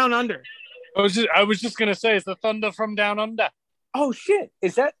 Think Down Under. I was just gonna say it's the thunder from down under. Oh shit!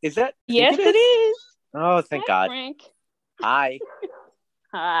 Is that? Yes, it is. Oh, thank God. Frank. Hi.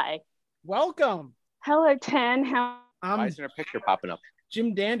 Hi. Welcome. Hello, 10. How? Why isn't a picture popping up?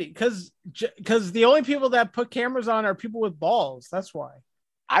 Jim Dandy, because the only people that put cameras on are people with balls. That's why.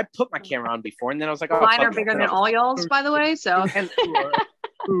 I put my camera on before, and then I was like, "Oh, Mine fuck are it. bigger than all y'all's, by the way. So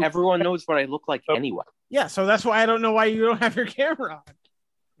And everyone knows what I look like anyway. Yeah, so that's why I don't know why you don't have your camera on.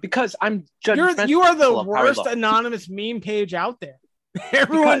 Because I'm judgmental. You are the of how I worst look. anonymous meme page out there.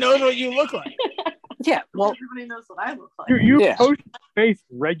 Everyone knows what you look like. Yeah, well, everybody knows what I look like. You Yeah. post your face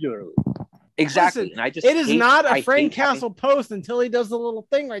regularly. exactly. Listen, And I just it is hate- not I a Frank hate having- Castle post until he does the little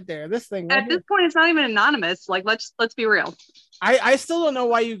thing right there. This thing. Right At this here. point, it's not even anonymous. Like, let's be real. I still don't know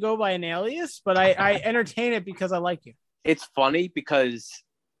why you go by an alias, but I entertain it because I like you. It's funny because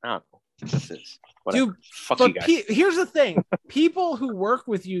I don't know. This is whatever. Dude, Fuck you but guys. here's the thing: people who work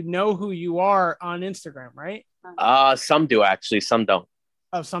with you know who you are on Instagram, right? Some do actually, some don't.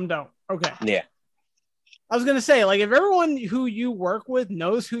 Oh, some don't. Okay. Yeah. I was gonna say, like, if everyone who you work with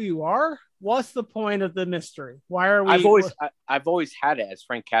knows who you are, what's the point of the mystery? Why are we? I've always had it as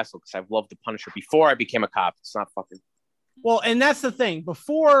Frank Castle because I've loved the Punisher before I became a cop. It's not fucking. Well, and that's the thing.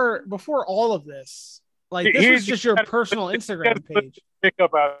 Before all of this, like, this was just your personal Instagram page. Pick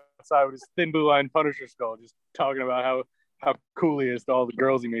up outside with his thin blue line Punisher skull, just talking about how cool he is to all the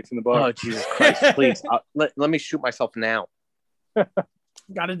girls he meets in the bar. Oh Jesus Christ! Please let me shoot myself now.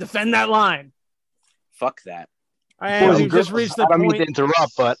 Got to defend that line. Fuck that. And we've just reached the I don't mean to point.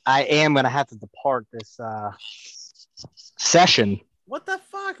 interrupt, but I am going to have to depart this session. What the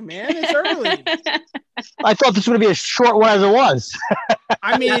fuck, man? It's early. I thought this was going to be as short one as it was.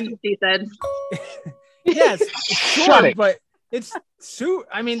 I mean, he said. Yes, it's Shut short, it. but it's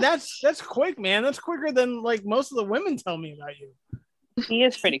I mean, that's quick, man. That's quicker than like most of the women tell me about you. He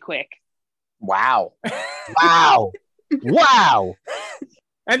is pretty quick. Wow. Wow. Wow.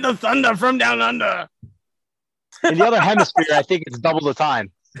 And the thunder from down under. In the other hemisphere, I think it's double the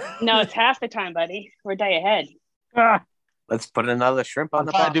time. No, it's half the time, buddy. We're a day ahead. Let's put another shrimp on I'm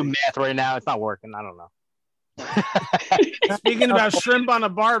the trying to bottom. do math right now. It's not working. I don't know. Speaking about shrimp on a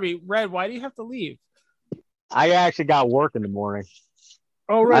Barbie, Red, why do you have to leave? I actually got work in the morning.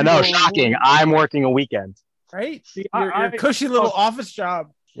 Oh, right. I know, shocking. I'm working a weekend. Right? Your cushy little office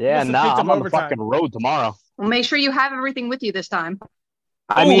job. Yeah, Must have no, picked up I'm on the overtime. fucking road tomorrow. Well, make sure you have everything with you this time.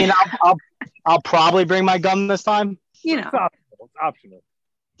 I mean, I'll probably bring my gun this time. You know. It's optional.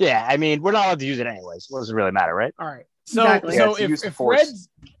 Yeah, I mean, we're not allowed to use it anyways. What does it really matter, right? All right. So, Exactly. so Yeah, it's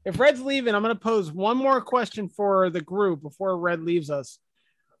if Red's leaving, I'm going to pose one more question for the group before Red leaves us.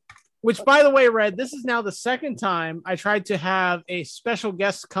 Which, by the way, Red, this is now the second time I tried to have a special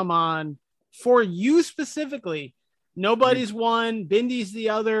guest come on for you specifically. Nobody's one, Bindy's the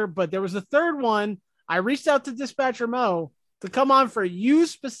other, but there was a third one. I reached out to Dispatcher Mo to come on for you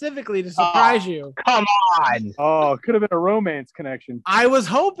specifically to surprise you. Come on. Oh, it could have been a romance connection. I was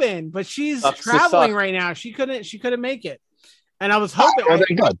hoping, but she's Sucks to traveling suck. right now. She couldn't make it. And I was hoping. Well,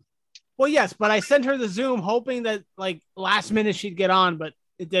 then good. Well, yes, but I sent her the Zoom hoping that like last minute she'd get on, but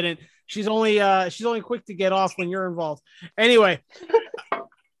it didn't. She's only quick to get off when you're involved. Anyway.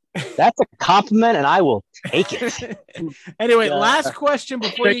 That's a compliment, and I will take it. Anyway, Yeah. last question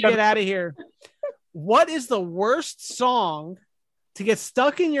before you get out of here. What is the worst song to get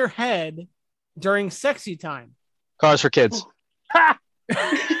stuck in your head during sexy time? Cars for kids.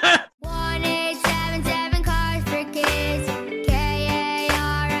 1877 Cars for Kids.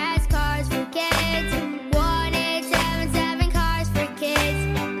 KARS Cars for Kids. 1877 Cars for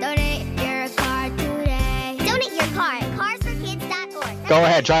Kids. Donate your car today. Donate your car at carsforkids.org. Go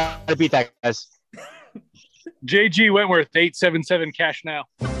ahead. Try to beat that, guys. JG Wentworth, 877 cash now.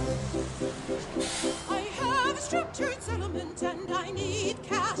 I have a structured settlement and I need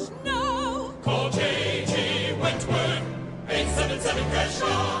cash now. Call JG Wentworth, 877 cash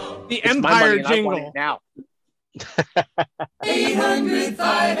now. The It's my Empire money and I want jingle. it now.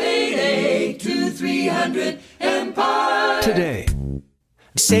 800-588-2300 Empire. Today.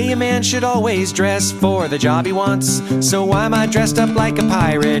 Say a man should always dress for the job he wants. So why am I dressed up like a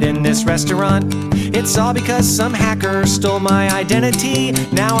pirate in this restaurant? It's all because some hacker stole my identity.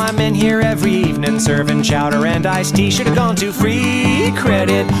 Now I'm in here every evening serving chowder and iced tea. Should have gone to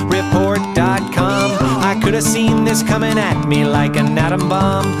freecreditreport.com. I could have seen this coming at me like an atom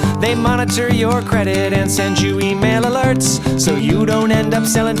bomb. They monitor your credit and send you email alerts, so you don't end up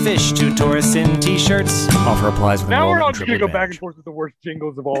selling fish to tourists in t-shirts. Offer applies with Now we're enrollment all and just triple going to go back advantage. and forth with the worst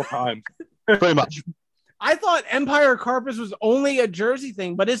jingles of all time. Pretty much. I thought Empire Carpets was only a Jersey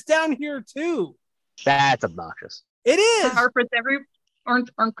thing, but it's down here too. That's obnoxious. It is. Carpets aren't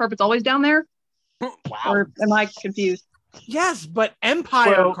carpets always down there? Wow. Or am I confused? Yes, but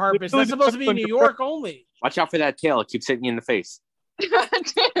Empire Well, carpets. That's supposed to be New York only. Watch out for that tail. It keeps hitting you in the face.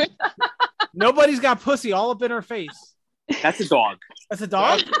 Nobody's got pussy all up in her face. That's a dog. That's a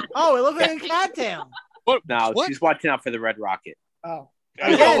dog? Oh, it looks like a cattail. No, she's watching out for the red rocket. Oh.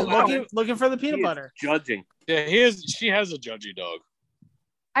 Oh, Again, wow. looking for the peanut She is butter. Judging. Yeah, she has a judgy dog.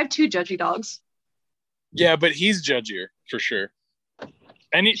 I have 2 judgy dogs. Yeah, but he's judgier for sure.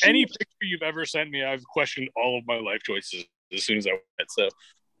 Any picture you've ever sent me, I've questioned all of my life choices as soon as I went. So,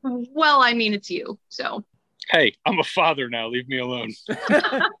 Well, I mean, it's you. So, hey, I'm a father now. Leave me alone.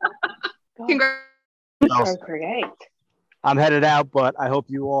 congrats. So great. I'm headed out, but I hope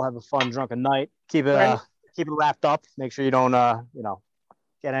you all have a fun drunken night. Keep it wrapped up. Make sure you don't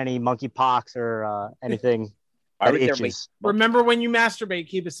get any monkeypox or anything that itches. Remember, when you masturbate,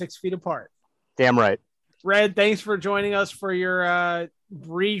 keep it 6 feet apart. Damn right. Red, thanks for joining us for your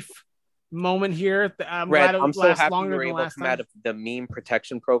brief moment here. I'm Red, glad it I'm so lasts happy longer you were than able to last come time. out of the meme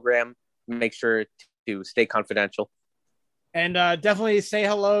protection program. Make sure to stay confidential. And definitely say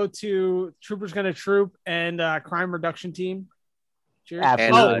hello to Troopers Gonna Troop and Crime Reduction Team. Cheers.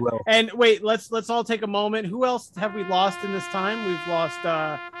 Absolutely will. And wait, let's all take a moment. Who else have we lost in this time? We've lost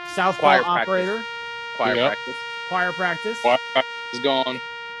Southpaw Choir Operator, Choir Yep. practice. Choir Practice, Why is gone?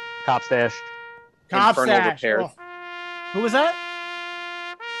 Cop stash. Cop Infernal Stash. Repairs. Oh. Who was that?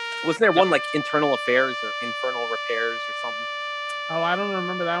 Wasn't there one like internal affairs or infernal repairs or something? Oh, I don't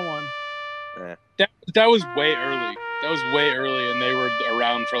remember that one. That was way early. That was way early, and they were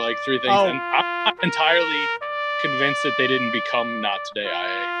around for like 3 things. Oh. And I'm not entirely convinced that they didn't become Not Today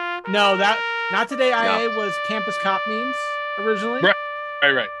IA. No, that Not Today IA was Campus Cop memes originally.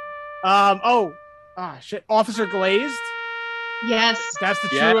 Right. Shit. Officer Glazed. Yes. That's the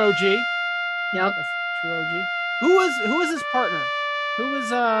Yeah. true OG. Yep. That's the true OG. Who was his partner? Who was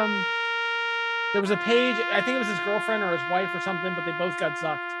there was a page, I think it was his girlfriend or his wife or something, but they both got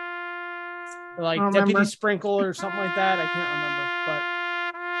zucked. Like I don't Deputy remember. Sprinkle or something like that. I can't remember.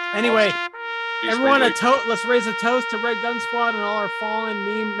 But anyway, Just everyone briefly. let's raise a toast to Red Gun Squad and all our fallen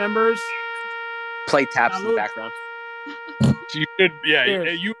meme members. Play taps in the Salute. background. You should, yeah,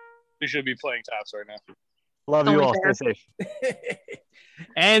 Cheers. you should be playing taps right now. Love you Only all. fair. Stay safe.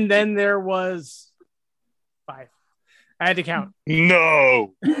 And then there was 5. I had to count.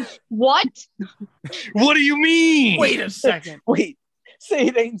 No. What? What do you mean? Wait a second. Wait, say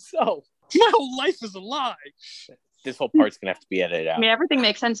it ain't so. My whole life is a lie. This whole part's gonna have to be edited I out. mean, everything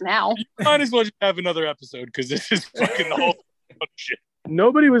makes sense now. Might as well just have another episode because this is fucking the whole shit.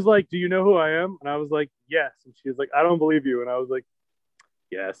 Nobody was like, "Do you know who I am?" And I was like, "Yes." And she was like, "I don't believe you." And I was like,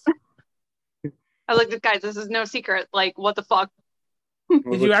 "Yes." I was like, guys, this is no secret. Like, what the fuck?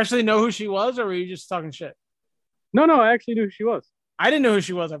 Did you actually know who she was, or were you just talking shit? No, I actually knew who she was. I didn't know who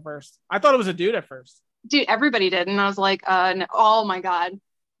she was at first. I thought it was a dude at first. Dude, everybody did. And I was like, no. Oh my God.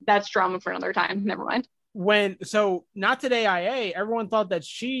 That's drama for another time. Never mind. So Not Today IA, everyone thought that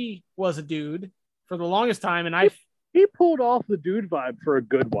she was a dude for the longest time, and He pulled off the dude vibe for a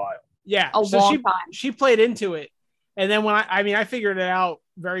good while. yeah, A so long time. she played into it, and then when I figured it out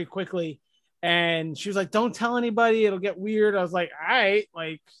very quickly, and she was like, "Don't tell anybody, it'll get weird." I was like, "All right,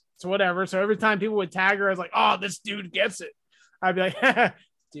 like so whatever." So every time people would tag her, I was like, "Oh, this dude gets it." I'd be like,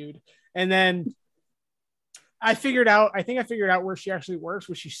 "Dude," and then I figured out where she actually works,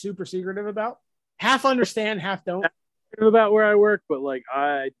 which she's super secretive about. Half understand, half don't. About where I work, but like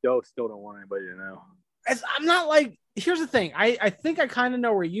I still don't want anybody to know. I'm not like, here's the thing. I think I kind of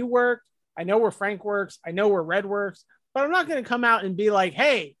know where you work. I know where Frank works. I know where Red works, but I'm not going to come out and be like,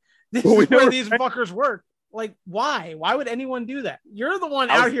 hey, this is where these fuckers work. Like, why? Why would anyone do that? You're the one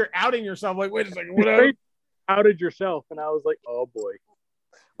out here outing yourself. Like, wait a second. What You outed yourself, and I was like, oh boy.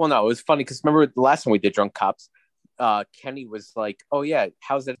 Well, no, it was funny because remember the last time we did Drunk Cops, Kenny was like, "Oh yeah,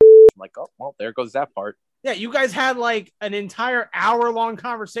 how's that?" I'm like, "Oh well, there goes that part." Yeah, you guys had like an entire hour-long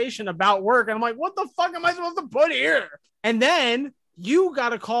conversation about work, and I'm like, what the fuck am I supposed to put here? And then you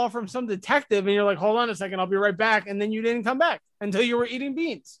got a call from some detective, and you're like, hold on a second, I'll be right back. And then you didn't come back until you were eating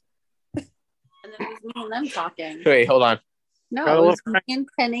beans. And then it was me and them talking. Wait, hold on. No, it was me and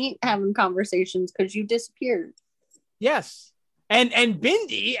Penny having conversations because you disappeared. Yes. And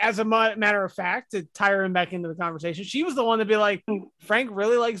Bindi, as a matter of fact, to tie her back into the conversation, she was the one to be like, Frank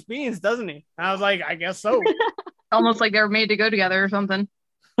really likes beans, doesn't he? And I was like, I guess so. Almost like they were made to go together or something.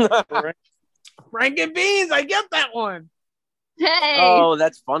 Frank and beans, I get that one. Hey. Oh,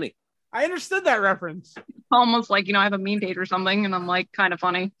 that's funny. I understood that reference. Almost like, I have a meme page or something, and I'm like, kind of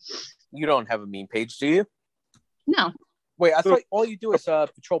funny. You don't have a meme page, do you? No. Wait, I thought all you do is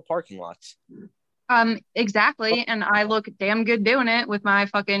patrol parking lots. Exactly. And I look damn good doing it with my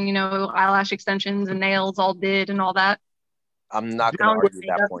fucking, eyelash extensions and nails all did and all that. I'm not going to argue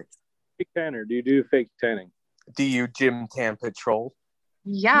that point. Fake tanner. Do you do fake tanning? Do you gym tan patrol?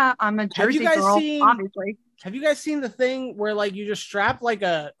 Yeah, I'm a Jersey girl, obviously. Have you guys seen the thing where like you just strap like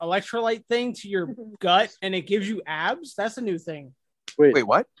a electrolyte thing to your gut and it gives you abs? That's a new thing. Wait,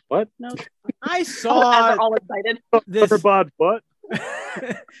 what? What? No. I saw all excited. This Bod butt.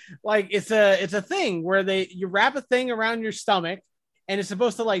 like it's a thing where you wrap a thing around your stomach and it's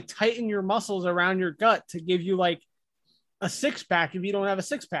supposed to like tighten your muscles around your gut to give you like a six-pack if you don't have a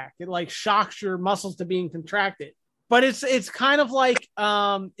six-pack. It like shocks your muscles to being contracted. But it's kind of like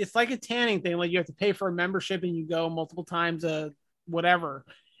it's like a tanning thing. Like you have to pay for a membership and you go multiple times whatever.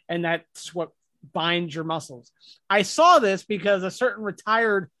 And that's what binds your muscles. I saw this because a certain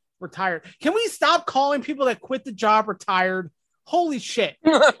retired. Can we stop calling people that quit the job retired? Holy shit.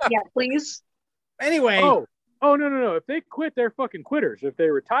 Yeah, please. Anyway. Oh, no. If they quit, they're fucking quitters. If they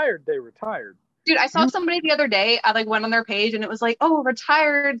retired, they retired. Dude, I saw somebody the other day. I like went on their page and it was like, oh,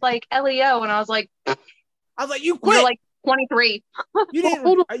 retired like LEO. And I was like, you quit. You're like 23. You didn't.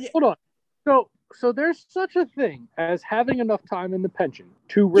 Hold on. So there's such a thing as having enough time in the pension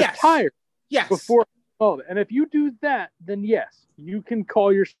to retire. Yes. Before all that. And if you do that, then yes, you can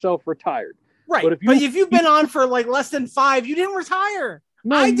call yourself retired. Right. But if you've been on for like less than 5, you didn't retire.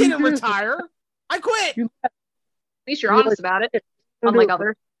 No, I didn't retire. I quit. At least you're honest about it. Unlike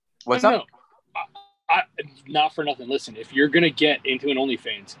others. What's up? I not for nothing. Listen, if you're gonna get into an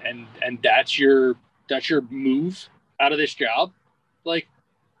OnlyFans and that's your move out of this job, like,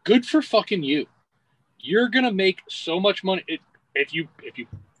 good for fucking you. You're gonna make so much money if you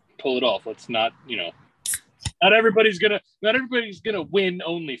pull it off. Let's not, not everybody's gonna win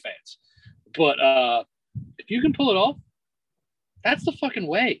OnlyFans, but if you can pull it off, that's the fucking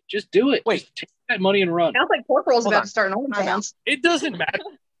way. Just do it. Wait, just take that money and run. Sounds like Corporal's about to start an OnlyFans. It doesn't matter.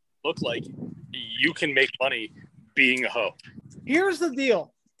 Look like you can make money being a hoe. Here's the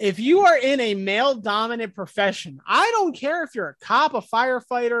deal. If you are in a male-dominant profession, I don't care if you're a cop, a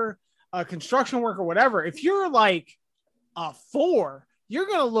firefighter, a construction worker, whatever. If you're like a 4, you're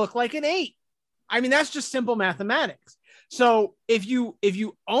going to look like an 8. I mean, that's just simple mathematics. So if you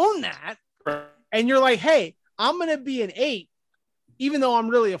own that and you're like, hey, I'm going to be an 8, even though I'm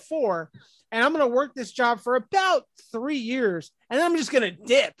really a 4, and I'm going to work this job for about 3 years, and then I'm just going to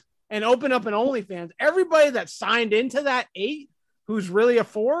dip and open up an OnlyFans. Everybody that signed into that 8 who's really a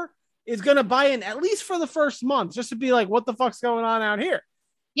 4 is going to buy in at least for the first month, just to be like, what the fuck's going on out here?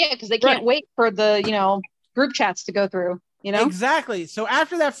 Yeah, because they can't wait for the, group chats to go through, Exactly. So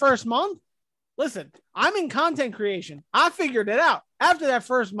after that first month, listen, I'm in content creation. I figured it out. After that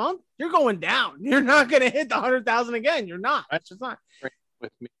first month, you're going down. You're not going to hit the 100,000 again. You're not. That's just not.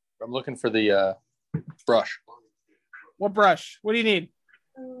 With me, I'm looking for the brush. What brush? What do you need?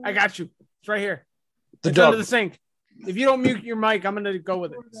 I got you. It's right here. It's dog. under the sink. If you don't mute your mic, I'm going to go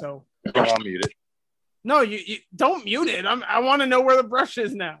with it. So I'll mute it. No, you don't mute it. I want to know where the brush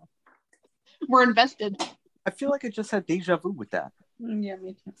is now. We're invested. I feel like I just had deja vu with that. Yeah,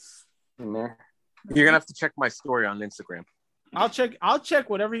 me too. You're gonna have to check my story on Instagram. I'll check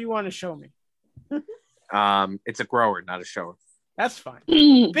whatever you want to show me. It's a grower, not a shower. That's fine.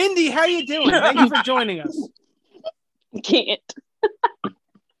 Bindi, how you doing? Thank you for joining us. Can't.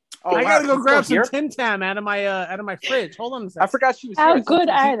 I gotta go grab some Tim Tam out of my fridge. Hold on a second. I forgot she was How here. good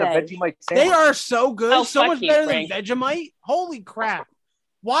are they? Vegemite They sandwich. are so good, Oh, so fuck much you, better Frank. than Vegemite. Holy crap!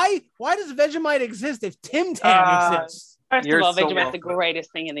 Why does Vegemite exist if Tim Tam exists? First You're of all, so Vegemite's welcome. the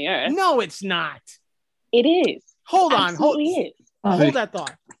greatest thing in the earth. No, it's not. It is. Hold on, Absolutely is. hold that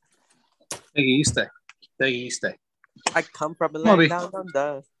thought. Take it easy. Take it easy. I come from a Bobby. land down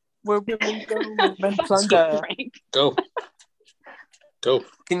under where women go and men Let's go, plunder. Frank. Go. Go.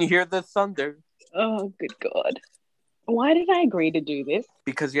 Can you hear the thunder? Oh, good God. Why did I agree to do this?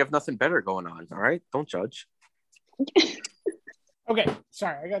 Because you have nothing better going on. All right, don't judge. Okay,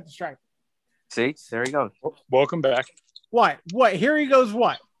 sorry, I got distracted. See, there you go. Welcome back. What? Here he goes.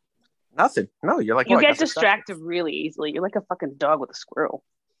 What? Nothing. No, you're like You oh, I get got distracted really easily. You're like a fucking dog with a squirrel.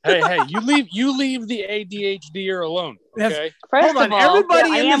 Hey, you leave the ADHDer alone. Okay. First Hold on, of all,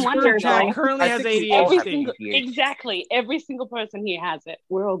 everybody I in am this wondering, group chat though. currently I has think we all have ADHD. ADHD. Exactly. Every single person here has it.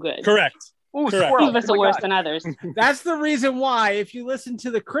 We're all good. Correct. Ooh, Correct. squirrel. Some of us Oh are my worse God. than others. That's the reason why, if you listen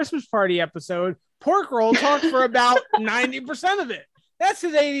to the Christmas party episode, Pork Roll talked for about 90% of it. That's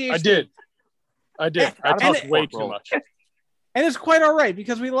his ADHD. I did. I And talked it- way too much. And it's quite all right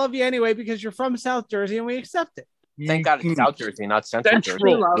because we love you anyway because you're from South Jersey and we accept it. Thank God it's South Jersey, not Central Jersey.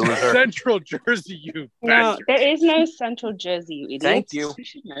 Loser. Central Jersey, you No, bastard. there is no Central Jersey, you idiot. Thank you.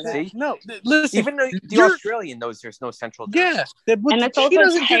 should know that. See? No, listen. Even the you're- Australian knows there's no Central Jersey. Yeah, And it's she also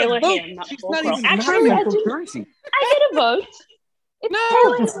doesn't get a Taylor vote. here, not She's Bull not Crow. even Actually, I Central do. Jersey. I get a vote. It's No,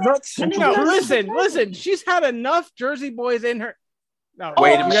 Taylor. It's not Central No, Jersey. listen. She's had enough Jersey boys in her. No,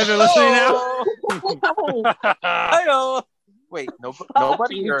 Wait a you minute. guys are listening now. Hi-oh. Wait,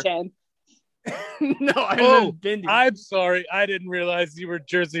 nobody You, or Jen. No, I Oh, meant Bindi. I'm sorry. I didn't realize you were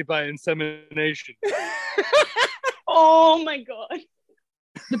Jersey by insemination. Oh my god.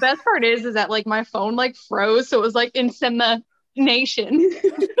 The best part is that like my phone like froze, so it was like insemination. he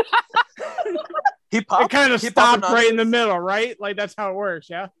It popped. kind of he stopped popped right in the middle, right? Like that's how it works,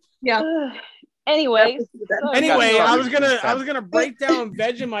 yeah. Yeah. Anyways, Anyway, got I was gonna something. break down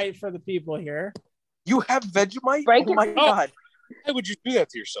Vegemite for the people here You have Vegemite? Break Oh it- my God. Why would you do that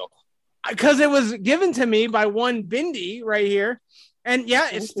to yourself? because it was given to me by one Bindi right here, and yeah,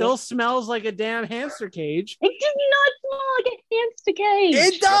 it Thank still you. smells like a damn hamster cage. it does not smell like a hamster cage.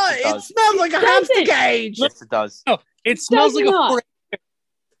 It does. Yes, it It does. smells like a Does hamster it? cage. Yes, it does. No, it smells like not. a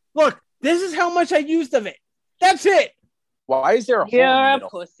Look, this is how much I used of it. That's it. Why is there a hole in You're the a middle?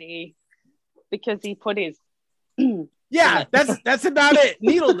 pussy. Because he put his Yeah, that's about it.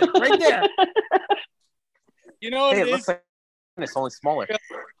 Needled it right there. You know what Hey, it it is? looks like it's only smaller.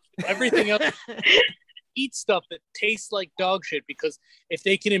 Everything else eat stuff that tastes like dog shit because if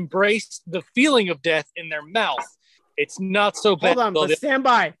they can embrace the feeling of death in their mouth, it's not so bad. Hold on, Well, but stand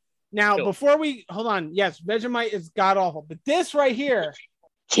by. Now, Kill. before we hold on, yes, Vegemite is god awful, but this right here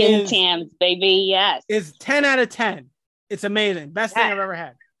Tim is- Tams, baby. Yes. is 10 out of 10. It's amazing. Best thing I've ever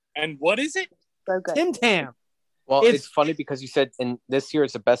had. And what is it? So good. Tim Tam. Well, It's- it's funny because you said, and this year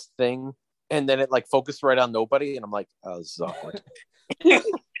is the best thing. And then it like focused right on nobody. And I'm like, oh, this is awkward.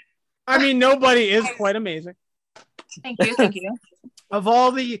 I mean, nobody is quite amazing. Thank you, thank you. Of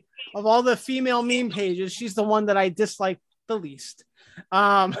all the female meme pages, she's the one that I dislike the least.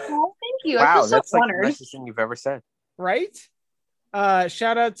 Oh, thank you. I Wow, feel so that's like the honored. nicest thing you've ever said. Right?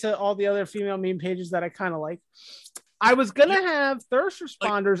 Shout out to all the other female meme pages that I kind of like. I was gonna have thirst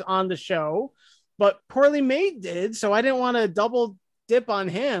responders on the show, but Poorly Made did, so I didn't want to double dip on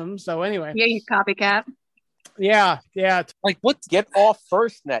him. So anyway, Yeah, you copycat. yeah. Like what? Get off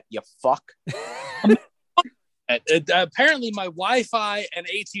first net, you fuck. Apparently, my Wi-Fi and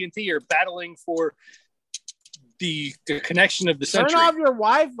AT&T are battling for the connection of the Turn century. off your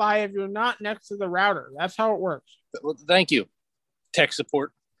Wi-Fi if you're not next to the router. That's how it works. Thank you, tech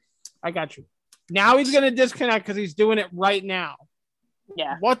support. I got you. Now he's gonna disconnect because he's doing it right now.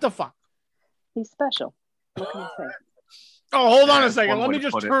 Yeah. What the fuck? He's special. What can I say? Oh, hold on a That's second. one Let way me to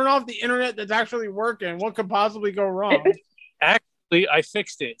just put it. turn off the internet that's actually working. What could possibly go wrong? Actually, I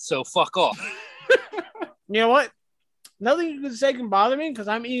fixed it, so fuck off. You know what? Nothing you can say can bother me because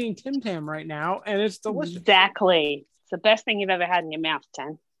I'm eating Tim Tam right now and it's delicious. Exactly. It's the best thing you've ever had in your mouth,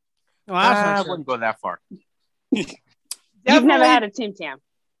 Ten. Well, that's I not true. wouldn't go that far. You've never Definitely- had a Tim Tam.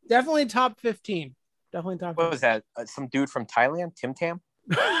 Definitely top 15. Definitely top What 15. was that? Some dude from Thailand, Tim Tam?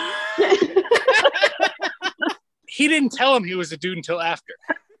 He didn't tell him he was a dude until after.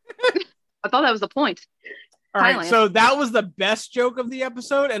 I thought that was the point. All right, Thailand. so that was the best joke of the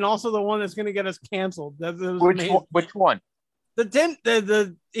episode and also the one that's going to get us canceled. That was amazing. Which one?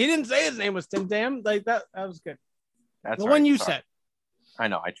 The he didn't say his name was Tim Tam. Like that was good. That's The all one right, you sorry. said. I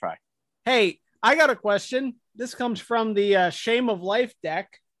know, I try. Hey, I got a question. This comes from the Shame of Life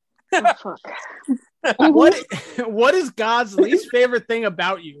deck. Oh, fuck. What is God's least favorite thing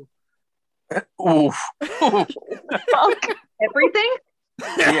about you? Oof. Fuck. Everything?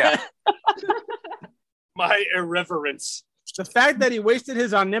 Yeah. My irreverence. The fact that he wasted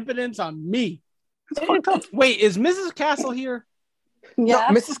his omnipotence on me. Wait, is Mrs. Castle here? Yeah.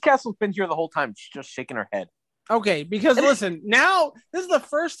 No, Mrs. Castle's been here the whole time. She's just shaking her head. Okay, because listen, now this is the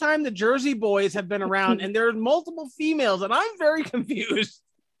first time the Jersey boys have been around, and there are multiple females, and I'm very confused.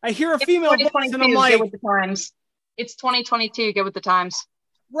 I hear a It's female voice, and I'm 2022, like, get with the times. It's 2022, get with the times.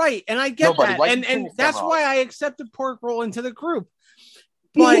 right, and I get Nobody, that, why you and turn your that's camera why I accepted Pork Roll into the group.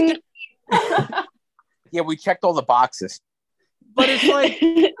 But Yeah, we checked all the boxes. but it's like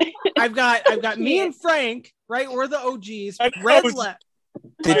I've got me and Frank, right? We're the OGs. I Red was- left.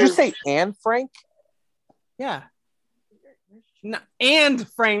 Did you say Anne Frank? Yeah. No, and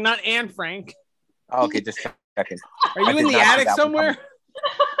Frank, not Anne Frank. Oh, okay, just checking. Are you I in did the not see attic that one somewhere?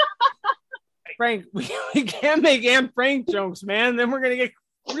 Frank, we can't make Anne Frank jokes, man. Then we're gonna get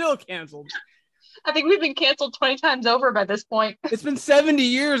real canceled. I think we've been canceled 20 times over by this point. It's been 70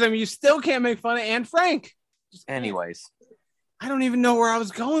 years. I mean, you still can't make fun of Anne Frank. Anyways, I don't even know where I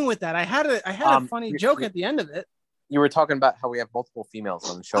was going with that. I had a funny joke at the end of it. You were talking about how we have multiple females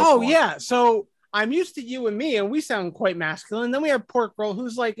on the show. Oh Paul. yeah, so I'm used to you and me, and we sound quite masculine. Then we have Pork Roll,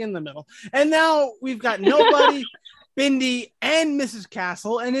 who's like in the middle, and now we've got Nobody, Bindi, and Mrs.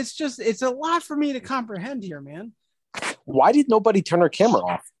 Castle, and it's a lot for me to comprehend here, man. Why did nobody turn her camera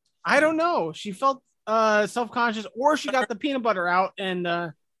off? I don't know. She felt self-conscious, or she got the peanut butter out, and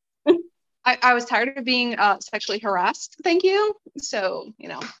I was tired of being sexually harassed. Thank you. So,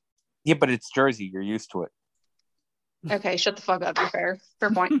 Yeah, but it's Jersey. You're used to it. Okay, shut the fuck up. You're fair. Fair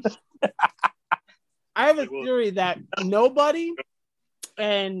point. I have a theory that Nobody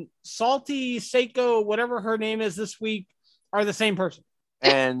and Salty Seiko, whatever her name is this week, are the same person.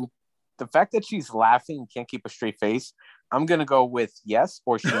 And the fact that she's laughing and can't keep a straight face, I'm going to go with yes,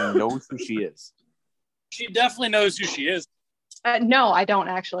 or she knows who she is. She definitely knows who she is. No, I don't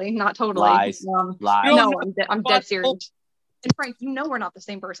actually. Not totally. Lies. Lies. No, I'm dead serious. And Frank, we're not the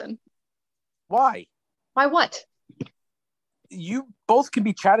same person. Why? Why what? You both can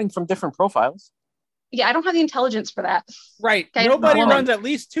be chatting from different profiles. Yeah, I don't have the intelligence for that. Right. Okay, Nobody I'm a runs woman. at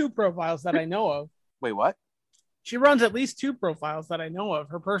least 2 profiles that I know of. Wait, what? She runs at least 2 profiles that I know of.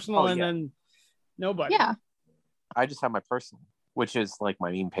 Her personal and yeah. then Nobody. Yeah. I just have my personal, which is like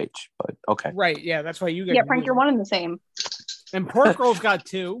my meme page, but okay. Right. Yeah, that's why you get. Yeah, Frank, you're one and the same. And Pork Roll's got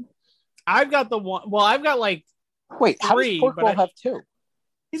 2. I've got the one. Well, I've got like. Wait, how 3, does Pork but Roll have 2?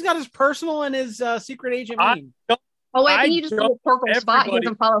 He's got his personal and his secret agent meme. Oh, I I think you just jumped put purple spot. He everybody.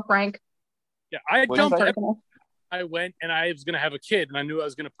 doesn't follow Frank. Yeah, I What jumped. is that? I went and I was going to have a kid, and I knew I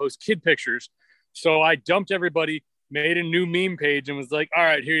was going to post kid pictures. So I dumped everybody, made a new meme page, and was like, all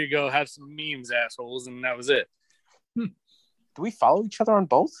right, here you go. Have some memes, assholes. And that was it. Do we follow each other on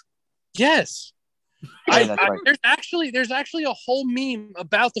both? Yes. Yeah, that's right. There's actually a whole meme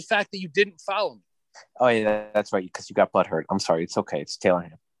about the fact that you didn't follow me. Oh, yeah, that's right, because you got butthurt. I'm sorry. It's okay. It's Taylor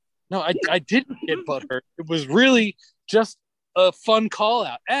Ham. No, I didn't get butthurt. It was really just a fun call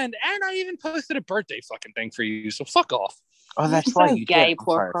out. And I even posted a birthday fucking thing for you. So fuck off. Oh, that's You're so right. You gay, did. I'm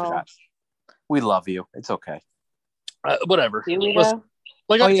sorry, I Pork Roll. forgot. We love you. It's okay. Whatever. Here we Listen, go.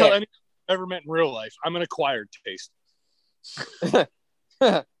 like Oh, I tell yeah. anyone I've ever met in real life, I'm an acquired taste.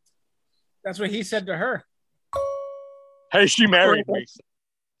 That's what he said to her. Hey, she married me.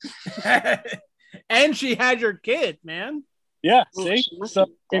 And she had your kid, man. Yeah, Oh, see? she must So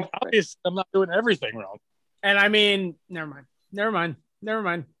be desperate. obviously I'm not doing everything wrong. And I mean, never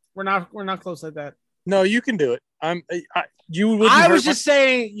mind. We're not close like that. No, you can do it. You would. I was just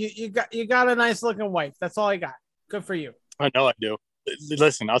saying you got a nice looking wife. That's all I got. Good for you. I know I do.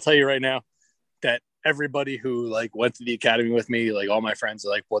 Listen, I'll tell you right now that everybody who like went to the academy with me, like all my friends are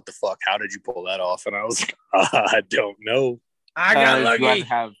like, what the fuck? How did you pull that off? And I was like, I don't know. I got You lucky. either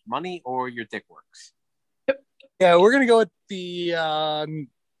have money or your dick works. Yeah, we're gonna go with the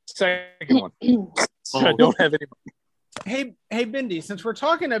second one. I don't have any money. Hey, Bindi, since we're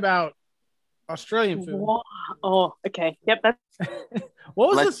talking about Australian food, Oh, okay. Yep, that's what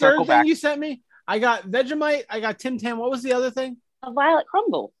was Let's the third circle thing back. you sent me? I got Vegemite. I got Tim Tam. What was the other thing? a violet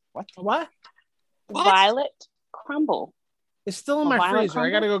crumble. What? Violet crumble. It's still in A my violet freezer. I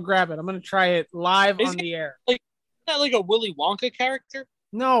gotta go grab it. I'm gonna try it live Is on the air. Isn't that like a Willy Wonka character?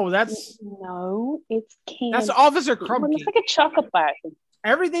 No, that's No, it's candy. Officer Well, Crumpkey. it's like a chocolate bar.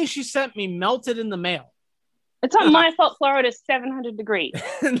 Everything she sent me melted in the mail. It's not my fault. Florida's 700 degrees.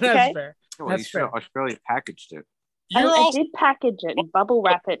 That's Okay. fair. Well, That's you should fair. have Australia packaged it. I You're also did package it and bubble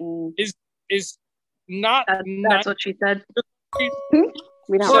wrap it, and is not That's what she said.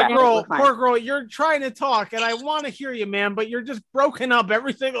 we don't Pork wrap it. roll, We're fine. pork roll. You're trying to talk, and I want to hear you, man, but you're just broken up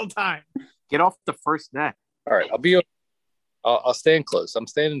every single time. Get off the first net. all right. I'll stand close. I'm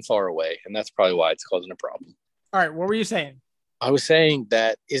standing far away, and that's probably why it's causing a problem. All right, what were you saying? I was saying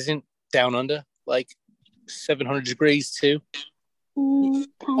that isn't down under like 700 degrees too? Kinda,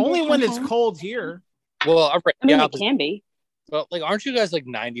 Only when it's kinda. cold here. Well, I'm right. I mean, Yeah, it can be. well, like, aren't you guys like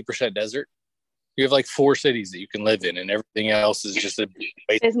 90% desert? You have like 4 cities that you can live in, and everything else is just a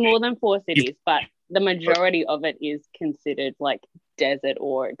waste. There's more than 4 cities, but the majority of it is considered like desert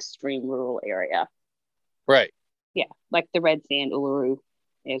or extreme rural area. Right. Yeah, like the Red Sand, Uluru,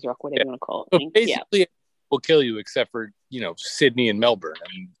 Ayers Rock, whatever you want to call So it. Yeah. basically, it will kill you except for, Sydney and Melbourne. I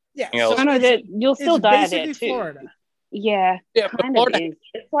mean, Yeah, You know, I know that you'll still it's die there basically too. Florida. Yeah, yeah, but kind of Florida, is.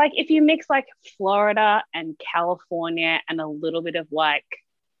 It's like if you mix like Florida and California and a little bit of like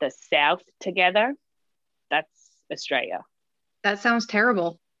the South together, that's Australia. That sounds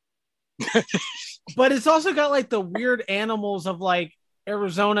terrible. But it's also got like the weird animals of like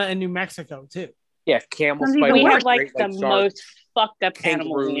Arizona and New Mexico too. Yeah, camel We spider. have like the Great White shark. most fucked up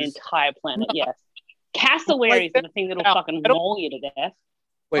animals on the kangaroos. entire planet. Yes, cassowaries are the thing that'll I fucking don't- maul you to death.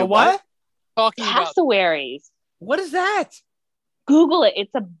 Wait, A what? talking about Cassowaries. What is that? Google it.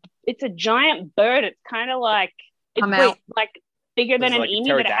 It's a giant bird. It's kind of like it's like bigger than an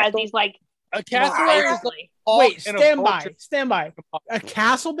emu, but it has these like a cassowary. Wait, stand by. A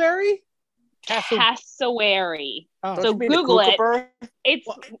castleberry? Cassowary. Oh. So Google it. It's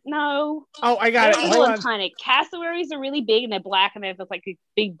no. Oh, I got it. Little Hold on. tiny. Cassowaries are really big and they're black and they have this like a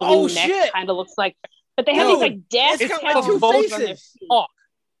big blue neck. Kind of looks like, but they have these like death two faces.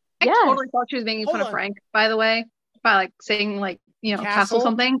 I totally thought she was making fun of Frank, by the way, by like saying like, you know, castle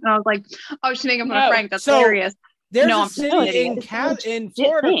something. And I was like, oh, she's making fun of Frank. That's hilarious. There's no, a city in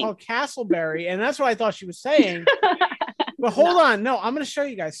Florida called Castleberry, and that's what I thought she was saying. But hold on. No, I'm going to show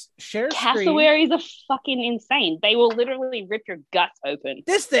you guys. Share screen. Cassowaries are fucking insane. They will literally rip your guts open.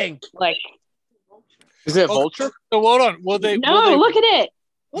 This thing. Like. Is it a vulture? So hold on. Will they? No, look at it.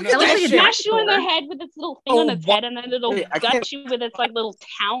 Look at that it. shit. Smash you in the head with its little thing on its head, and then it'll gut you with its like little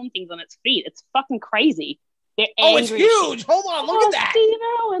town things on its feet. It's fucking crazy. They're angry. It's huge. Hold on. Look at that. Steve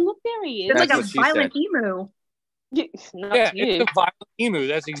Owen, look there he is. It's like a violent emu. It's a violent emu.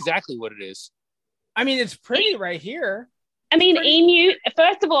 That's exactly what it is. I mean, it's pretty right here. I mean, emu.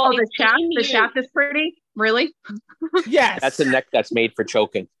 First of all, the shaft is pretty. Really? Yes. That's a neck that's made for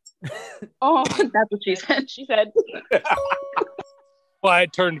choking. Oh, that's what she said. She said. Well,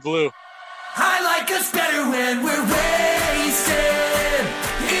 it turned blue. I like us better when we're wasted.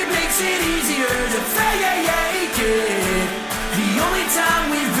 It makes it easier to fake it. The only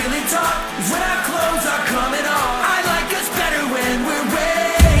time we really talk is when our clothes are coming off. I like us better when we're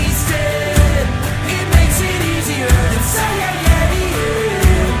wasted. It makes it easier to say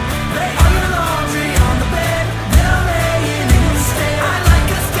lay all your laundry on the bed, then I'll lay it instead. I like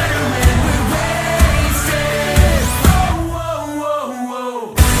us better when we're wasted. Whoa, whoa,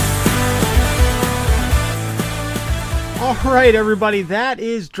 whoa, whoa. All right, everybody. That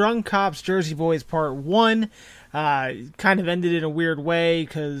is Drunk Cops Jersey Boys Part 1. Kind of ended in a weird way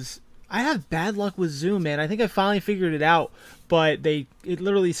because I have bad luck with Zoom, man. I think I finally figured it out, but it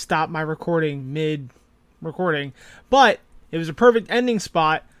literally stopped my recording mid-recording. But it was a perfect ending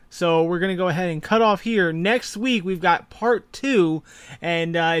spot, so we're going to go ahead and cut off here. Next week, we've got Part 2,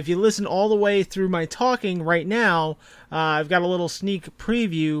 and if you listen all the way through my talking right now, I've got a little sneak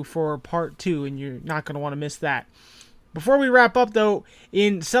preview for Part 2, and you're not going to want to miss that. Before we wrap up, though,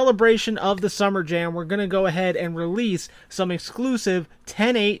 in celebration of the Summer Jam, we're going to go ahead and release some exclusive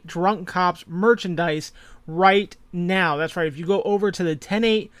 10-8 Drunk Cops merchandise right now. That's right. If you go over to the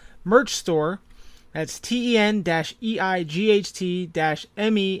 10-8 merch store, that's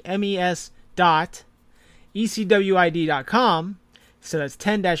ten-eight-memes.ecwid.com. So that's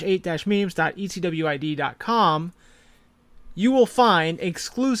 10-8-memes.ecwid.com. You will find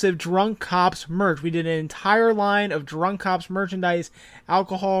exclusive Drunk Cops merch. We did an entire line of Drunk Cops merchandise,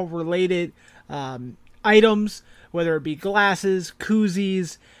 alcohol-related items, whether it be glasses,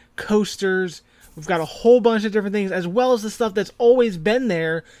 koozies, coasters. We've got a whole bunch of different things, as well as the stuff that's always been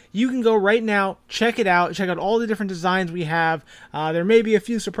there. You can go right now, check it out, check out all the different designs we have. There may be a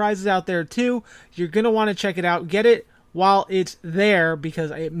few surprises out there, too. You're going to want to check it out. Get it while it's there,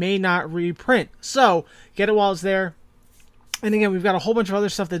 because it may not reprint. So, get it while it's there. And again, we've got a whole bunch of other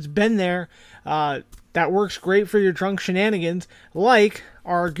stuff that's been there that works great for your drunk shenanigans, like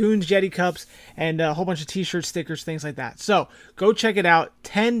our Goons Yeti cups and a whole bunch of t-shirts, stickers, things like that. So go check it out,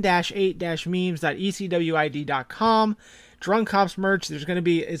 10-8-memes.ecwid.com. Drunk Cops merch, there's going to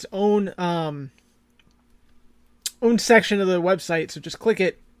be its own section of the website, so just click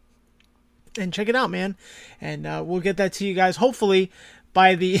it and check it out, man. And we'll get that to you guys, hopefully,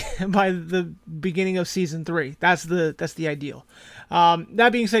 by the beginning of season 3. That's the ideal.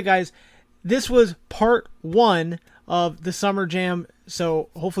 That being said, guys, this was part 1 of the Summer Jam, so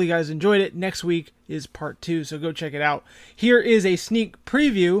hopefully you guys enjoyed it. Next week is part 2, so go check it out. Here is a sneak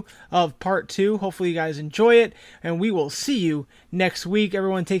preview of part 2. Hopefully you guys enjoy it, and we will see you next week.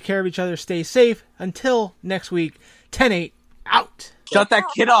 Everyone take care of each other, stay safe. Until next week, 10-8 out. Shut that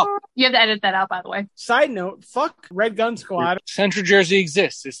kid up. You have to edit that out, by the way. Side note, fuck Red Gun Squad. Central Jersey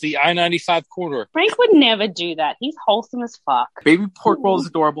exists. It's the I-95 corridor. Frank would never do that. He's wholesome as fuck. Baby pork roll is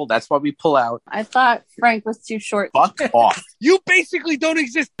adorable. That's why we pull out. I thought Frank was too short. Fuck off. You basically don't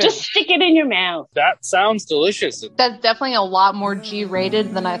exist. Just stick it in your mouth. That sounds delicious. That's definitely a lot more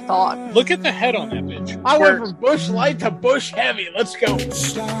G-rated than I thought. Look at the head on that bitch. I went from Bush Light to Bush Heavy. Let's go.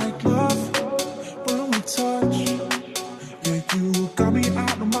 Like love when we touch. Yeah, you got me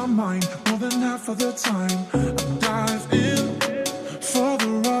out of my mind more than half of the time. I dive in for the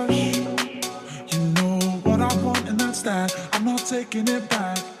rush. You know what I want, and that's that. I'm not taking it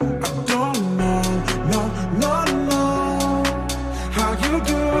back. I don't know, no, how you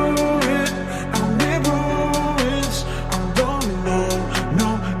do it. I'm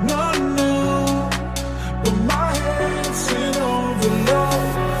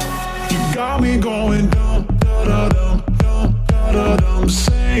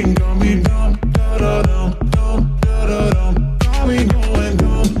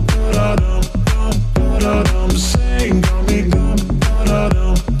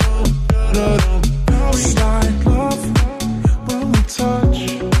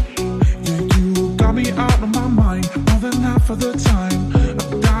for the time. I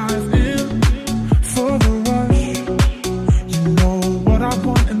dive in for the rush. You know what I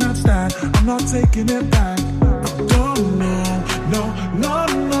want and that's that. I'm not taking it back. I don't know, no,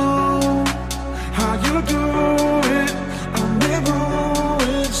 how you do it. I'm in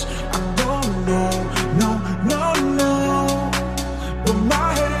ruins. I don't know, no, but my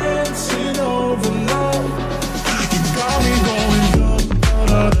head's in overload. You got me going dum,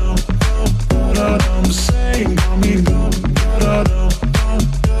 da-dum, saying got me dum, da-dum,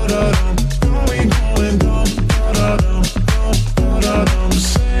 da-dum, got me going dum, da-dum, da-dum,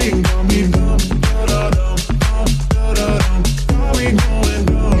 saying got me dum, da-dum, da-dum, got me going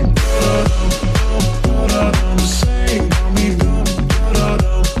dum, da-dum, saying got me dum,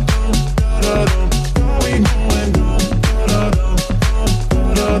 da-dum, da-dum, got me going dum, da-dum,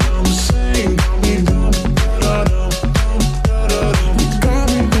 da-dum, saying got me dum, da-dum, da-dum, you got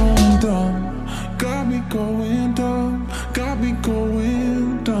me going dumb, got me going dumb, got me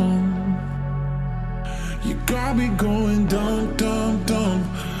going dumb. You got me going dumb, dumb, dumb,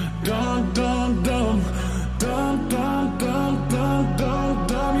 dumb, dumb, dumb, dumb, dumb, dumb, dumb, dumb,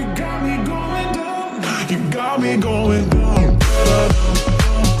 dumb. You got me going dumb. You got me going dumb.